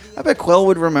like, "I bet Quell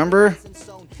would remember."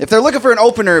 If they're looking for an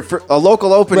opener, for a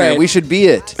local opener, right. We should be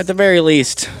it. At the very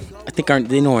least, I think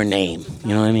they know our name.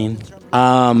 You know what I mean?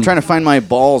 I'm trying to find my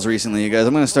balls recently, you guys.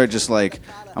 I'm gonna start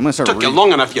Took you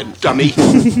long enough, you dummy.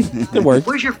 It worked.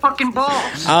 Where's your fucking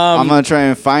balls? I'm gonna try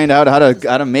and find out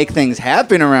how to make things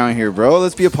happen around here, bro.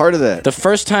 Let's be a part of that. The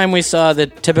first time we saw the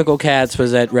Typical Cats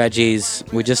was at Reggie's.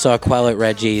 We just saw Quell at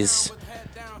Reggie's.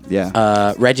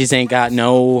 Yeah. Reggie's ain't got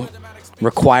no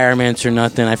requirements or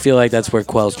nothing. I feel like that's where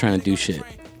Quell's trying to do shit.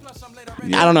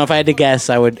 Yeah. I don't know. If I had to guess,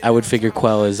 I would figure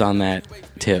Quell is on that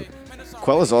tip.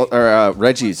 Quell is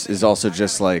Reggie's is also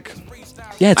just like.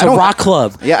 Yeah, it's a rock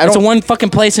club. Yeah, it's a one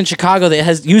fucking place in Chicago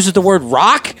that uses the word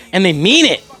rock and they mean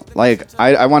it. Like,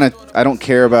 I don't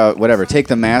care about whatever. Take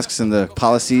the masks and the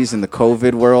policies and the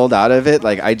COVID world out of it.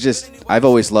 Like, I've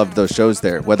always loved those shows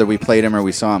there, whether we played them or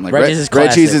we saw them. Like, Reggie's is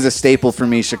Reggie's classic. is a staple for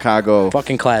me, Chicago.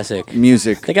 Fucking classic.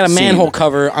 Music. They got a manhole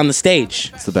cover on the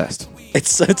stage. It's the best.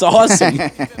 It's awesome.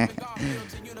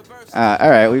 All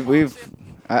right,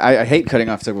 I hate cutting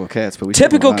off Typical Cats, but we should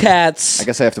Typical move on. Cats. I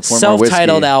guess I have to pour more whiskey.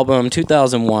 Self-titled album,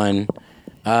 2001.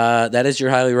 That is your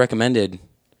highly recommended.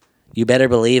 You better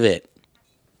believe it.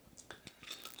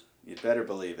 You better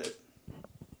believe it.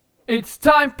 It's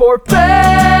time for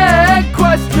Fake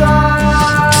Questions.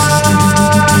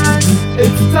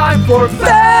 It's time for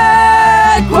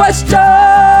Fake Questions.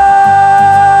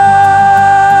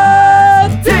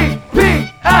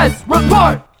 TPS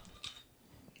Report.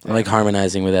 I like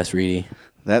harmonizing with S. Reedy.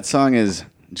 That song is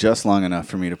just long enough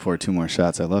for me to pour 2 more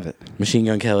shots. I love it. Machine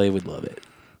Gun Kelly would love it.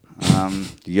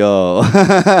 Yo.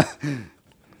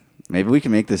 Maybe we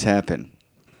can make this happen.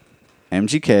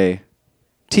 MGK,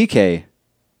 TK,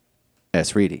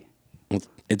 S. Reedy.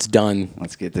 It's done.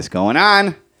 Let's get this going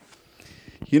on.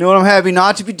 You know what I'm happy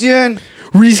not to be doing?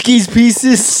 Reese's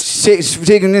Pieces.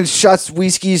 Taking in shots of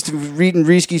whiskeys to reading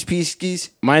Reese's Pieces.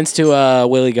 Mine's to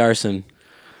Willie Garson.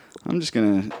 I'm just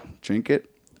going to drink it.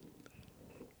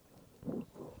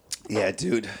 Yeah,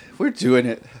 dude. We're doing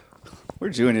it. We're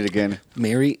doing it again.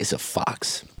 Mary is a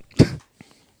fox.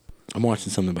 I'm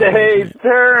watching something about Hey,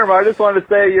 Term, I just wanted to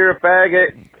say you're a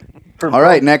faggot. All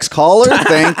right, next caller.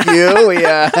 Thank you.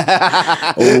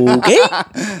 Yeah.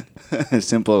 Okay.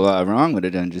 Simple wrong would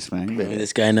have done just fine. Maybe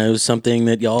this guy knows something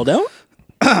that y'all don't.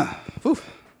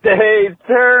 Hey,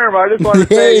 Term, I just wanted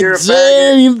to say you're a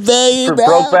faggot for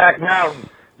Brokeback Mountain.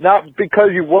 Not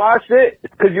because you watched it,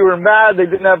 it's because you were mad they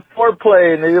didn't have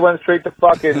foreplay and they went straight to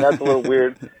fucking. That's a little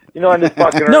weird. You know, I'm just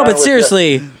fucking around. No, but with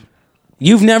seriously,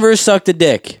 you've never sucked a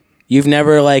dick. You've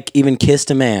never, like, even kissed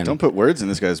a man. Don't put words in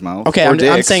this guy's mouth. Okay, Or I'm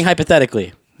dicks. saying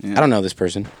hypothetically. Yeah. I don't know this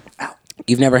person.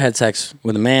 You've never had sex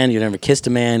with a man. You've never kissed a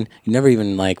man. You've never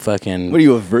even, like, fucking... What are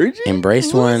you, a virgin?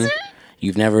 Embraced one.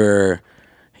 You've never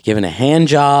given a hand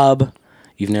job.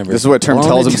 You've never... This is what Term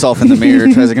tells himself in the mirror,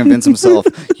 tries to convince himself.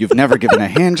 You've never given a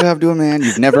hand job to a man.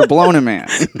 You've never blown a man.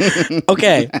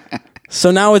 Okay. So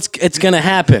now it's going to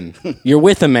happen. You're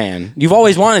with a man. You've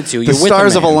always wanted to. You're The with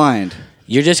stars a have man. aligned.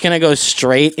 You're just going to go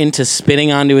straight into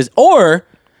spitting onto his... Or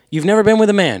you've never been with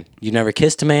a man. You've never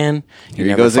kissed a man. Here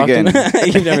he goes again.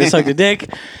 You've never sucked a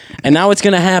dick. And now it's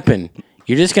going to happen.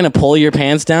 You're just going to pull your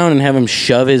pants down and have him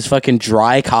shove his fucking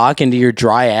dry cock into your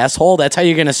dry asshole? That's how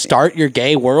you're going to start your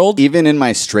gay world? Even in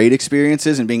my straight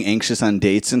experiences and being anxious on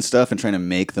dates and stuff and trying to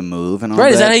make the move and all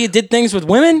Right, is that how you did things with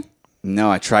women? No,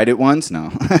 I tried it once.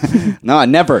 No. No,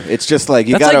 never. It's just like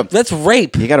that's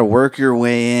rape. You got to work your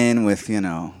way in with,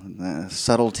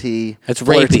 subtlety. That's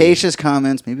rapey. Flirtatious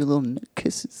comments, maybe little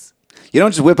kisses. You don't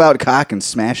just whip out cock and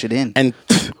smash it in. And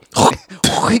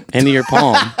into your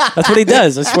palm. That's what he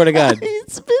does, I swear to God.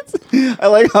 I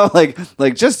like how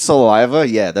like just saliva,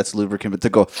 yeah, that's lubricant, but to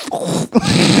go to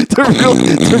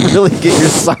really get your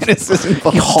sinuses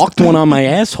involved. He hawked one on my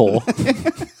asshole.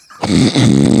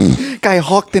 Guy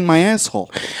hawked in my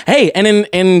asshole. Hey, and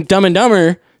in Dumb and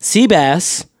Dumber,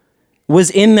 Seabass was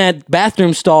in that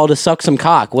bathroom stall to suck some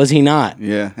cock, was he not?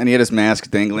 Yeah, and he had his mask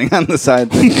dangling on the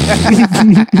side.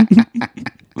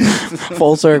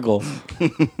 Full circle.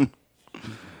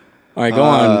 All right, go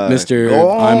on, Mr. go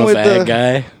on I'm a with fag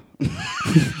guy.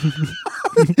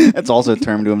 That's also a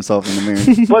term to himself in the mirror.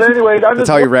 But anyways, That's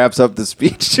how he wraps up the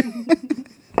speech.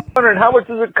 wondering how much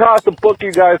does it cost to book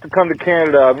you guys to come to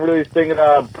Canada? I'm really thinking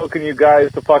of booking you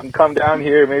guys to fucking come down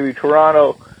here, maybe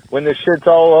Toronto, when the shit's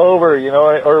all over,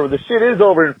 or the shit is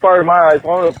over in far my eyes. I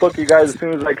want to book you guys as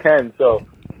soon as I can, so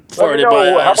let me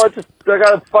know how much I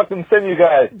gotta fucking send you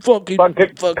guys.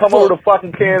 Come over to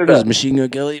fucking Canada. This is Machine Gun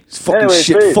Kelly. It's fucking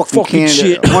shit. Fucking Canada.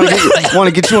 Shit. I want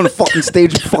to get you on the fucking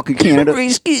stage in fucking Canada.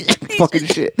 Fucking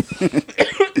shit.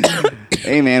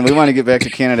 Hey, man, we want to get back to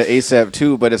Canada ASAP,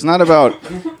 too, but it's not about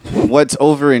what's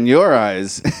over in your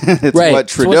eyes. It's Right. what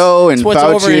Trudeau and what's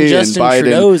Fauci over in and Justin Biden.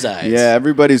 Trudeau's eyes. Yeah,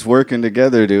 everybody's working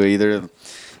together to either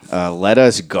let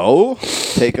us go,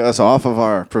 take us off of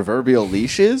our proverbial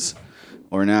leashes,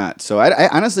 or not. So I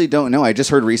honestly don't know. I just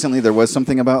heard recently there was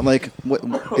something about, like,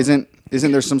 isn't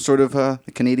there some sort of the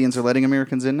Canadians are letting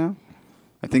Americans in now?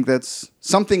 I think that's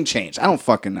something changed. I don't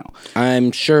fucking know.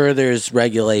 I'm sure there's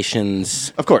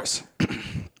regulations. Of course.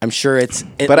 I'm sure it's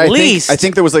at But least I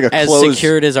think there was like a as closed,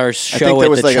 secured as our I show think there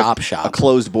at was the like Chop a Shop.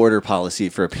 closed border policy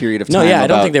for a period of No, time. yeah, I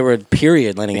don't about- think they were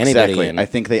period letting anybody Exactly. in. I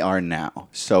think they are now.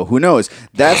 So who knows?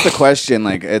 That's the question.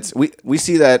 Like we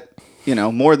see that,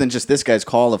 more than just this guy's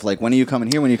call of like, when are you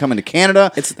coming here? When are you coming to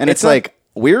Canada? It's like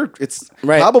It's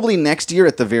probably next year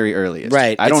at the very earliest.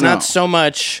 Right. I don't it's know. not so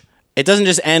much. It doesn't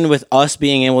just end with us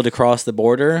being able to cross the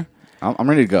border. I'm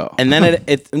ready to go. And then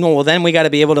then we got to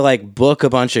be able to like book a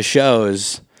bunch of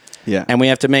shows. Yeah. And we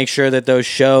have to make sure that those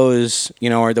shows,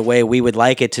 are the way we would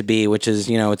like it to be, which is,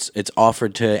 it's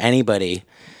offered to anybody.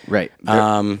 Right.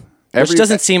 Which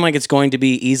doesn't seem like it's going to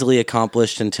be easily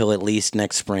accomplished until at least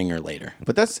next spring or later.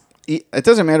 But it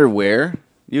doesn't matter where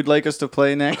you'd like us to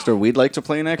play next or we'd like to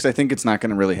play next. I think it's not going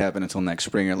to really happen until next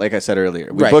spring. Or like I said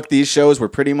earlier, we booked these shows. We're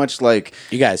pretty much like,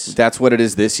 you guys, that's what it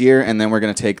is this year. And then wewe're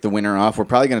going to take the winter off. We're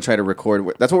probably going to try to record.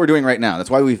 That's what we're doing right now. That's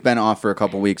why we've been off for a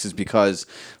couple weeks, is because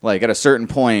like at a certain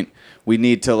point, we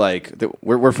need to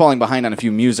we're falling behind on a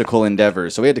few musical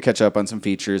endeavors. So we had to catch up on some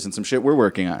features and some shit we're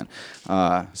working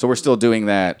on. So we're still doing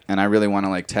that. And I really want to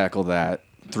like tackle that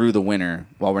through the winter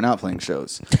while we're not playing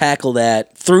shows. Tackle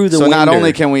that through the winter. So not winter.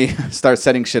 only can we start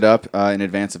setting shit up in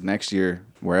advance of next year,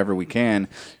 wherever we can,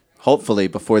 hopefully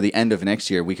before the end of next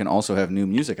year, we can also have new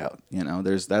music out.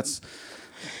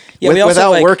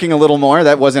 Without working a little more,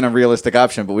 that wasn't a realistic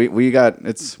option, but we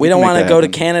don't want to go to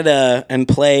Canada and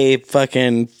play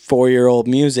fucking 4-year-old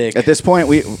music. At this point,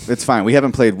 it's fine. We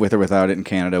haven't played with or without it in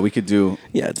Canada. We could do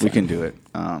we can do it.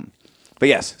 But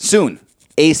yes, soon,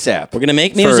 ASAP. We're going to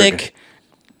make music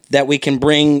that we can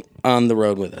bring on the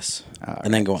road with us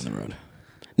and then go on the road.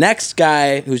 Next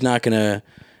guy who's not going to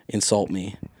insult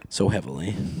me so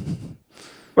heavily.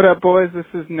 What up, boys? This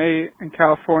is Nate in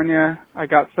California. I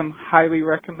got some highly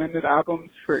recommended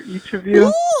albums for each of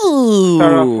you. Ooh.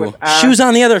 Start off with Ack. Shoes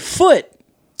on the other foot.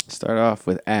 Start off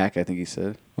with Ack, I think he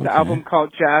said. The album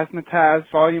called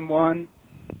Jazzmatazz Volume 1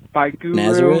 by Guru.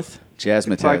 Nazareth?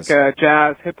 Jazzmatazz. It's like a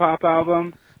jazz hip-hop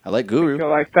album. I like Guru. Go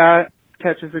like that.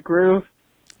 Catches a groove.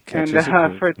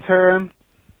 For Term,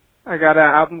 I got an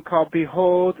album called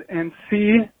Behold and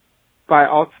See by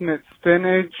Ultimate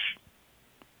Spinach,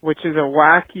 which is a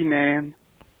wacky name.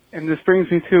 And this brings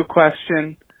me to a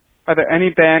question. Are there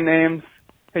any band names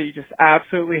that you just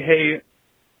absolutely hate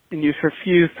and you just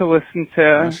refuse to listen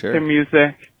to their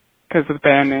music because of the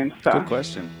band name stuff? Good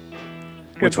question.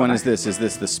 Which one is this? Is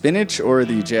this the Spinach or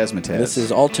the Jazzmatazz? This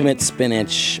is Ultimate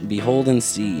Spinach, Behold and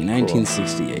See,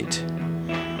 1968.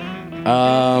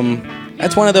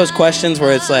 That's one of those questions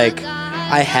where it's like,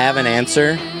 I have an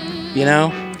answer,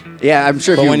 Yeah, I'm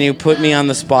sure. But when you put me on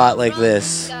the spot like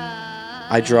this,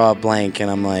 I draw a blank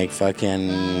and I'm like, fucking.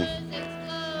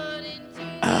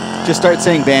 Just start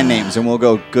saying band names and we'll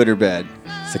go good or bad.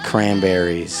 It's the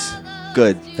Cranberries.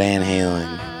 Good. Van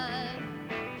Halen.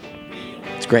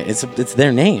 It's great. It's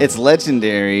their name. It's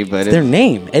legendary, but it's their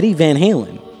name. Eddie Van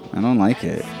Halen. I don't like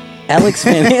it. Alex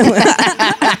Van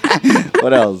Halen.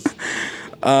 What else?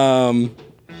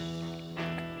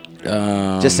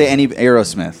 Just say any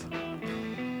Aerosmith.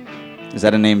 Is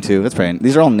that a name too? That's probably.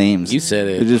 These are all names. You said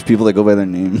it. They're just people that go by their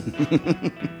name.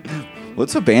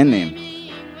 What's a band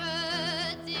name?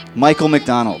 Michael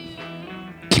McDonald.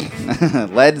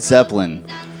 Led Zeppelin.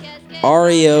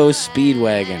 REO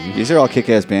Speedwagon. These are all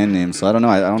kick-ass band names, so I don't know.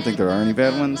 I don't think there are any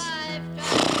bad ones.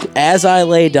 As I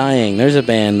Lay Dying. There's a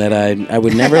band that I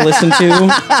would never listen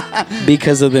to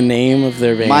because of the name of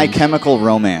their band. My Chemical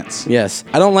Romance. Yes.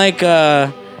 I don't like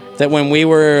that when we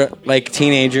were like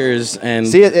teenagers and...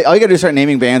 See, all you gotta do is start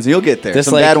naming bands and you'll get there.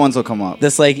 Some bad ones will come up.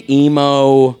 This like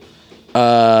emo...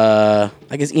 I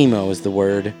guess emo is the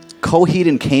word. Coheed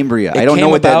and Cambria. I don't know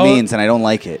what that means and I don't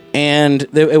like it. And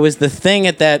it was the thing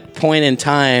at that point in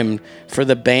time for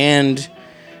the band...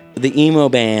 the emo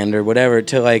band or whatever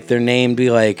to like their name be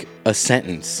like a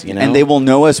sentence, And they will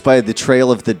know us by the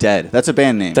Trail of the Dead. That's a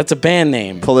band name. That's a band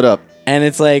name. Pull it up. And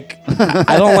it's like,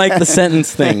 I don't like the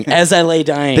sentence thing. As I Lay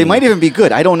Dying. They might even be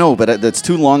good. I don't know, but that's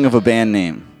too long of a band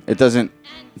name. It doesn't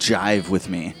jive with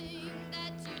me.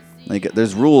 Like,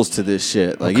 there's rules to this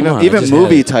shit. Like, even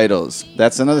movie titles.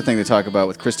 That's another thing they talk about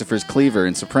with Christopher's Cleaver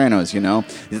and Sopranos.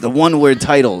 The one-word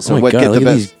titles are what God, get the look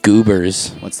best. At these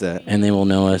goobers. What's that? And they will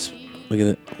know us. Look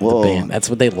at the band. That's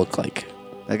what they look like.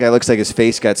 That guy looks like his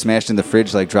face got smashed in the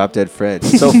fridge like Drop Dead Fred.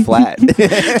 It's so flat.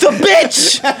 The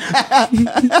bitch!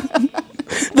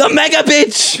 The mega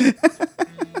bitch!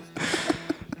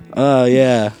 Oh,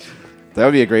 yeah. That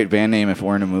would be a great band name if it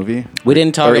weren't a movie. We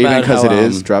didn't talk or about even because how, it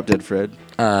is Drop Dead Fred.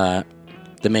 The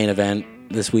main event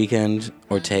this weekend,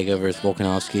 Ortega versus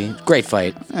Volkanovski. Great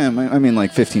fight. I mean,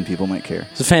 like 15 people might care.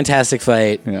 It's a fantastic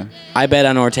fight. Yeah. I bet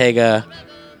on Ortega.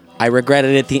 I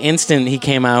regretted it the instant he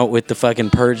came out with the fucking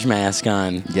Purge mask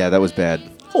on. Yeah, that was bad.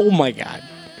 Oh my God.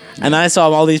 And then I saw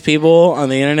all these people on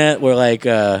the internet where like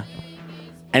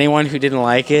anyone who didn't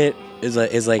like it is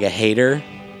like a hater.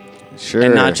 Sure.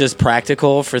 And not just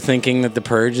practical for thinking that the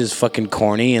Purge is fucking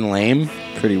corny and lame.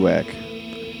 Pretty whack.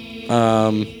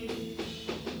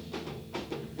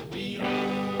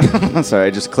 I'm sorry,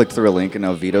 I just clicked through a link and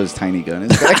now Vito's tiny gun is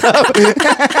back up.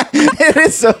 It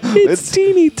is so. It's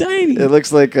teeny tiny. It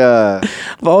looks like I've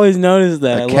always noticed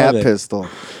that. a I cat love it. pistol.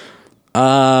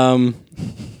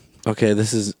 Okay,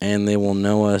 this is and they will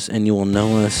know us, and you will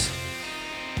know us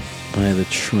by the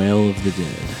Trail of the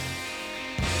Dead.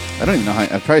 I don't even know how.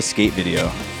 I've probably skate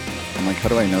video. I'm like, how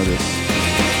do I know this?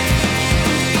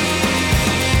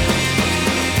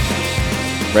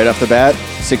 Right off the bat,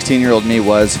 16-year-old me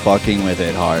was fucking with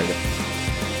it hard.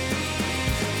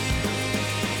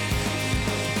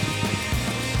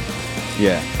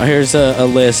 Yeah. Here's a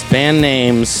list. Band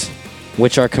names,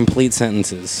 which are complete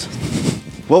sentences.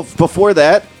 Well, before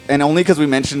that, and only because we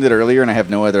mentioned it earlier and I have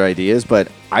no other ideas, but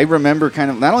I remember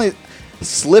kind of, not only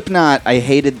Slipknot, I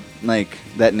hated like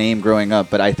that name growing up,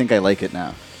 but I think I like it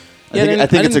now. Yeah, I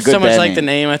think it's a good so much band like name. the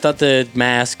name. I thought the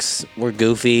masks were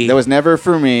goofy. That was never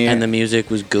for me. And the music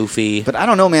was goofy. But I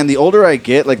don't know, man. The older I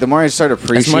get, like the more I start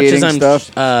appreciating as much as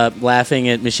stuff. I'm laughing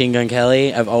at Machine Gun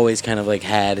Kelly, I've always kind of like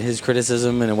had his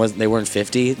criticism, and they weren't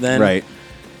 50 then. Right.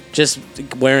 Just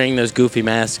wearing those goofy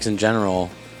masks in general.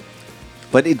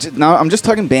 But now I'm just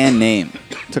talking band name.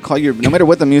 To call your, no matter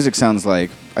what the music sounds like,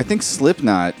 I think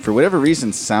Slipknot, for whatever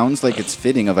reason, sounds like it's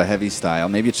fitting of a heavy style.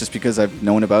 Maybe it's just because I've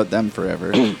known about them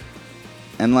forever.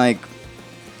 And like,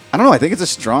 I don't know, I think it's a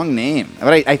strong name.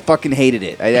 But I fucking hated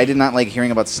it. I did not like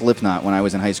hearing about Slipknot when I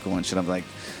was in high school and shit. I'm like,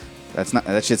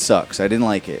 that shit sucks. I didn't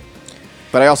like it.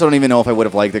 But I also don't even know if I would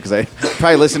have liked it because I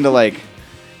probably listened to like,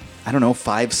 I don't know,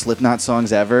 5 Slipknot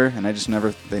songs ever, and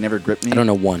they never gripped me. I don't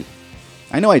know one.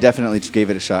 I know I definitely gave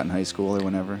it a shot in high school or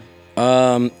whenever.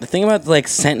 The thing about like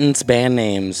sentence band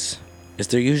names is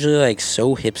they're usually like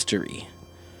so hipstery.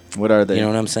 What are they? You know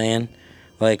what I'm saying?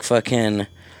 Like fucking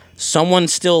Someone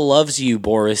Still Loves You,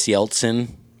 Boris Yeltsin.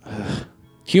 Can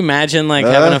you imagine like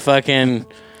having a fucking,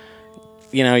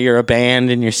 you know, you're a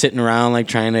band and you're sitting around like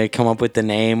trying to come up with the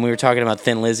name. We were talking about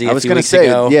Thin Lizzy I was going to say,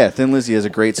 yeah, Thin Lizzy has a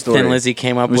great story. Thin Lizzy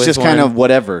came up with it was just kind of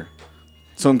whatever.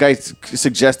 Some guy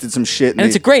suggested some shit. And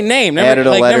it's a great name.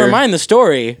 Never mind the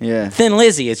story. Yeah. Thin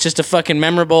Lizzy. It's just a fucking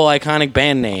memorable, iconic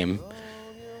band name.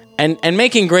 And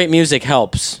making great music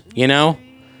helps, you know?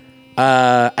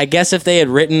 I guess if they had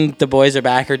written The Boys Are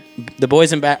Back, or The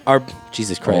Boys and Back are...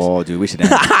 Jesus Christ. Oh, dude, we should end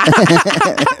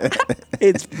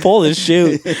It's pull the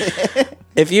shoot.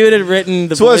 If you had written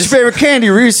The So Boys... what's your favorite candy?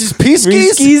 Reese's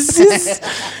Pieces?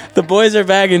 The Boys Are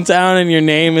Back in Town and your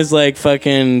name is like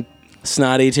fucking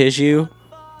Snotty Tissue.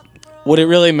 Would it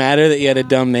really matter that you had a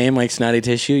dumb name like Snotty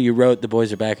Tissue? You wrote The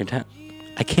Boys Are Back in Town.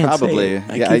 I can't Probably. say it.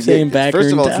 I keep saying back First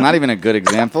in of all, town. it's not even a good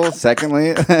example.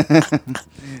 Secondly,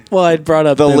 well, I brought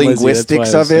up the Thin Lizzy, linguistics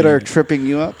that's why I was of it saying are tripping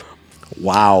you up.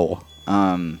 Wow.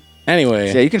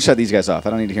 Anyway. So yeah, you can shut these guys off.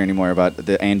 I don't need to hear any more about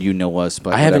the And You Know Us.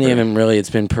 But I haven't even really, it's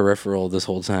been peripheral this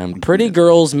whole time. Pretty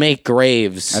Girls Make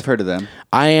Graves. I've heard of them.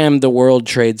 I Am the World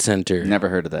Trade Center. Never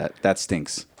heard of that. That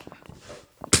stinks.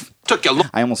 Took you long.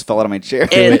 I almost fell out of my chair.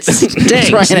 It stinks.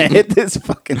 Trying to hit this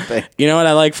fucking thing. You know what?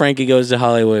 I like Frankie Goes to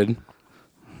Hollywood.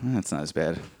 That's not as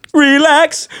bad.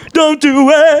 Relax, don't do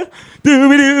it.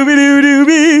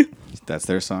 Doobie-doobie-doo-doobie. That's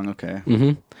their song? Okay.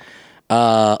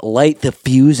 Mm-hmm. Light the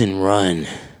fuse and run.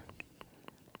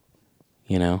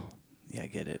 You know? Yeah, I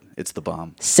get it. It's the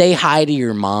bomb. Say hi to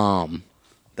your mom.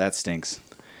 That stinks.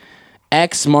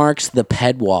 X marks the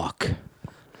pedwalk.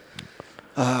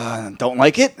 Don't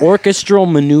like it. Orchestral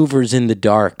Maneuvers in the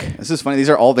Dark. This is funny. These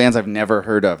are all bands I've never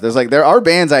heard of. There are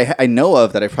bands I know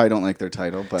of that I probably don't like their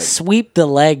title, but Sweep the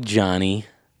Leg, Johnny.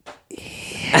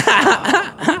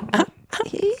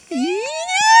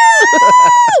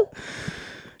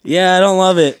 Yeah, I don't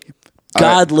love it.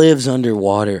 God Lives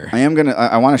Underwater. I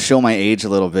want to show my age a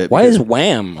little bit. Why is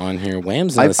Wham on here?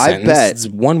 Wham's not a sentence. I bet it's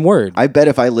one word. I bet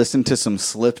if I listened to some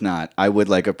Slipknot, I would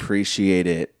like appreciate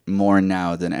it more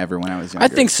now than ever when I was younger. I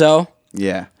think so.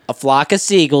 Yeah. A Flock of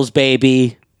Seagulls,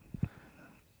 baby.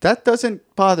 That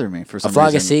doesn't bother me for some reason. A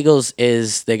Flock of Seagulls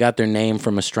is, they got their name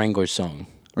from a Stranglers song.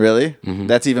 Really? Mm-hmm.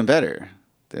 That's even better.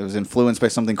 It was influenced by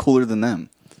something cooler than them.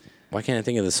 Why can't I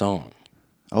think of the song?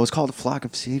 Oh, it's called A Flock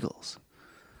of Seagulls.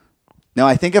 No,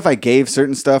 I think if I gave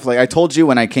certain stuff, like I told you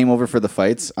when I came over for the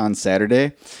fights on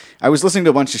Saturday, I was listening to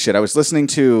a bunch of shit. I listened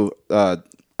to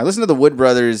the Wood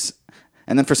Brothers,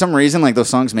 and then for some reason, like those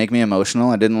songs make me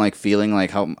emotional. I didn't like feeling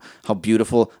like how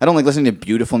beautiful. I don't like listening to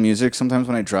beautiful music sometimes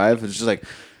when I drive. It's just like,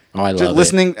 oh, I just love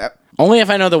listening. Only if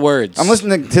I know the words. I'm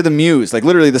listening to the Muse, like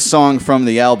literally the song from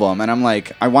the album, and I'm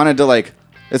like, I wanted to like.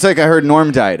 It's like I heard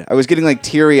Norm died. I was getting like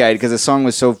teary eyed because the song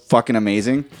was so fucking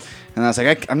amazing, and I was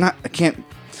like, I can't.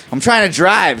 I'm trying to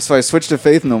drive, so I switched to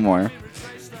Faith No More.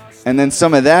 And then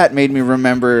some of that made me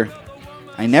remember,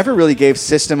 I never really gave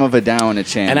System of a Down a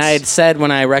chance. And I had said when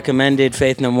I recommended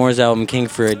Faith No More's album King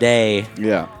for a Day,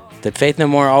 that Faith No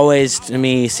More always to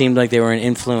me seemed like they were an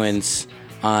influence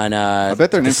on I bet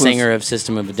they're an the influence. singer of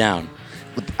System of a Down.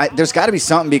 There's got to be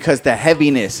something because the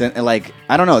heaviness and like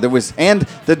I don't know and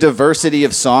the diversity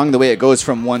of song, the way it goes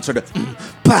from one sort of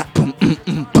bah, boom,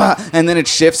 bah, and then it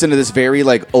shifts into this very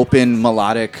like open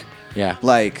melodic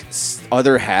like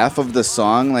other half of the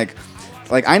song like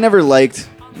I never liked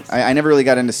I never really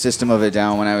got into System of a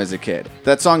Down when I was a kid.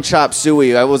 That song Chop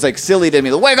Suey, I was like silly to me.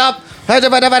 The wake up, wake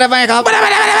up.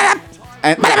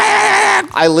 And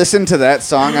I listened to that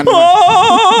song on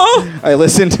I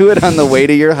listened to it on the way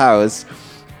to your house,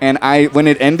 and when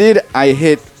it ended, I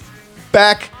hit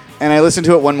back and I listened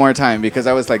to it one more time because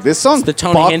I was like, this song the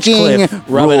Tony Hinchcliffe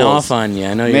rubbing off on you.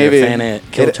 I know you're a fan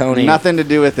of Kill Tony. Nothing to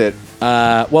do with it.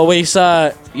 Well, we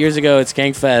saw years ago at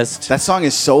Skankfest. That song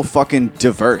is so fucking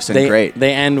diverse and great.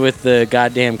 They end with the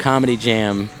goddamn comedy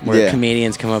jam where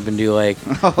comedians come up and do like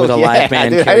with a yeah, live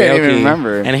band dude, karaoke. I didn't even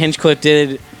remember. And Hinchcliffe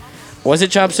did. Was it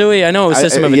Chop Suey? I know it was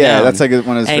System of a Down. Yeah, that's like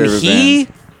one of his favorite bands. And he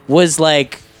was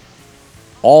like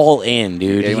all in,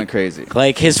 dude. Yeah, he went crazy.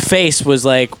 Like his face was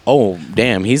like, oh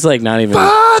damn, he's like not even.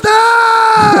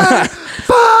 Father,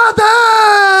 Father.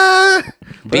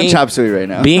 Chop Suey right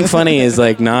now. Being funny is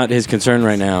like not his concern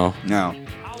right now. No.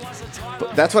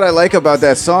 But that's what I like about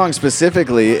that song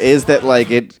specifically is that like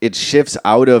it shifts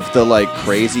out of the like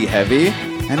crazy heavy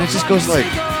and it just goes like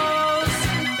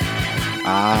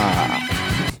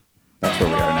that's where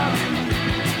we are now.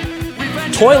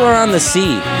 Toiler on the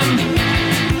Sea.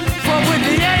 From with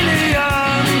the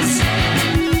aliens,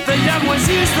 the young ones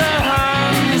use their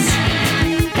hands.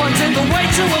 One take away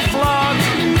to a flock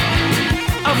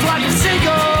of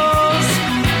seagulls,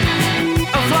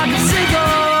 a flock of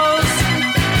seagulls.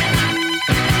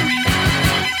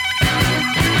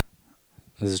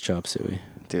 This is Chop Suey.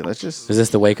 Dude, let's just... Is this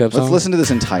the wake up song? Let's listen to this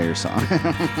entire song.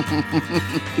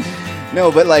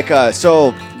 No, but like,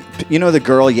 so... You know the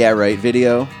Girl Yeah Right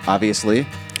video, obviously.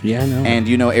 Yeah, I know. And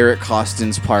you know Eric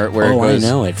Costin's part where it goes... I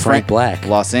know it. Frank Black.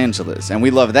 Los Angeles. And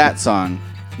we love that song.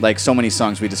 Like so many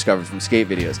songs we discovered from skate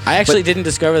videos. I actually didn't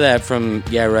discover that from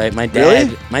Yeah Right. My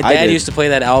dad used to play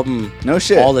that album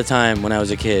all the time when I was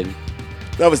a kid.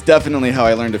 That was definitely how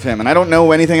I learned of him. And I don't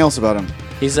know anything else about him.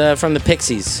 He's from the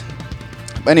Pixies.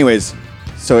 Anyways,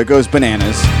 so it goes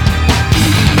bananas.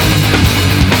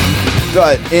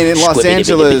 But in Los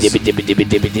Angeles,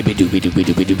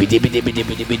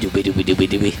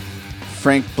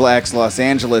 Frank Black's Los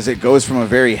Angeles, it goes from a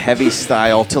very heavy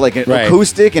style to like an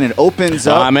acoustic, and it opens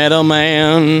up. I met a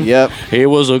man. Yep. He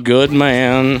was a good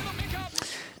man.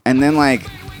 And then like,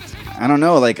 I don't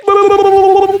know, like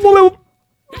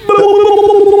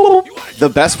the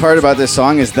best part about this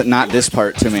song is that not this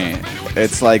part to me.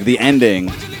 It's like the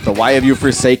ending, the "Why have you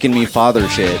forsaken me, Father"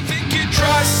 shit.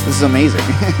 This is amazing.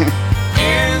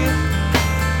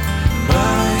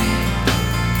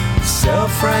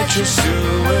 Self-righteous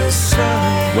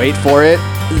suicide. Wait for it.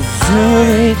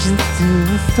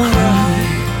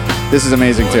 This is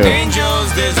amazing too.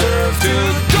 Angels deserve to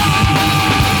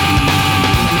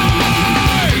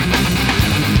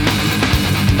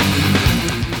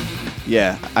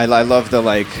Yeah, I love the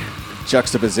like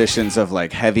juxtapositions of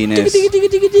like heaviness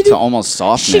to almost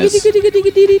softness.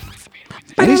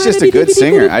 And he's just a good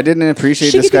singer. I didn't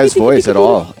appreciate this guy's voice at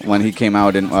all when he came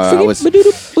out in I was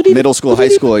middle school, high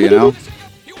school, you know?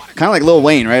 Kind of like Lil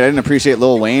Wayne, right? I didn't appreciate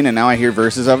Lil Wayne, and now I hear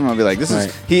verses of him, I'll be like,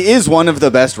 he is one of the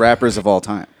best rappers of all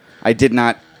time. I did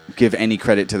not give any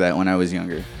credit to that when I was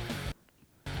younger.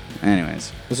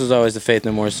 Anyways. This was always the Faith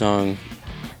No More song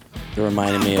that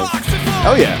reminded me of...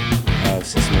 Oh, yeah. Of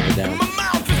System of a Down.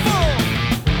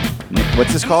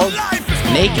 What's this called?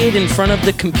 Naked in Front of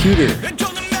the Computer.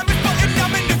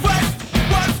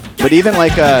 But even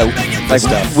like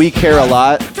stuff. We Care a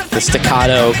Lot. The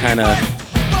staccato kind of...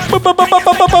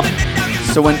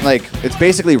 So when like it's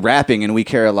basically rapping and We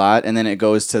Care a Lot, and then it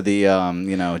goes to the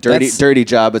you know dirty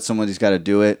job, but somebody's got to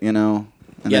do it, you know.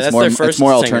 And yeah, that's more, their first. It's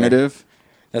more singer. alternative.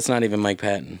 That's not even Mike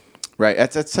Patton. Right.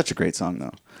 That's such a great song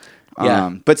though.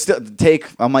 Yeah. But still, take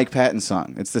a Mike Patton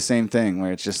song. It's the same thing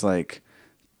where it's just like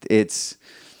it's.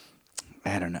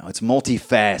 I don't know. It's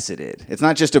multifaceted. It's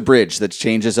not just a bridge that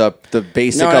changes up the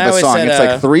basic of a song. It's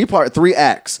like three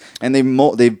acts, and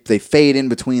they fade in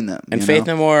between them. And Faith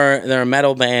No More, they're a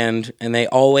metal band, and they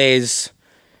always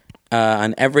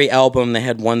on every album they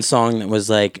had one song that was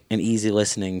like an easy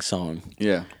listening song.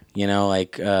 Yeah, you know,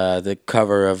 like the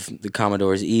cover of the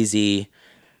Commodore's "Easy"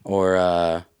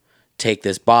 or "Take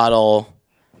This Bottle."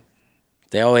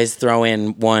 They always throw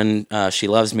in one "She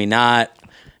Loves Me Not."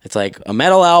 It's like a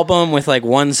metal album with like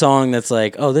one song that's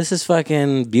like, oh, this is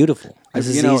fucking beautiful. This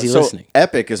is easy listening.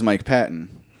 Epic is Mike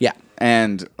Patton. Yeah.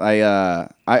 And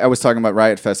I was talking about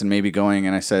Riot Fest and maybe going,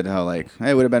 and I said how like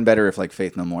hey, it would have been better if like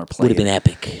Faith No More played. Would have been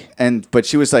epic. But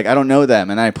she was like, I don't know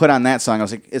them, and I put on that song. I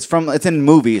was like, it's in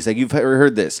movies, like you've ever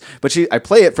heard this. But I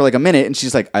play it for like a minute, and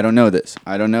she's like, I don't know this,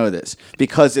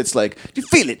 because it's like you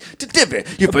feel it,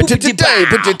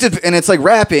 and it's like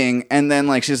rapping, and then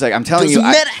like she's like, I'm telling you,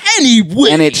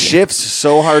 anyway, and it shifts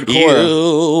so hardcore.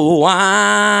 You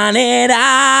want it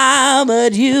all,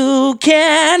 but you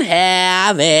can't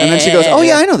have it. And then she goes, oh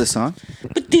yeah, I know this song.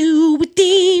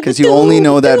 Because you only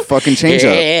know that fucking change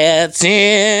up. It's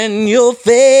in your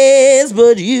face,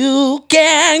 but you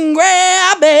can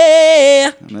grab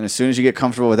it. And then as soon as you get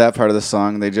comfortable with that part of the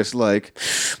song, they just like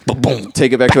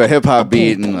take it back to a hip hop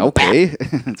beat, and okay,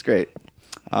 that's great.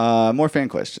 More fan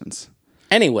questions.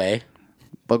 Anyway,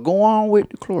 but go on with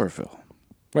the chlorophyll.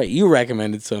 Right, you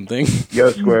recommended something.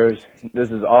 Yo, Squares. This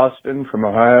is Austin from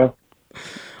Ohio.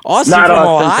 Austin Not from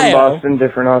Austin Ohio. from Boston,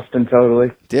 different Austin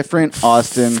totally. Different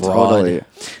Austin, Fraud. totally.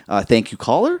 Thank you,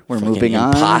 caller. We're Fucking moving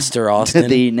on imposter Austin. to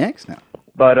the next now.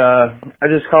 But I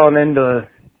just calling in to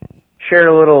share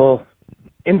a little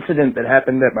incident that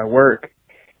happened at my work,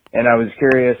 and I was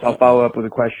curious. I'll follow up with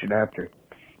a question after.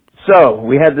 So,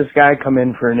 we had this guy come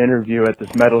in for an interview at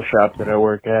this metal shop that I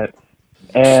work at,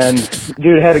 and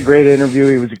dude had a great interview.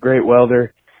 He was a great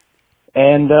welder.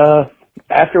 And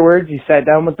afterwards, he sat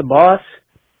down with the boss,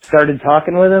 started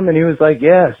talking with him, and he was like,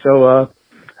 yeah, so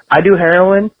I do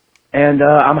heroin, and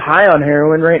I'm high on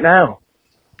heroin right now.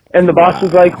 And the boss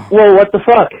was like, whoa, what the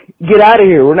fuck? Get out of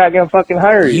here. We're not going to fucking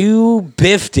hire you. You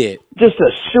biffed it. Just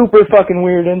a super fucking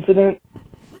weird incident.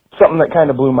 Something that kind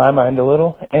of blew my mind a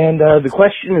little. And the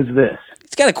question is this.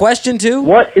 It's got a question, too?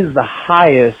 What is the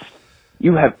highest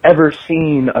you have ever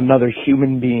seen another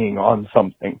human being on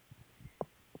something?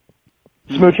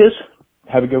 Smooches.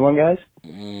 Have a good one, guys.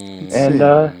 And,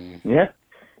 yeah.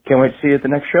 Can't wait to see you at the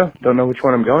next show. Don't know which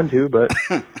one I'm going to, but,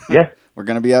 yeah. We're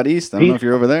going to be out east. I don't know if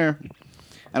you're over there.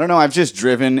 I don't know. I've just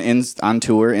driven on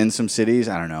tour in some cities.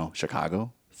 I don't know.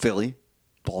 Chicago, Philly,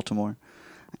 Baltimore.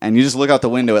 And you just look out the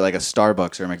window at like a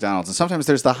Starbucks or a McDonald's, and sometimes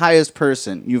there's the highest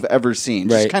person you've ever seen.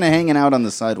 Just kind of hanging out on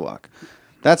the sidewalk.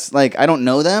 That's like, I don't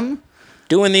know them.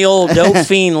 Doing the old dope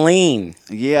fiend lean.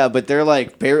 Yeah, but they're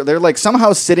like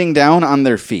somehow sitting down on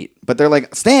their feet. But they're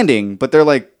like standing, but they're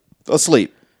like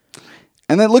asleep.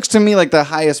 And that looks to me like the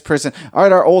highest person.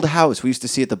 At our old house, we used to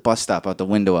see at the bus stop out the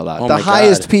window a lot. Oh the my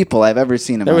highest God. people I've ever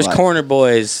seen in There my was life. corner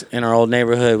boys in our old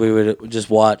neighborhood. We would just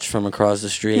watch from across the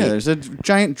street. Yeah, there's a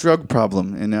giant drug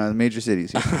problem in major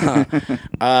cities.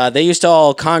 They used to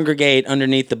all congregate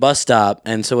underneath the bus stop,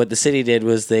 and so what the city did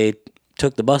was they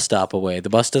took the bus stop away.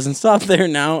 The bus doesn't stop there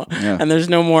now, and there's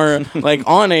no more like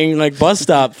awning, like bus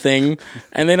stop thing,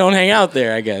 and they don't hang out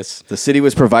there, I guess. The city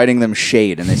was providing them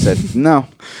shade, and they said no.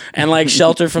 And like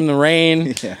shelter from the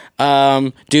rain.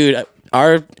 Dude,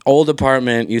 our old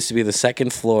apartment used to be the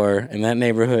second floor in that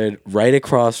neighborhood, right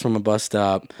across from a bus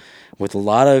stop, with a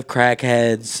lot of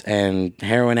crackheads and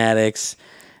heroin addicts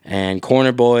and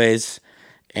corner boys.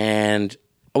 And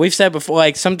we've said before,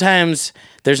 like sometimes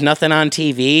there's nothing on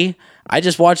TV. I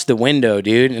just watch the window,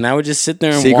 dude, and I would just sit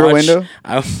there and Secret watch. window?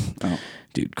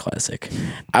 Dude, classic.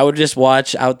 I would just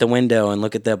watch out the window and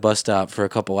look at that bus stop for a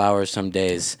couple hours some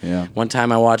days. Yeah. One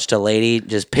time I watched a lady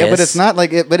just piss. Yeah, but it's not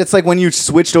like it. But it's like when you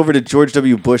switched over to George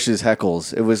W. Bush's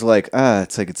heckles. It was like,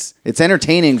 it's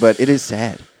entertaining, but it is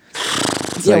sad.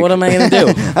 It's Yeah, what am I gonna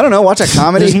do? I don't know. Watch a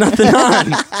comedy. There's nothing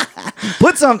on.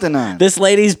 Put something on. This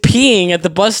lady's peeing at the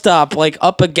bus stop, like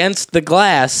up against the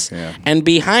glass, and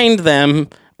behind them,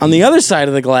 on the other side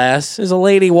of the glass, is a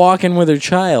lady walking with her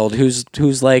child,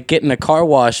 who's like getting a car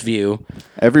wash view.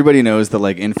 Everybody knows the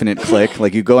like infinite click.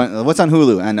 Like you go on, what's on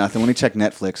Hulu? Nothing. Let me check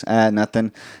Netflix.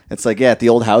 Nothing. It's like, yeah, at the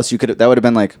old house, that would have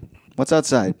been like, what's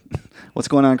outside? What's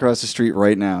going on across the street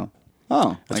right now?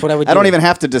 Oh, That's what I would do. I don't even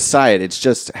have to decide. It's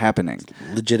just happening.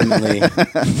 Legitimately,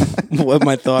 what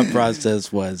my thought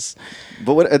process was.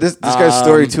 But what this guy's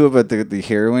story too about the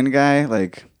heroin guy,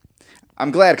 like,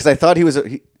 I'm glad because I thought he was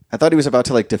about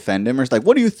to like defend him or like,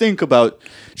 what do you think about?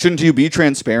 Shouldn't you be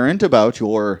transparent about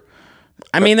your?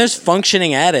 I mean, there's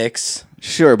functioning addicts.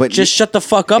 Sure, but just shut the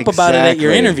fuck up about it at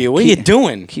your interview. What are you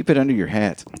doing? Keep it under your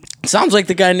hat. Sounds like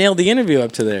the guy nailed the interview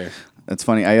up to there. That's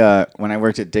funny. When I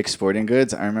worked at Dick's Sporting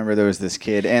Goods, I remember there was this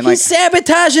kid, and He's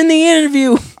sabotaging the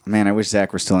interview. Man, I wish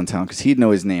Zach were still in town because he'd know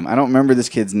his name. I don't remember this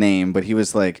kid's name, but he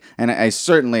was like, and I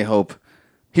certainly hope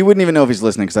he wouldn't even know if he's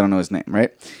listening because I don't know his name.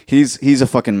 Right? He's a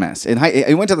fucking mess. And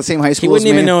he went to the same high school. He wouldn't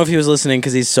as me. even know if he was listening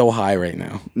because he's so high right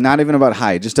now. Not even about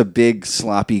high, just a big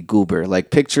sloppy goober. Like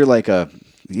picture like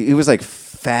he was like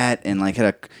fat and like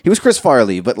he was Chris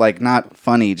Farley, but like not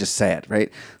funny, just sad,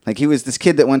 right? Like he was this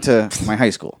kid that went to my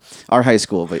high school, our high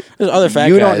school, but There's other fat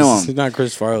you guys. don't know him. He's not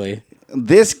Chris Farley.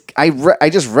 This I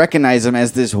just recognize him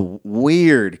as this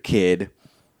weird kid.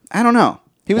 I don't know.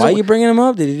 Why are you bringing him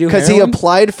up? Did he do Because he heroin?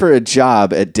 applied for a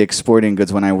job at Dick's Sporting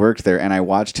Goods when I worked there, and I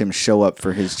watched him show up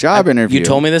for his job interview. You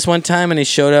told me this one time, and he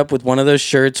showed up with one of those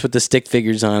shirts with the stick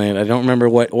figures on it. I don't remember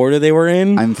what order they were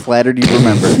in. I'm flattered you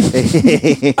remember.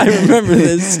 I remember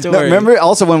this story. No, remember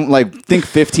also when, like, think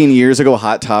 15 years ago,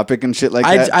 Hot Topic and shit like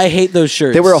that? I hate those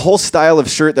shirts. They were a whole style of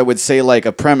shirt that would say, like,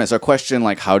 a premise, a question,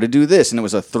 like, how to do this, and it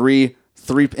was a three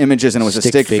images, and it was a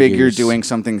stick figure figures. doing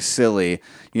something silly,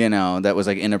 that was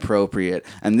like inappropriate.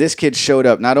 And this kid showed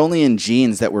up not only in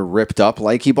jeans that were ripped up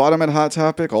like he bought them at Hot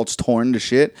Topic, all torn to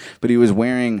shit, but he was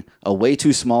wearing a way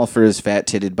too small for his fat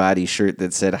titted body shirt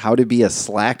that said "How to be a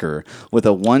slacker" with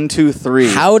a 1, 2, 3.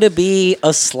 How to be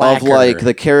a slacker. Of like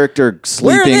the character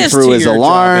sleeping this through to his your job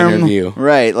alarm. interview.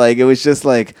 Right, like it was just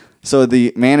like so.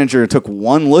 The manager took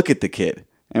one look at the kid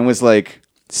and was like,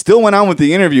 still went on with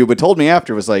the interview, but told me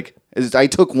after was like. I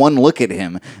took one look at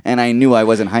him and I knew I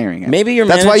wasn't hiring him. Maybe your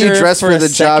That's why you manager dress for a the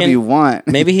job second- you want.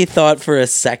 Maybe he thought for a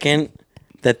second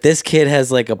that this kid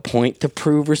has like a point to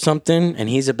prove or something, and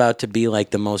he's about to be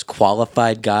like the most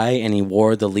qualified guy, and he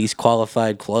wore the least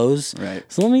qualified clothes. Right.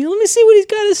 So let me see what he's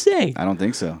got to say. I don't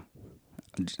think so.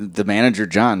 The manager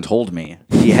John told me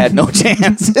he had no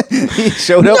chance. He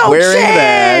showed up wearing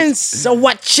that. So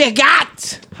what you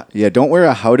got? Yeah, don't wear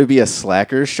a "How to Be a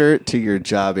Slacker" shirt to your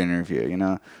job interview.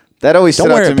 That always Don't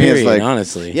stood wear out a to me as period, like,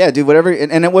 honestly. Yeah, dude, whatever.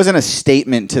 And it wasn't a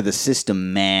statement to the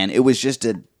system, man. It was just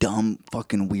a dumb,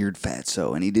 fucking weird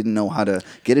fatso, and he didn't know how to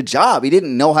get a job. He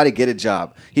didn't know how to get a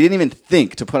job. He didn't even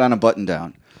think to put on a button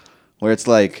down. Where it's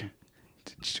like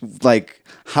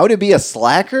how to be a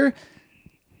slacker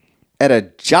at a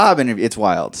job interview. It's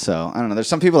wild. So I don't know. There's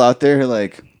some people out there who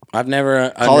like. I've never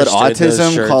call it understood those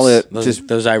autism. shirts, Call it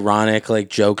those ironic like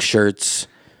joke shirts.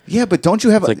 Yeah, but don't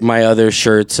you have like my other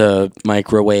shirt's a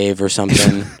microwave or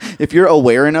something? If you're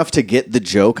aware enough to get the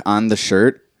joke on the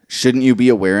shirt, shouldn't you be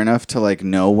aware enough to like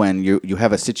know when you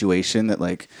have a situation that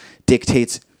like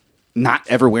dictates not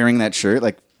ever wearing that shirt,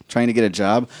 like trying to get a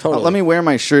job? Totally. Let me wear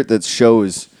my shirt that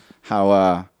shows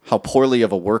how poorly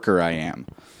of a worker I am.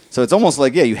 So it's almost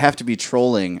like, yeah, you have to be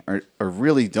trolling or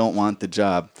really don't want the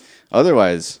job.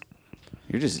 Otherwise,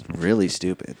 you're just really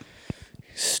stupid.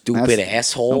 Stupid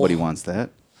asshole. Nobody wants that.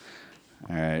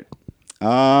 All right.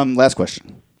 Last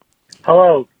question.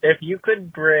 Hello. If you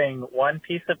could bring one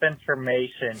piece of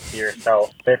information to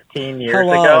yourself 15 years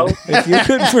Hello. ago. If you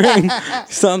could bring,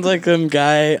 sounds like some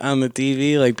guy on the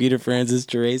TV, like Peter Francis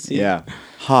Geraci. Yeah.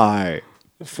 Hi.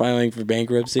 Filing for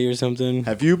bankruptcy or something.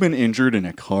 Have you been injured in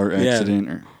a car accident?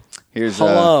 Or here's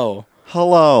hello.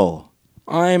 Hello.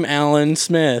 I'm Alan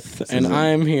Smith, and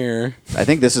I'm here. I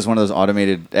think this is one of those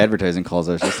automated advertising calls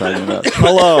I was just talking about.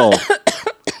 Hello.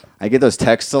 I get those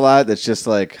texts a lot. That's just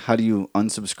like, how do you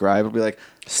unsubscribe? It'll be like,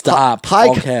 stop. Hi,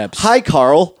 all caps. Hi,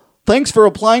 Carl. Thanks for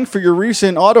applying for your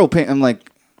recent auto pay. I'm like,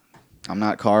 I'm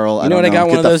not Carl. You know what? I got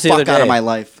one of those the other day. Get the fuck out of my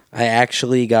life. I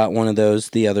actually got one of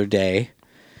those the other day,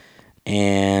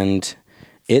 and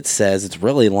it says, it's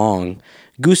really long,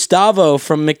 Gustavo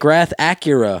from McGrath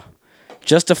Acura.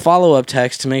 Just a follow-up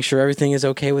text to make sure everything is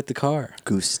okay with the car.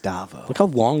 Gustavo. Look how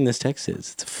long this text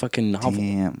is. It's a fucking novel.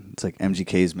 Damn. It's like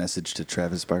MGK's message to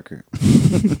Travis Barker.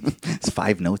 It's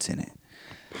 5 notes in it.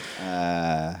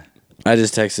 I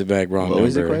just texted back wrong. What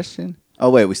was the question?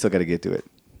 Oh, wait. We still got to get to it.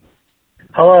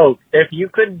 Hello. If you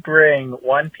could bring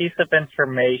one piece of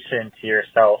information to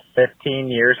yourself 15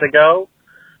 years ago,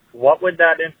 what would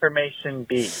that information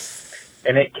be?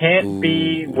 And it can't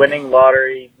be winning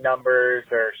lottery numbers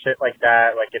or shit like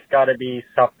that. Like, it's got to be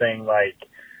something like,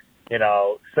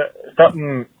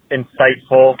 something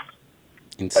insightful,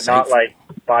 but not like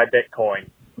buy Bitcoin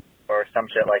or some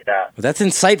shit like that. But that's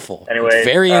insightful. Anyway,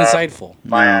 very insightful.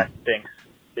 My ass stinks.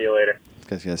 See you later.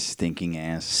 Because you got a stinking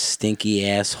ass. Stinky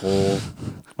asshole.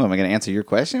 What, am I going to answer your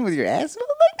question with your asshole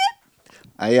like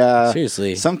that?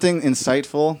 Seriously. Something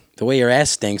insightful. The way your ass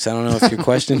stinks, I don't know if your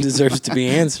question deserves to be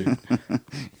answered.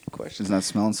 Question's not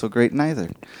smelling so great neither.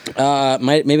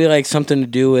 Maybe like something to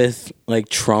do with like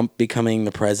Trump becoming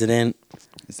the president.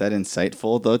 Is that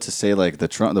insightful though to say like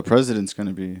the president's going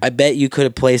to be? I bet you could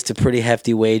have placed a pretty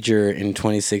hefty wager in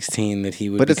 2016 that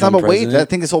he would. But it's not become about wait. president. I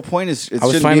think this whole point is I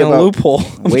was finding a loophole.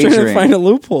 I was trying to find a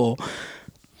loophole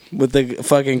with the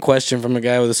fucking question from a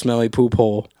guy with a smelly poop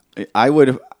hole. I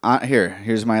would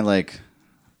here's my like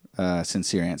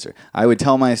sincere answer. I would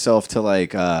tell myself to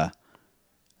like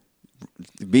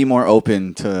be more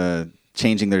open to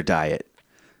changing their diet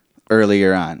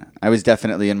earlier on. I was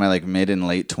definitely in my like mid and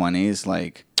late 20s,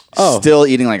 like Oh. still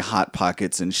eating like Hot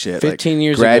Pockets and shit. 15 like,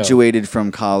 years ago. graduated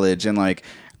from college, and like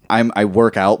I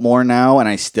work out more now, and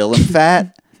I still am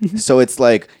fat. So it's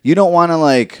like you don't want to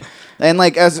like, and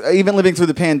like as even living through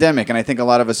the pandemic, and I think a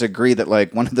lot of us agree that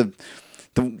like one of the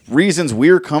reasons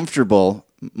we're comfortable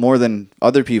more than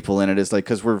other people in it is like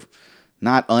because we're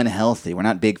not unhealthy. We're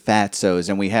not big fatsos,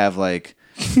 and we have like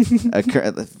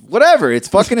whatever. It's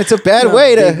a bad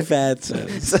way to Big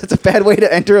fatsos. it's a bad way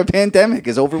to enter a pandemic.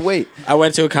 Is overweight. I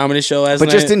went to a comedy show last night.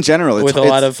 But just in general, with a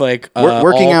lot of like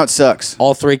working out sucks.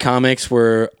 All three comics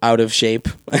were out of shape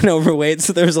and overweight,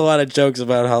 so there was a lot of jokes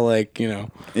about how like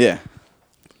yeah.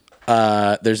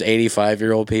 There's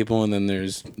 85-year-old people, and then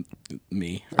there's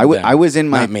me. I was in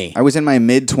my Not me. I was in my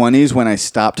mid-20s when I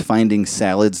stopped finding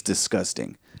salads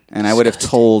disgusting, and I would have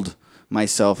told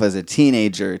myself as a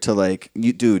teenager to like,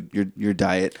 your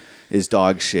diet is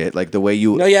dog shit. Like the way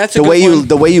you that's a the good way one.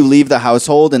 the way you leave the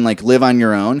household and like live on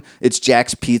your own. It's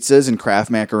Jack's Pizzas and Kraft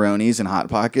macaronis and Hot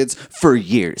Pockets for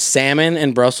years. Salmon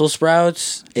and Brussels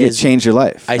sprouts It changed your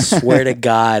life. I swear to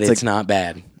God, it's like- not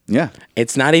bad. Yeah.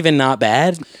 It's not even not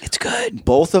bad. It's good.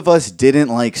 Both of us didn't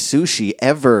like sushi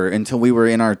ever until we were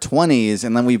in our 20s,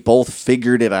 and then we both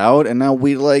figured it out, and now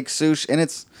we like sushi. And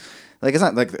it's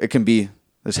not like it can be,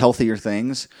 there's healthier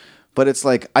things, but it's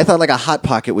like I thought like a Hot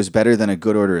Pocket was better than a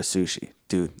good order of sushi,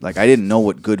 dude. Like I didn't know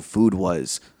what good food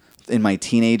was in my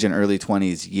teenage and early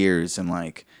 20s years, and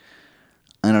like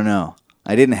I don't know,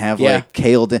 I didn't have like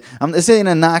kale. This ain't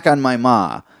a knock on my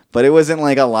ma, but it wasn't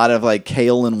like a lot of like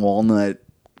kale and walnut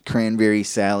cranberry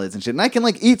salads and shit. And I can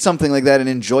like eat something like that and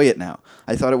enjoy it now.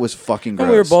 I thought it was fucking gross.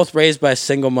 We were both raised by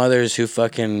single mothers who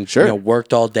fucking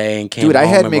worked all day and came Dude, I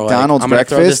home had and were McDonald's like, I'm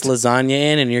gonna breakfast. throw this lasagna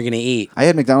in and you're gonna eat. I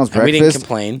had McDonald's And we breakfast didn't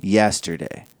complain.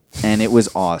 yesterday, and it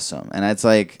was awesome. And it's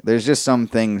like there's just some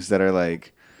things that are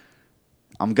like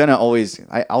I'm gonna always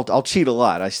I'll cheat a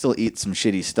lot. I still eat some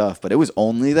shitty stuff, but it was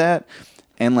only that,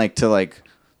 and like to like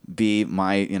be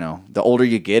my the older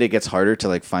you get, it gets harder to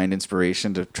like find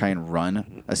inspiration to try and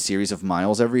run a series of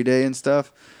miles every day and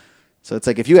stuff. So it's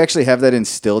like if you actually have that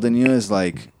instilled in you as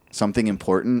like something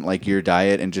important, like your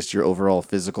diet and just your overall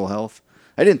physical health.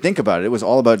 I didn't think about it. It was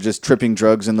all about just tripping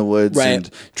drugs in the woods and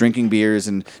drinking beers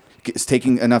and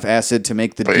taking enough acid to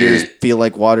make the beers feel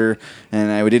like water.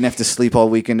 And I didn't have to sleep all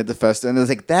weekend at the fest. And I was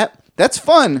like, that's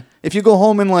fun. If you go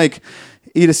home and like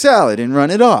eat a salad and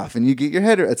run it off and you get your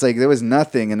head. It's like there was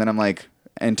nothing. And then I'm like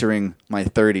entering my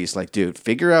 30s. Like, dude,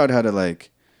 figure out how to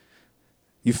like.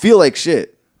 You feel like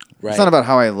shit. Right. It's not about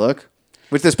how I look.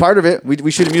 With this part of it, we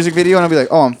shoot a music video and I'll be like,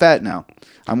 oh, I'm fat now.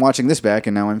 I'm watching this back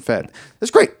and now I'm fat.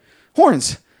 That's great.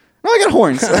 Horns. No, I got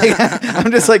horns. Like,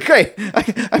 I'm just like, great.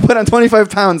 I put on 25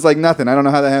 pounds like nothing. I don't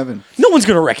know how that happened. No one's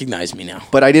gonna recognize me now.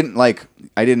 But I didn't like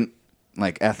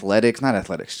athletics, not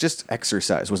athletics, just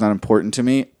exercise was not important to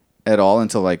me at all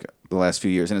until like the last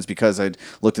few years. And it's because I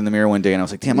looked in the mirror one day and I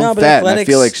was like, damn, I'm fat and I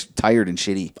feel like tired and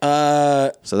shitty.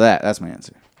 So that's my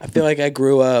answer. I feel like I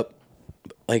grew up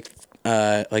like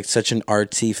such an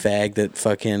artsy fag that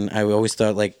fucking I always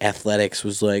thought like athletics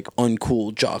was like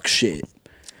uncool jock shit.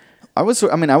 I was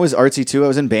artsy too. I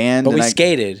was in band. But we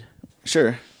skated.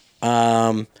 Sure.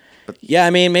 Yeah, I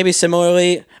mean, maybe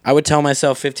similarly, I would tell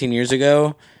myself 15 years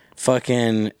ago,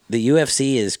 fucking the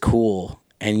UFC is cool.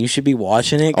 And you should be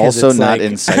watching it. Also it's not like,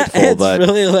 insightful, it's but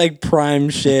really like prime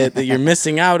shit that you're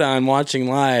missing out on watching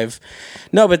live.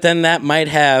 No, but then that might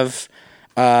have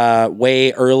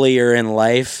way earlier in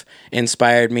life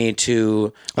inspired me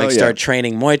to start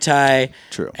training Muay Thai.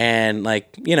 True. And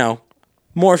like,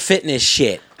 more fitness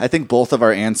shit. I think both of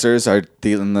our answers are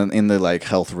in the like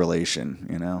health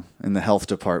relation, in the health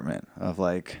department of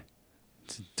like,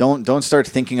 don't start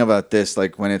thinking about this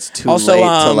like when it's too late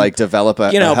to like develop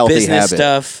a healthy business habit.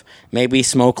 Stuff. Maybe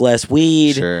smoke less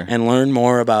weed Sure. and learn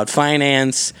more about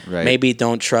finance. Right. Maybe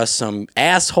don't trust some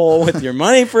asshole with your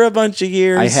money for a bunch of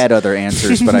years. I had other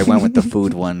answers, but I went with the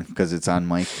food one because it's on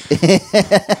mic.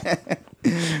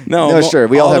 No, sure.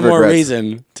 We all have the more regrets.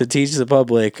 reason to teach the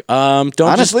public.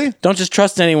 Honestly? Don't just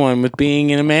trust anyone with being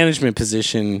in a management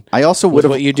position. I also would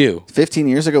have what you do. 15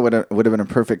 years ago would have been a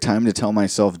perfect time to tell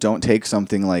myself, don't take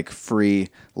something like free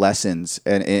lessons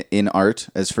in art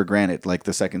as for granted, like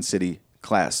the Second City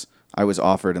class I was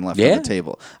offered and left on the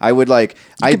table. I would like.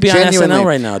 I could be on genuinely SNL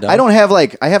right now, dog. I don't have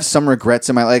like. I have some regrets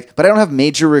in my life, but I don't have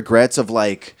major regrets of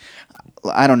like.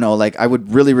 I don't know. Like I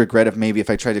would really regret if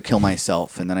I tried to kill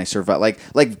myself and then I survived.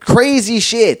 Like crazy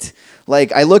shit.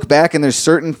 Like I look back and there's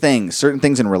certain things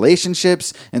in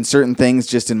relationships and certain things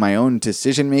just in my own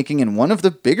decision making. And one of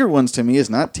the bigger ones to me is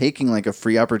not taking like a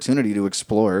free opportunity to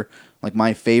explore like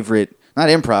my favorite not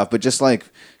improv, but just like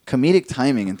comedic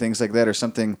timing and things like that, or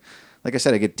something. Like I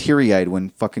said, I get teary-eyed when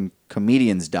fucking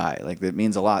comedians die. Like, that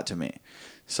means a lot to me.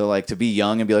 So, like, to be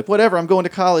young and be like, whatever, I'm going to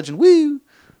college and woo.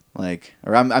 Like,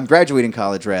 or I'm graduating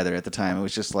college, rather, at the time. It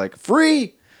was just like,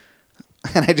 free!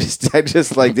 And I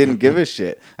just like, didn't give a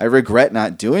shit. I regret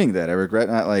not doing that. I regret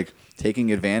not, like,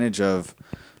 taking advantage of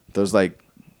those, like,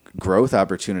 growth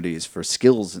opportunities for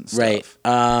skills and stuff. Right.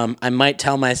 I might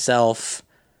tell myself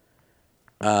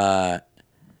in a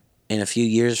few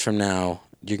years from now,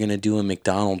 you're going to do a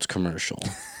McDonald's commercial.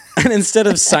 And instead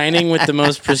of signing with the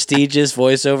most prestigious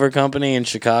voiceover company in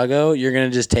Chicago, you're going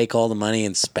to just take all the money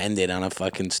and spend it on a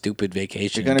fucking stupid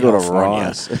vacation. You're going to go to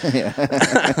Ross.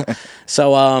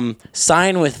 So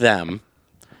sign with them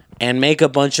and make a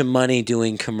bunch of money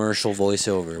doing commercial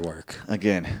voiceover work.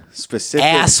 Again, specific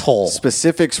asshole.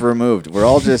 Specifics removed. We're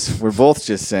both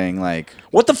just saying, like,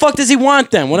 what the fuck does he want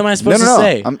then? What am I supposed to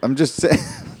say? I'm just saying.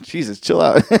 Jesus, chill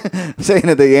out. I'm saying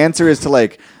that the answer is to,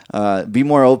 like, be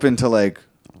more open to, like,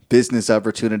 business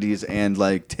opportunities and,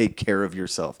 like, take care of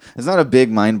yourself. It's not a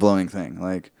big mind-blowing thing.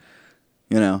 Like,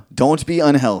 you know, don't be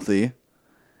unhealthy,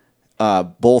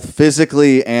 both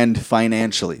physically and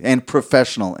financially and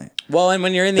professionally. Well, and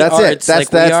when you're in the arts, that's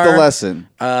the lesson.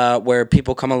 Where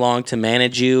people come along to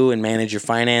manage you and manage your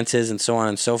finances and so on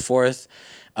and so forth.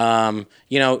 You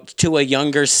know, to a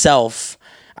younger self,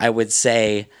 I would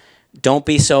say, don't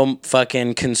be so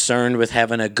fucking concerned with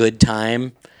having a good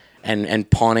time and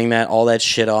pawning all that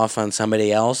shit off on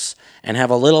somebody else, and have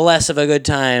a little less of a good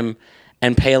time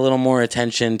and pay a little more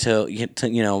attention to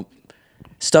you know,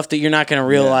 stuff that you're not going to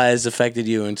realize affected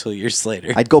you until years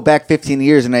later. I'd go back 15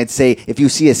 years and I'd say, if you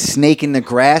see a snake in the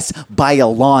grass, buy a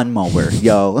lawnmower,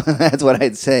 yo. That's what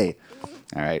I'd say.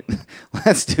 All right,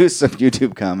 let's do some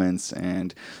YouTube comments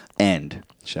and end,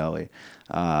 shall we?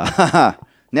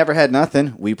 Never Had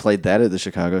Nothing. We played that at the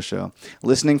Chicago show.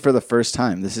 Listening for the first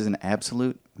time. This is an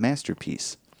absolute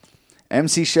masterpiece.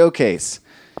 MC Showcase.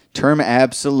 Term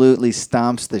absolutely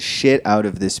stomps the shit out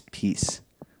of this piece.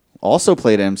 Also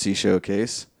played MC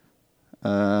Showcase.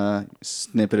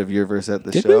 Snippet of your verse at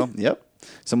the show. Yep.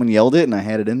 Someone yelled it and I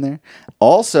had it in there.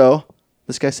 Also,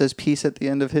 this guy says peace at the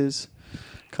end of his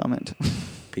comment.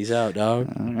 Peace out,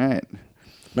 dog. All right.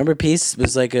 Remember peace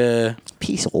was like a...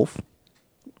 Peace off.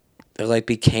 It like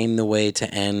became the way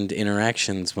to end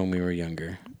interactions when we were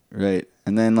younger. Right.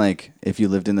 And then, like, if you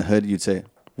lived in the hood, you'd say,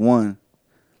 one.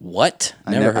 What?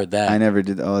 Never heard that. I never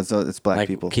did. Oh, it's black like,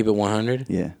 people. Keep it 100?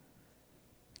 Yeah.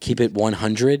 Keep it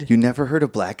 100? You never heard a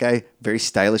black guy very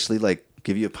stylishly, like,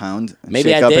 give you a pound? And maybe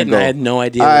shake I up did, and go, I had no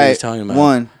idea what he was talking about.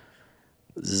 One.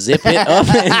 Zip it up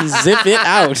and zip it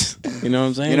out. You know what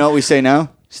I'm saying? You know what we say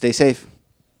now? Stay safe.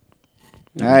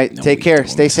 All right, take care.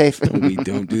 Stay safe. No, we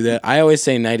don't do that. I always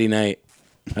say nighty-night.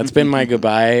 That's been my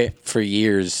goodbye for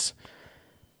years.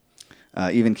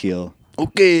 Even keel.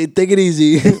 Okay, take it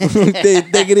easy.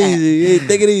 Take it easy. Hey,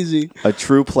 take it easy. A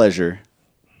true pleasure.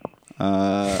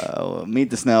 Meet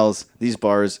the Snells. These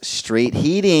bars, straight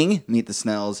heating. Meet the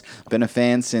Snells. Been a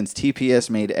fan since TPS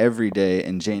made Every Day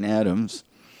and Jane Addams.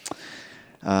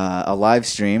 A live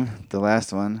stream, the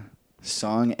last one.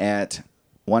 Song at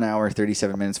 1 hour,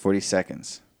 37 minutes, 40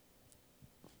 seconds.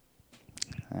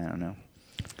 I don't know.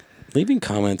 Leaving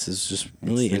comments is just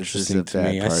really interesting to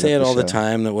me. I part say of it the all the show.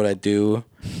 time that what I do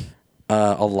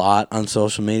a lot on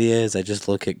social media is I just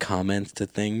look at comments to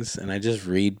things and I just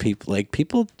read people. Like,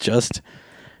 people just,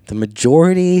 the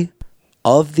majority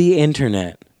of the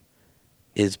internet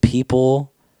is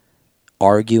people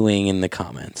arguing in the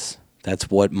comments. That's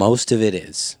what most of it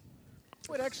is.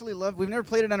 I would actually love. We've never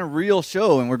played it on a real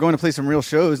show, and we're going to play some real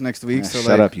shows next week. So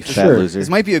shut up, you fat loser. This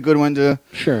might be a good one to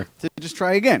just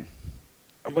try again.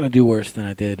 I'm going to do worse than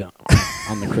I did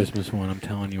on the Christmas one. I'm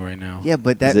telling you right now. Yeah,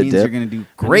 but that means you're going to do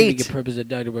great. The purpose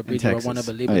of I want to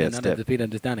believe it. None of the feet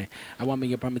understanding. I want me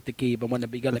your promise to keep. I want to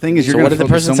be. The thing is, you're going to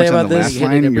focus so much on the last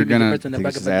line. You're going to think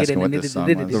he's asking what this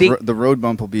song was. The road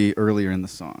bump will be earlier in the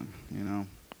song. You know.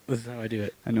 This is how I do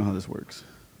it. I know how this works.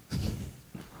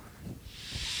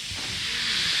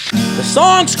 The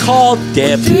song's called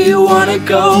Dip. Do you wanna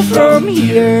go from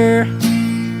here?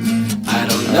 I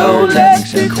don't know,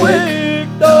 let's be quick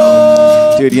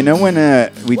though. Dude, you know when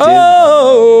we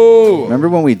did... Remember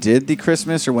when we did the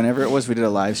Christmas or whenever it was, we did a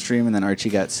live stream and then Archie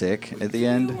got sick at the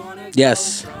end?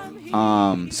 Yes.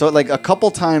 So like a couple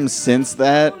times since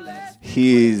that,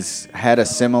 he's had a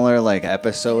similar like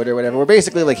episode or whatever where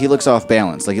basically like he looks off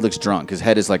balance, like he looks drunk. His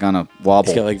head is like on a wobble.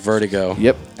 He's got like vertigo.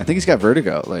 Yep. I think he's got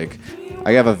vertigo. Like...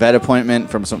 I have a vet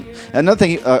appointment from some... Another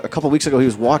thing, a couple weeks ago, he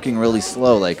was walking really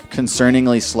slow, like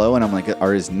concerningly slow, and I'm like,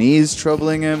 are his knees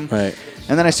troubling him? Right.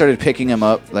 And then I started picking him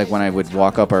up, like when I would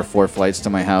walk up our 4 flights to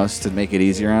my house to make it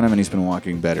easier on him, and he's been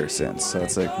walking better since. So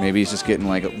it's like maybe he's just getting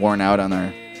like worn out on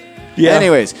our. Yeah.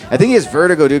 Anyways, I think he has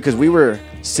vertigo, dude, because we were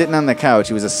sitting on the couch.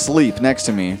 He was asleep next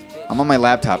to me. I'm on my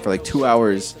laptop for like 2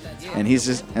 hours, and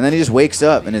then he just wakes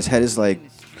up and his head is like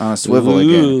on a swivel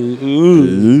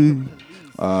again.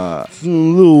 So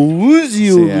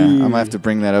yeah, I'm gonna have to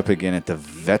bring that up again at the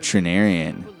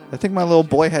veterinarian. I think my little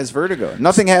boy has vertigo.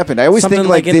 Nothing happened. I always Something think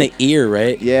like in the ear,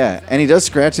 right? Yeah, and he does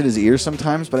scratch at his ear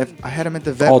sometimes. But I had him at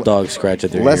the vet. All dogs scratch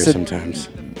at their ears sometimes.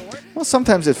 Well,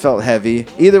 sometimes it felt heavy.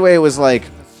 Either way, it was like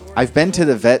I've been to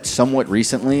the vet somewhat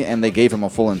recently, and they gave him a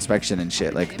full inspection and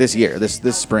shit. Like this year, this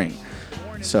spring.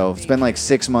 So it's been like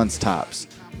 6 months tops,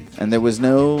 and there was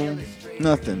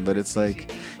nothing. But it's like,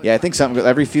 yeah, I think something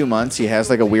every few months he has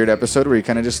like a weird episode where he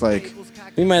kind of just like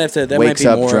we might have to. That wakes might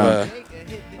be up more drunk. of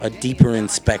a deeper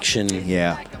inspection.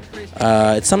 Yeah.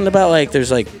 It's something about like there's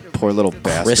like poor little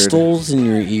bastard. crystals in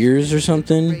your ears or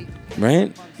something,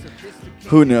 right?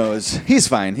 Who knows? He's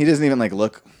fine. He doesn't even like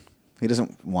look. He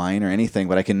doesn't whine or anything,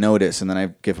 but I can notice, and then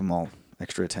I give him all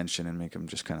extra attention and make him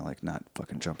just kind of like not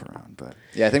fucking jump around. But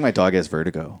yeah, I think my dog has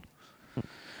vertigo.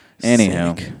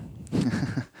 Anyhow,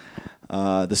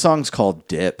 the song's called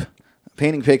Dip.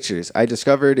 Painting Pictures. I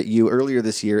discovered you earlier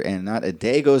this year, and not a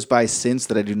day goes by since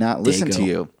that I do not listen to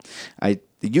you.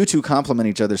 You two complement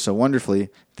each other so wonderfully.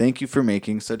 Thank you for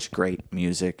making such great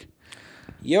music.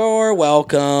 You're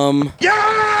welcome.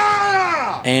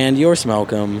 Yeah! And you're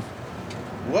smelcome.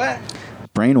 What?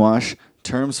 Brainwash.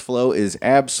 Terms flow is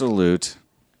absolute.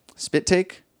 Spit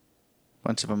take.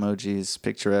 Bunch of emojis.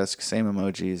 Picturesque. Same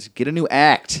emojis. Get a new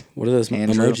act. What are those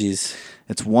emojis?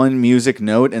 It's 1 music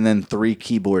note and then 3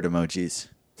 keyboard emojis.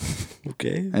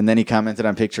 Okay. And then he commented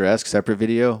on Picturesque, separate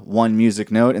video. 1 music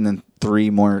note and then 3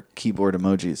 more keyboard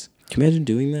emojis. Can you imagine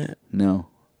doing that? No.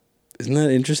 Isn't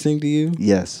that interesting to you?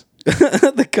 Yes.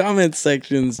 The comment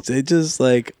sections, they just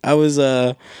like I was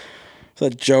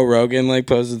Joe Rogan like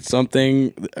posted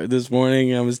something this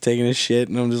morning. I was taking a shit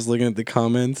and I'm just looking at the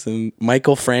comments, and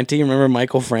Michael Franti, remember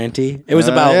Michael Franti? It was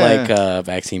about like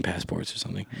vaccine passports or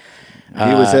something.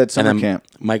 He was at summer camp.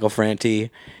 Michael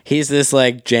Franti, he's this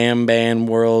like jam band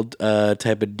world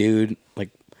type of dude,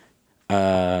 like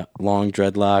long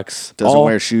dreadlocks, doesn't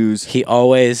wear shoes. He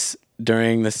always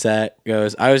during the set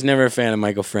goes, I was never a fan of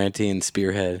Michael Franti and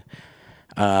Spearhead,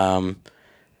 but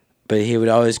he would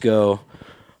always go,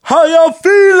 how y'all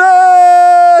feeling?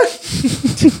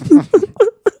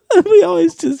 We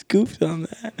always just goofed on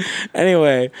that.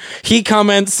 Anyway, he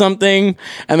comments something,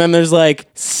 and then there's like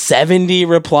 70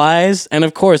 replies, and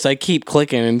of course I keep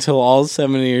clicking until all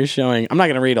 70 are showing. I'm not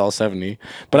gonna read all 70,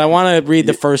 but I want to read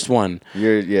the first one.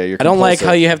 You're I don't like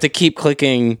how you have to keep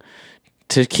clicking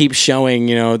to keep showing,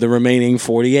 you know, the remaining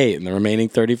 48 and the remaining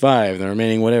 35, the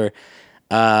remaining whatever.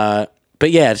 But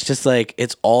yeah, it's just like,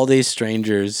 it's all these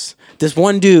strangers. This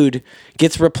one dude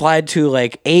gets replied to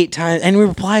like 8 times and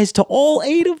replies to all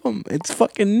 8 of them. It's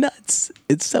fucking nuts.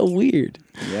 It's so weird.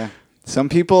 Yeah. Some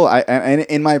people, and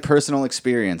in my personal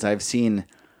experience, I've seen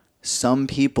some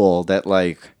people that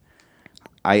like,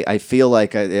 I feel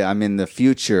like I'm in the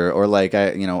future, or like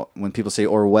when people say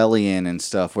Orwellian and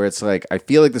stuff, where it's like I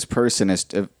feel like this person has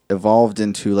evolved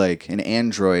into like an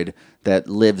android that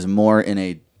lives more in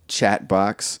a chat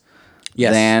box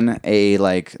than a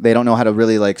like they don't know how to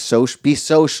really like be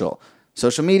social.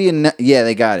 Social media, yeah,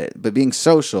 they got it, but being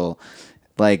social,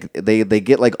 like they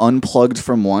get like unplugged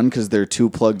from one because they're too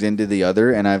plugged into the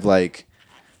other, and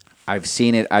I've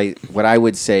seen it. What I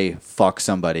would say, fuck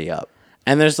somebody up.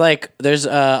 And there's on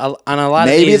a lot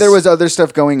Maybe of these, there was other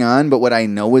stuff going on, but what I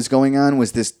know was going on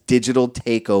was this digital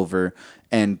takeover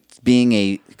and being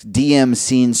a DM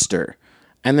scenester.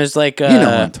 And there's like you know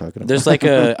what I'm talking about. There's like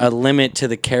a limit to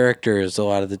the characters a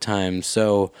lot of the time.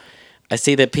 So I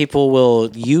see that people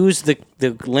will use the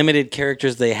limited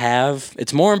characters they have.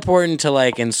 It's more important to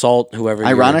like insult whoever.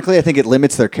 Ironically, I think it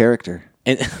limits their character.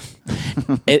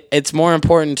 It's more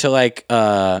important to like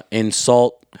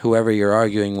insult whoever you're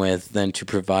arguing with than to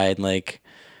provide like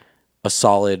a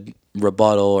solid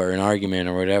rebuttal or an argument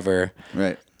or whatever.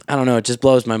 Right. I don't know. It just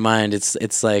blows my mind.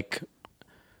 It's like,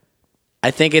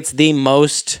 I think it's the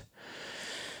most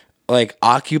like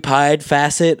occupied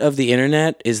facet of the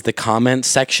internet is the comment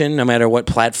section, no matter what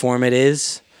platform it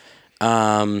is.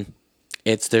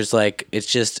 It's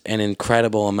just an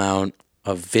incredible amount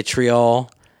of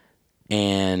vitriol.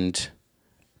 And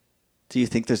do you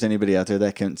think there's anybody out there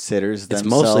that considers it's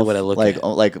themselves mostly what I look at.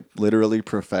 like literally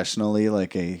professionally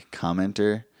like a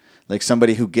commenter? Like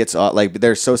somebody who gets like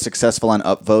they're so successful on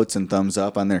upvotes and thumbs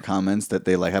up on their comments that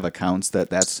they like have accounts they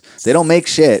don't make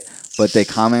shit, but they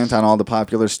comment on all the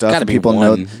popular stuff. Gotta And be people one.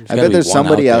 know. There's I gotta bet be there's one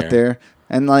somebody out out there,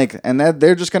 and that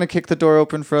they're just gonna kick the door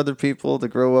open for other people to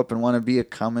grow up and want to be a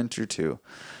commenter too.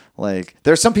 Like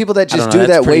there's some people that just do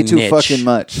that way too fucking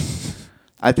much.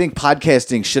 I think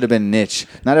podcasting should have been niche.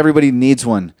 Not everybody needs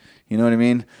one. You know what I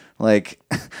mean? Like,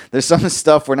 there's some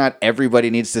stuff where not everybody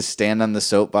needs to stand on the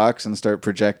soapbox and start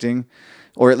projecting,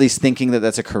 or at least thinking that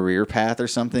that's a career path or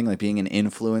something, like being an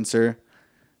influencer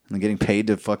and getting paid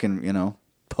to fucking,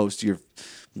 post your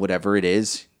whatever it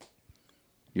is,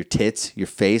 your tits, your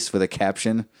face with a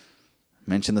caption,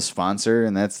 mention the sponsor,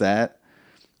 and that's that.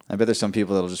 I bet there's some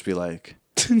people that'll just be like...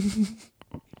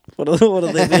 What'll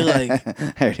they be like?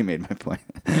 I already made my point.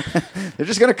 They're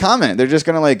just gonna comment. They're just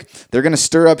gonna they're gonna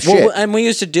stir up shit. Well, and we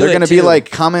used to do it. They're gonna too. be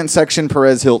like comment section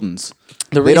Perez Hiltons.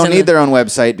 They don't need their own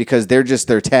website because they're just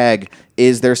their tag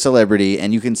is their celebrity,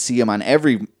 and you can see them on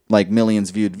every millions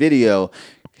viewed video,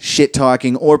 shit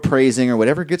talking or praising or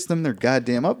whatever gets them their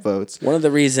goddamn upvotes. One of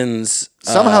the reasons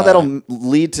somehow that'll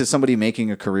lead to somebody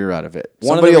making a career out of it.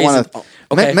 One Somebody of the will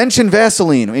want to mention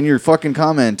Vaseline in your fucking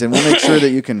comment, and we'll make sure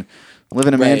that you can. Live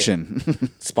in a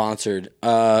mansion. Sponsored.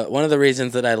 One of the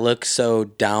reasons that I look so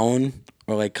down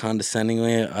or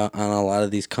condescendingly on a lot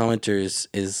of these commenters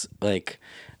is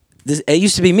this. It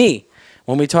used to be me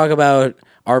when we talk about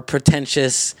our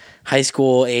pretentious high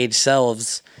school age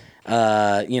selves.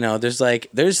 There's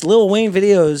Lil Wayne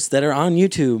videos that are on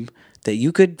YouTube that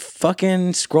you could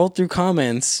fucking scroll through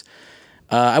comments.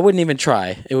 I wouldn't even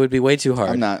try. It would be way too hard.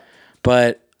 I'm not.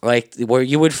 But where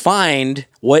you would find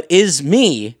what is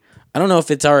me. I don't know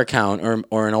if it's our account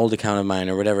or an old account of mine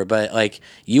or whatever, but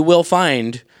you will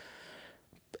find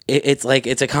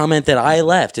it's a comment that I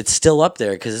left. It's still up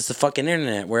there because it's the fucking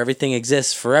internet where everything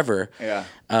exists forever. Yeah.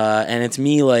 And it's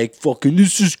me fucking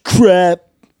this is crap.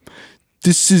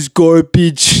 This is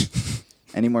garbage.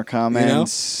 Any more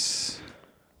comments?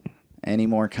 Any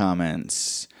more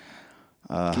comments?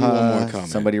 One more comment.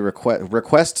 Somebody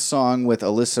request song with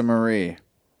Alyssa Marie.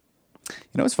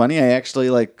 You know what's funny? I actually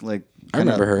I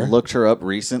remember her. Looked her up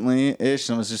recently-ish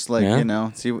and was just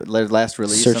see what last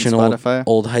release Searching on Spotify.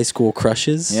 Old high school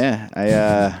crushes.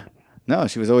 Yeah, no,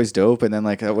 she was always dope, and then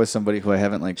that was somebody who I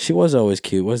haven't She was always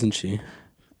cute, wasn't she?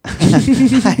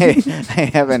 I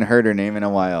haven't heard her name in a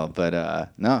while, but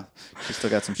no, she still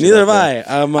got some shit. Neither have there.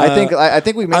 I. I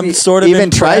think we maybe I'm sort of even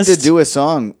tried to impressed. do a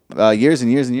song years and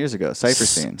years and years ago. Cypher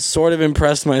Scene. Sort of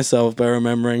impressed myself by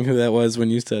remembering who that was when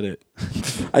you said it.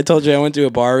 I told you I went to a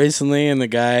bar recently, and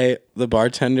the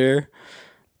bartender,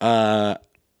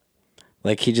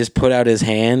 he just put out his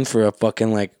hand for a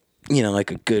fucking a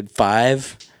good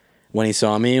five when he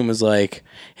saw me, and was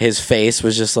his face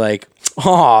was just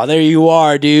 "Oh, there you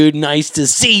are, dude. Nice to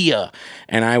see ya."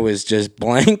 And I was just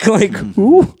blank,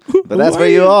 ooh. But that's where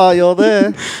you are. You're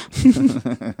there.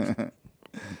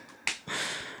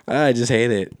 I just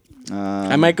hate it.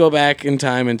 I might go back in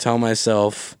time and tell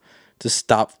myself to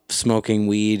stop smoking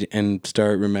weed and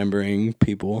start remembering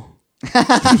people.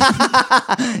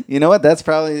 You know what? That's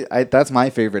probably that's my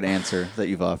favorite answer that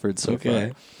you've offered so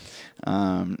Okay.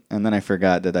 far. And then I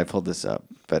forgot that I pulled this up,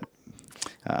 but.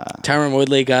 Tyron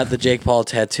Woodley got the Jake Paul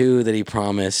tattoo that he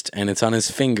promised, and it's on his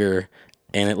finger,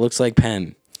 and it looks like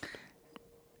pen.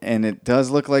 And it does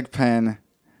look like pen,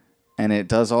 and it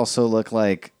does also look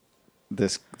like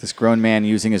this grown man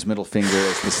using his middle finger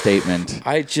as the statement.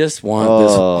 I just want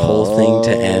this whole thing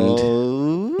to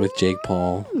end with Jake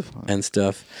Paul and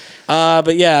stuff.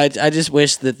 But yeah, I just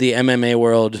wish that the MMA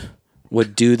world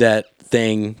would do that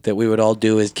thing that we would all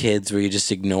do as kids where you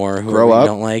just ignore whoever you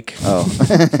don't like. Oh.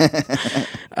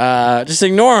 Just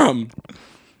ignore him.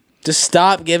 Just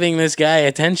stop giving this guy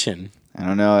attention. I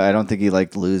don't know. I don't think he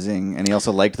liked losing, and he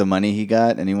also liked the money he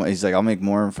got, and he's like, I'll make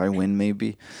more if I win,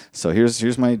 maybe. So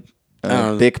here's my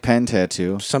big pen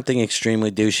tattoo. Something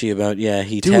extremely douchey about,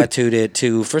 he tattooed it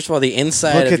to, first of all, the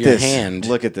inside of your hand.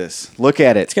 Look at this. Look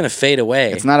at it. It's going to fade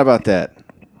away. It's not about that.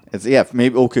 It's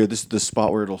maybe, okay, this is the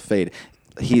spot where it'll fade.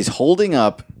 He's holding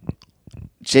up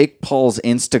Jake Paul's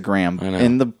Instagram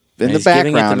in the background,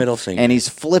 giving it the middle finger. and he's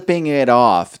flipping it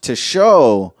off to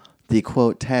show the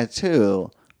quote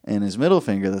tattoo in his middle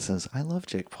finger that says, "I love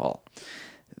Jake Paul."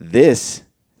 This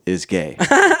is gay.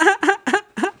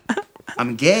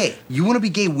 I'm gay. You want to be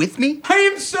gay with me? I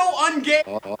am so ungay.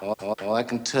 All I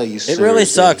can tell you, It really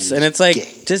sucks, and it's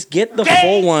just get the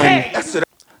full one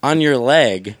on your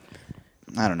leg.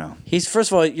 I don't know.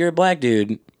 First of all, you're a black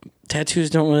dude. Tattoos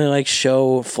don't really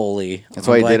show fully. That's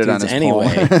why he did it on his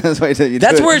anyway. That's why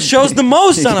That's where it shows the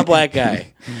most on a black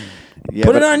guy.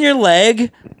 Put it on your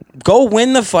leg. go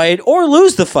win the fight or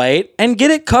lose the fight and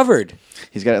get it covered.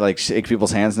 He's got to like shake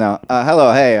people's hands now.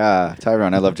 Hello, hey,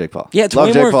 Tyrone. I love Jake Paul. Yeah, it's love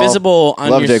way Jake more Paul. visible on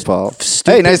love your Jake Paul.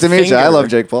 stupid Hey, nice to meet you. I finger love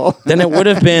Jake Paul. than it would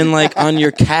have been like on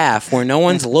your calf, where no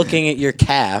one's looking at your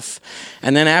calf.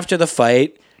 And then after the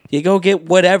fight, you go get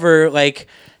whatever. Like,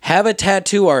 have a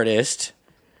tattoo artist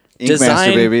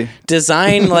Inkmaster, baby.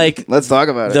 design like Let's talk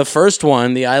about it. the first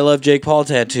one, the I Love Jake Paul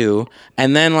tattoo,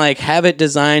 and then like have it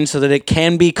designed so that it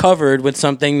can be covered with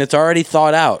something that's already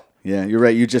thought out. Yeah, you're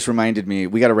right. You just reminded me.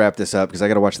 We got to wrap this up because I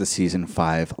got to watch the season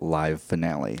 5 live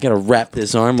finale. Got to wrap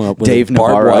this arm up with Dave a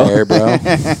barbed Navarro. wire, bro.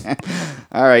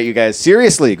 All right, you guys.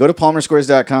 Seriously, go to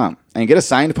palmersquares.com and get a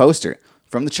signed poster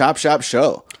from the Chop Shop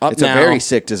show. Up It's now. a very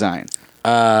sick design.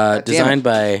 Designed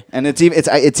by, and it's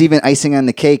even icing on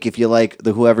the cake if you like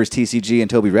the whoever's TCG and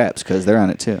Toby Raps because they're on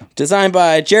it too. Designed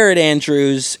by Jared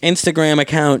Andrews, Instagram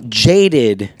account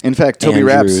Jaded. In fact, Toby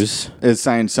Andrews. Raps has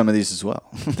signed some of these as well.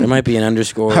 There might be an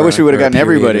underscore. I wish we would have or a gotten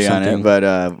period everybody or on it, something.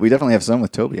 but we definitely have some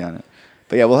with Toby on it.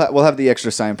 But yeah, we'll have the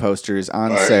extra signed posters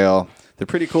on sale. They're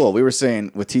pretty cool. We were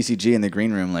saying with TCG in the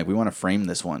green room, like we want to frame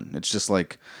this one. It's just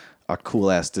like a cool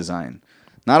ass design.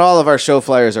 Not all of our show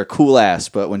flyers are cool ass,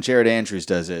 but when Jared Andrews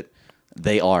does it,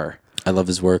 they are. I love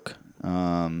his work.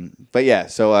 But yeah,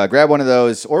 so grab one of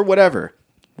those or whatever.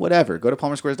 Go to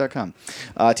palmersquares.com.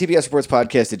 TBS Reports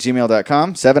Podcast at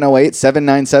gmail.com,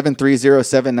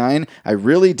 708-797-3079. I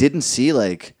really didn't see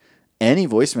like any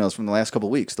voicemails from the last couple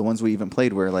weeks. The ones we even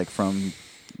played were like from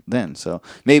then. So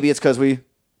maybe it's because we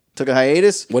took a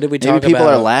hiatus. What did we maybe talk people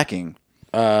about? are lacking.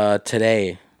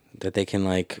 Today that they can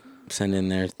like send in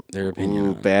their opinion.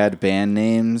 Ooh, bad band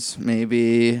names,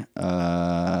 maybe.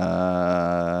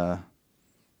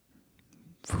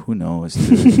 Who knows,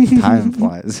 dude? Time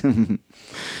flies.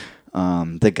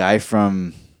 The guy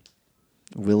from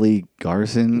Willie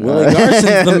Garson. Willie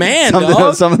Garson's the man,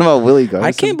 dog. Something about Willie Garson.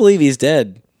 I can't believe he's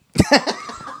dead.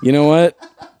 You know what?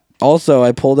 Also,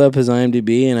 I pulled up his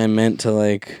IMDb and I meant to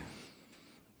like.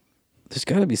 There's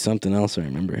got to be something else I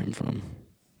remember him from.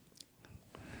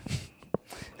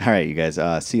 All right, you guys.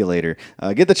 See you later.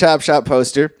 Get the Chop Shop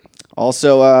poster.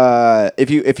 Also,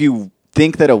 if you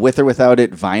think that a With or Without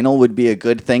It vinyl would be a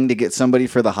good thing to get somebody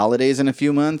for the holidays in a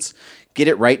few months, get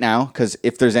it right now because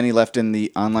if there's any left in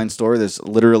the online store, there's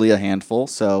literally a handful.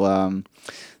 So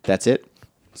that's it.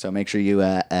 So make sure you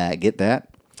get that.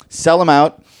 Sell them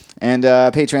out. And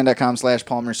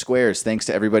patreon.com/Palmer Squares. Thanks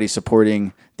to everybody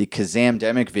supporting the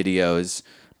Kazamdemic videos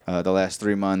the last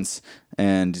 3 months.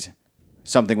 And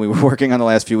something we were working on the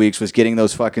last few weeks was getting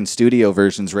those fucking studio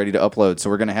versions ready to upload. So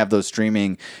we're going to have those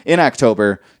streaming in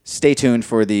October. Stay tuned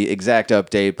for the exact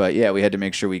update. But yeah, we had to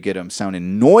make sure we get them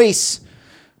sounding nice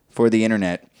for the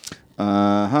internet.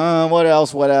 What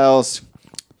else?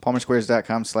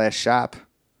 PalmerSquares.com/shop.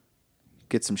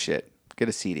 Get some shit. Get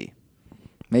a CD.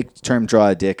 Make Term draw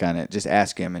a dick on it. Just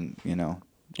ask him and, You guys,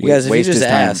 if you waste just his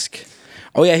time. ask.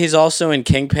 Oh, yeah, he's also in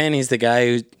Kingpin. He's the guy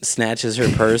who snatches her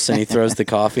purse and he throws the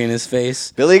coffee in his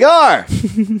face. Billy Garr!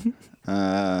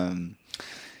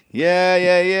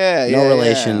 Yeah. No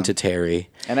relation to Terry.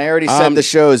 And I already said the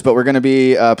shows, but we're going to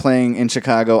be playing in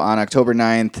Chicago on October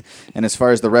 9th. And as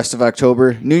far as the rest of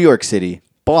October, New York City,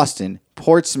 Boston,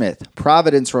 Portsmouth,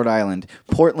 Providence, Rhode Island,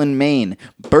 Portland, Maine,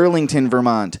 Burlington,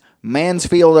 Vermont,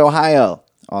 Mansfield, Ohio,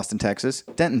 Austin, Texas,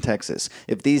 Denton, Texas.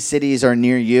 If these cities are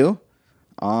near you,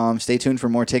 stay tuned for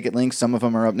more ticket links. Some of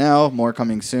them are up now, more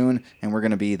coming soon, and we're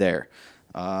going to be there.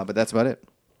 But that's about it.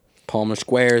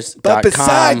 PalmerSquares.com. But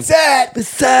besides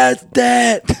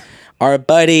that, our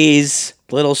buddies,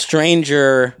 Little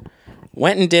Stranger,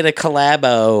 went and did a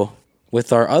collabo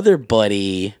with our other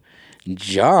buddy,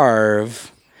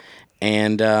 Jarv,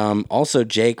 and also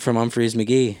Jake from Humphreys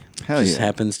McGee. Hell just yeah.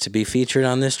 happens to be featured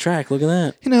on this track. Look at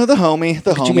that. The homies.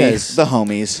 Look at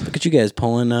you guys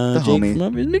pulling Jake homie. from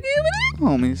Humphreys McGee.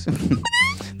 Homies.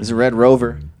 This is Red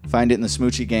Rover. Find it in the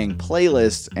Smoochie Gang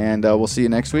playlist, and we'll see you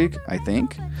next week, I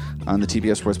think, on the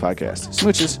TBS Sports Podcast.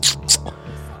 Smooches.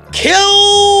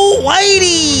 Kill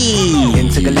Whitey!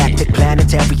 Intergalactic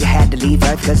planetary, you had to leave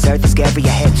Earth, cause Earth is scary. I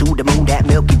head to the moon, that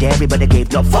milky dairy, but I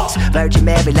gave no fucks. Virgin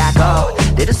Mary, like, oh,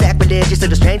 little sacrilegious,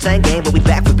 little strange line game, but we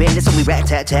back for business, and we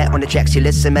rat-tat-tat on the tracks. You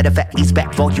listen, matter of fact, he's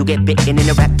back for you get bitten in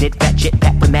a arachnid, fat shit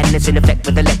pack with madness in effect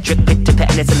with electric pit to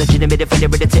patent. It's a legitimate offender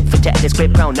with a tip for tatness,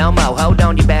 grip prone, no more. Hold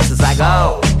on, you bastards, like,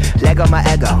 oh, leg on my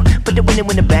ego, put the winning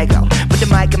in the bag, oh. Put the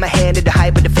mic in my hand, and the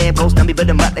hype of the fan goes, dummy, but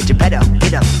I'm up, let you pedal,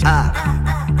 get up,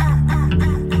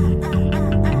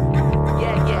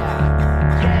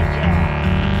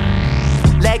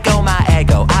 Let go my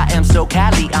ego, I am so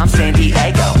Cali, I'm San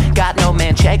Diego. Got no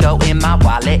manchego in my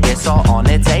wallet, it's all on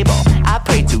the table. I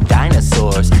pray to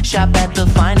dinosaurs, shop at the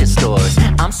finest stores.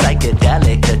 I'm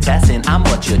psychedelic, attesting I'm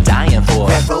what you're dying for.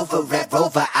 Red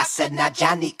Rover, I said, now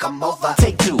Johnny, come over.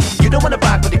 Take two, you don't wanna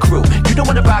rock with the crew. You don't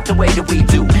wanna rock the way that we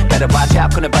do. Better watch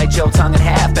out, gonna bite your tongue in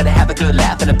half. Better have a good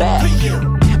laugh in the back.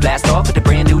 Blast off with a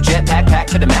brand new jetpack, pack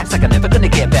to the max like I'm never gonna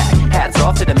get back. Hats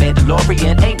off to the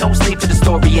Mandalorian, ain't no sleep till the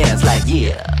story ends. Like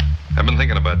yeah. I've been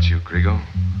thinking about you, Grego.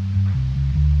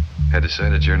 I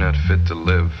decided you're not fit to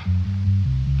live.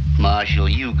 Marshal,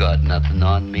 you got nothing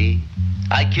on me.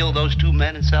 I killed those two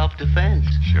men in self-defense.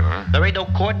 Sure. There ain't no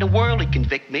court in the world that can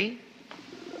convict me.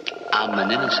 I'm an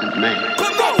innocent man.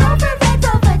 Red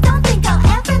Rover, don't think I'll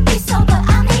ever be sober.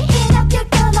 I'm hitting up your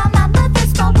girl on my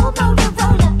mother's mobile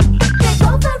Motorola. Red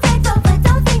Rover,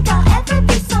 don't think I'll ever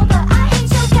be sober. I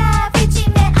ain't your guy, Richie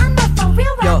man, I'm a for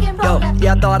real rock and roller.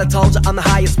 Yeah, I thought I told you I'm the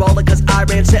highest roller, cause I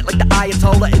ran shit like the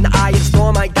Ayatollah. In the eye of the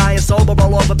storm, I ain't dying sober.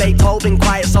 Roll over Beethoven,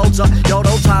 quiet soldier. Yo,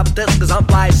 don't try with this, cause I'm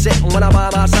fly as shit. And when I'm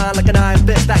on my sign like an iron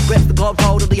fist, that grip the globe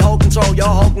totally hold control. Yo,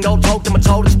 hold and go choke, then my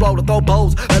toe explode to throw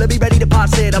bows. Better be ready to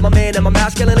pop shit. I'm a man and my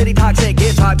masculinity toxic.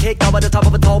 Guitar kick over the top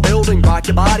of a tall building. Rock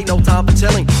your body, no time for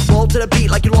chilling. Roll to the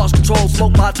beat like you lost control.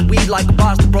 Smoke lots of weed like a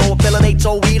pasta bro. I'm feeling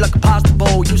HOE like a pasta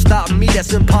bowl. You stopping me,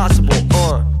 that's impossible.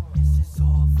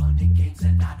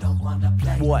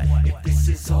 What? If this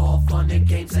is all fun and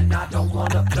games and I don't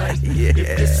wanna play. If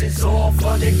this is all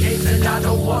fun and games and I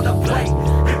don't wanna play.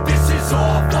 If this is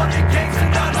all fun and games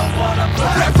and I don't wanna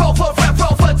play. Red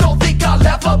Rover, don't think I'll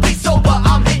ever be sober.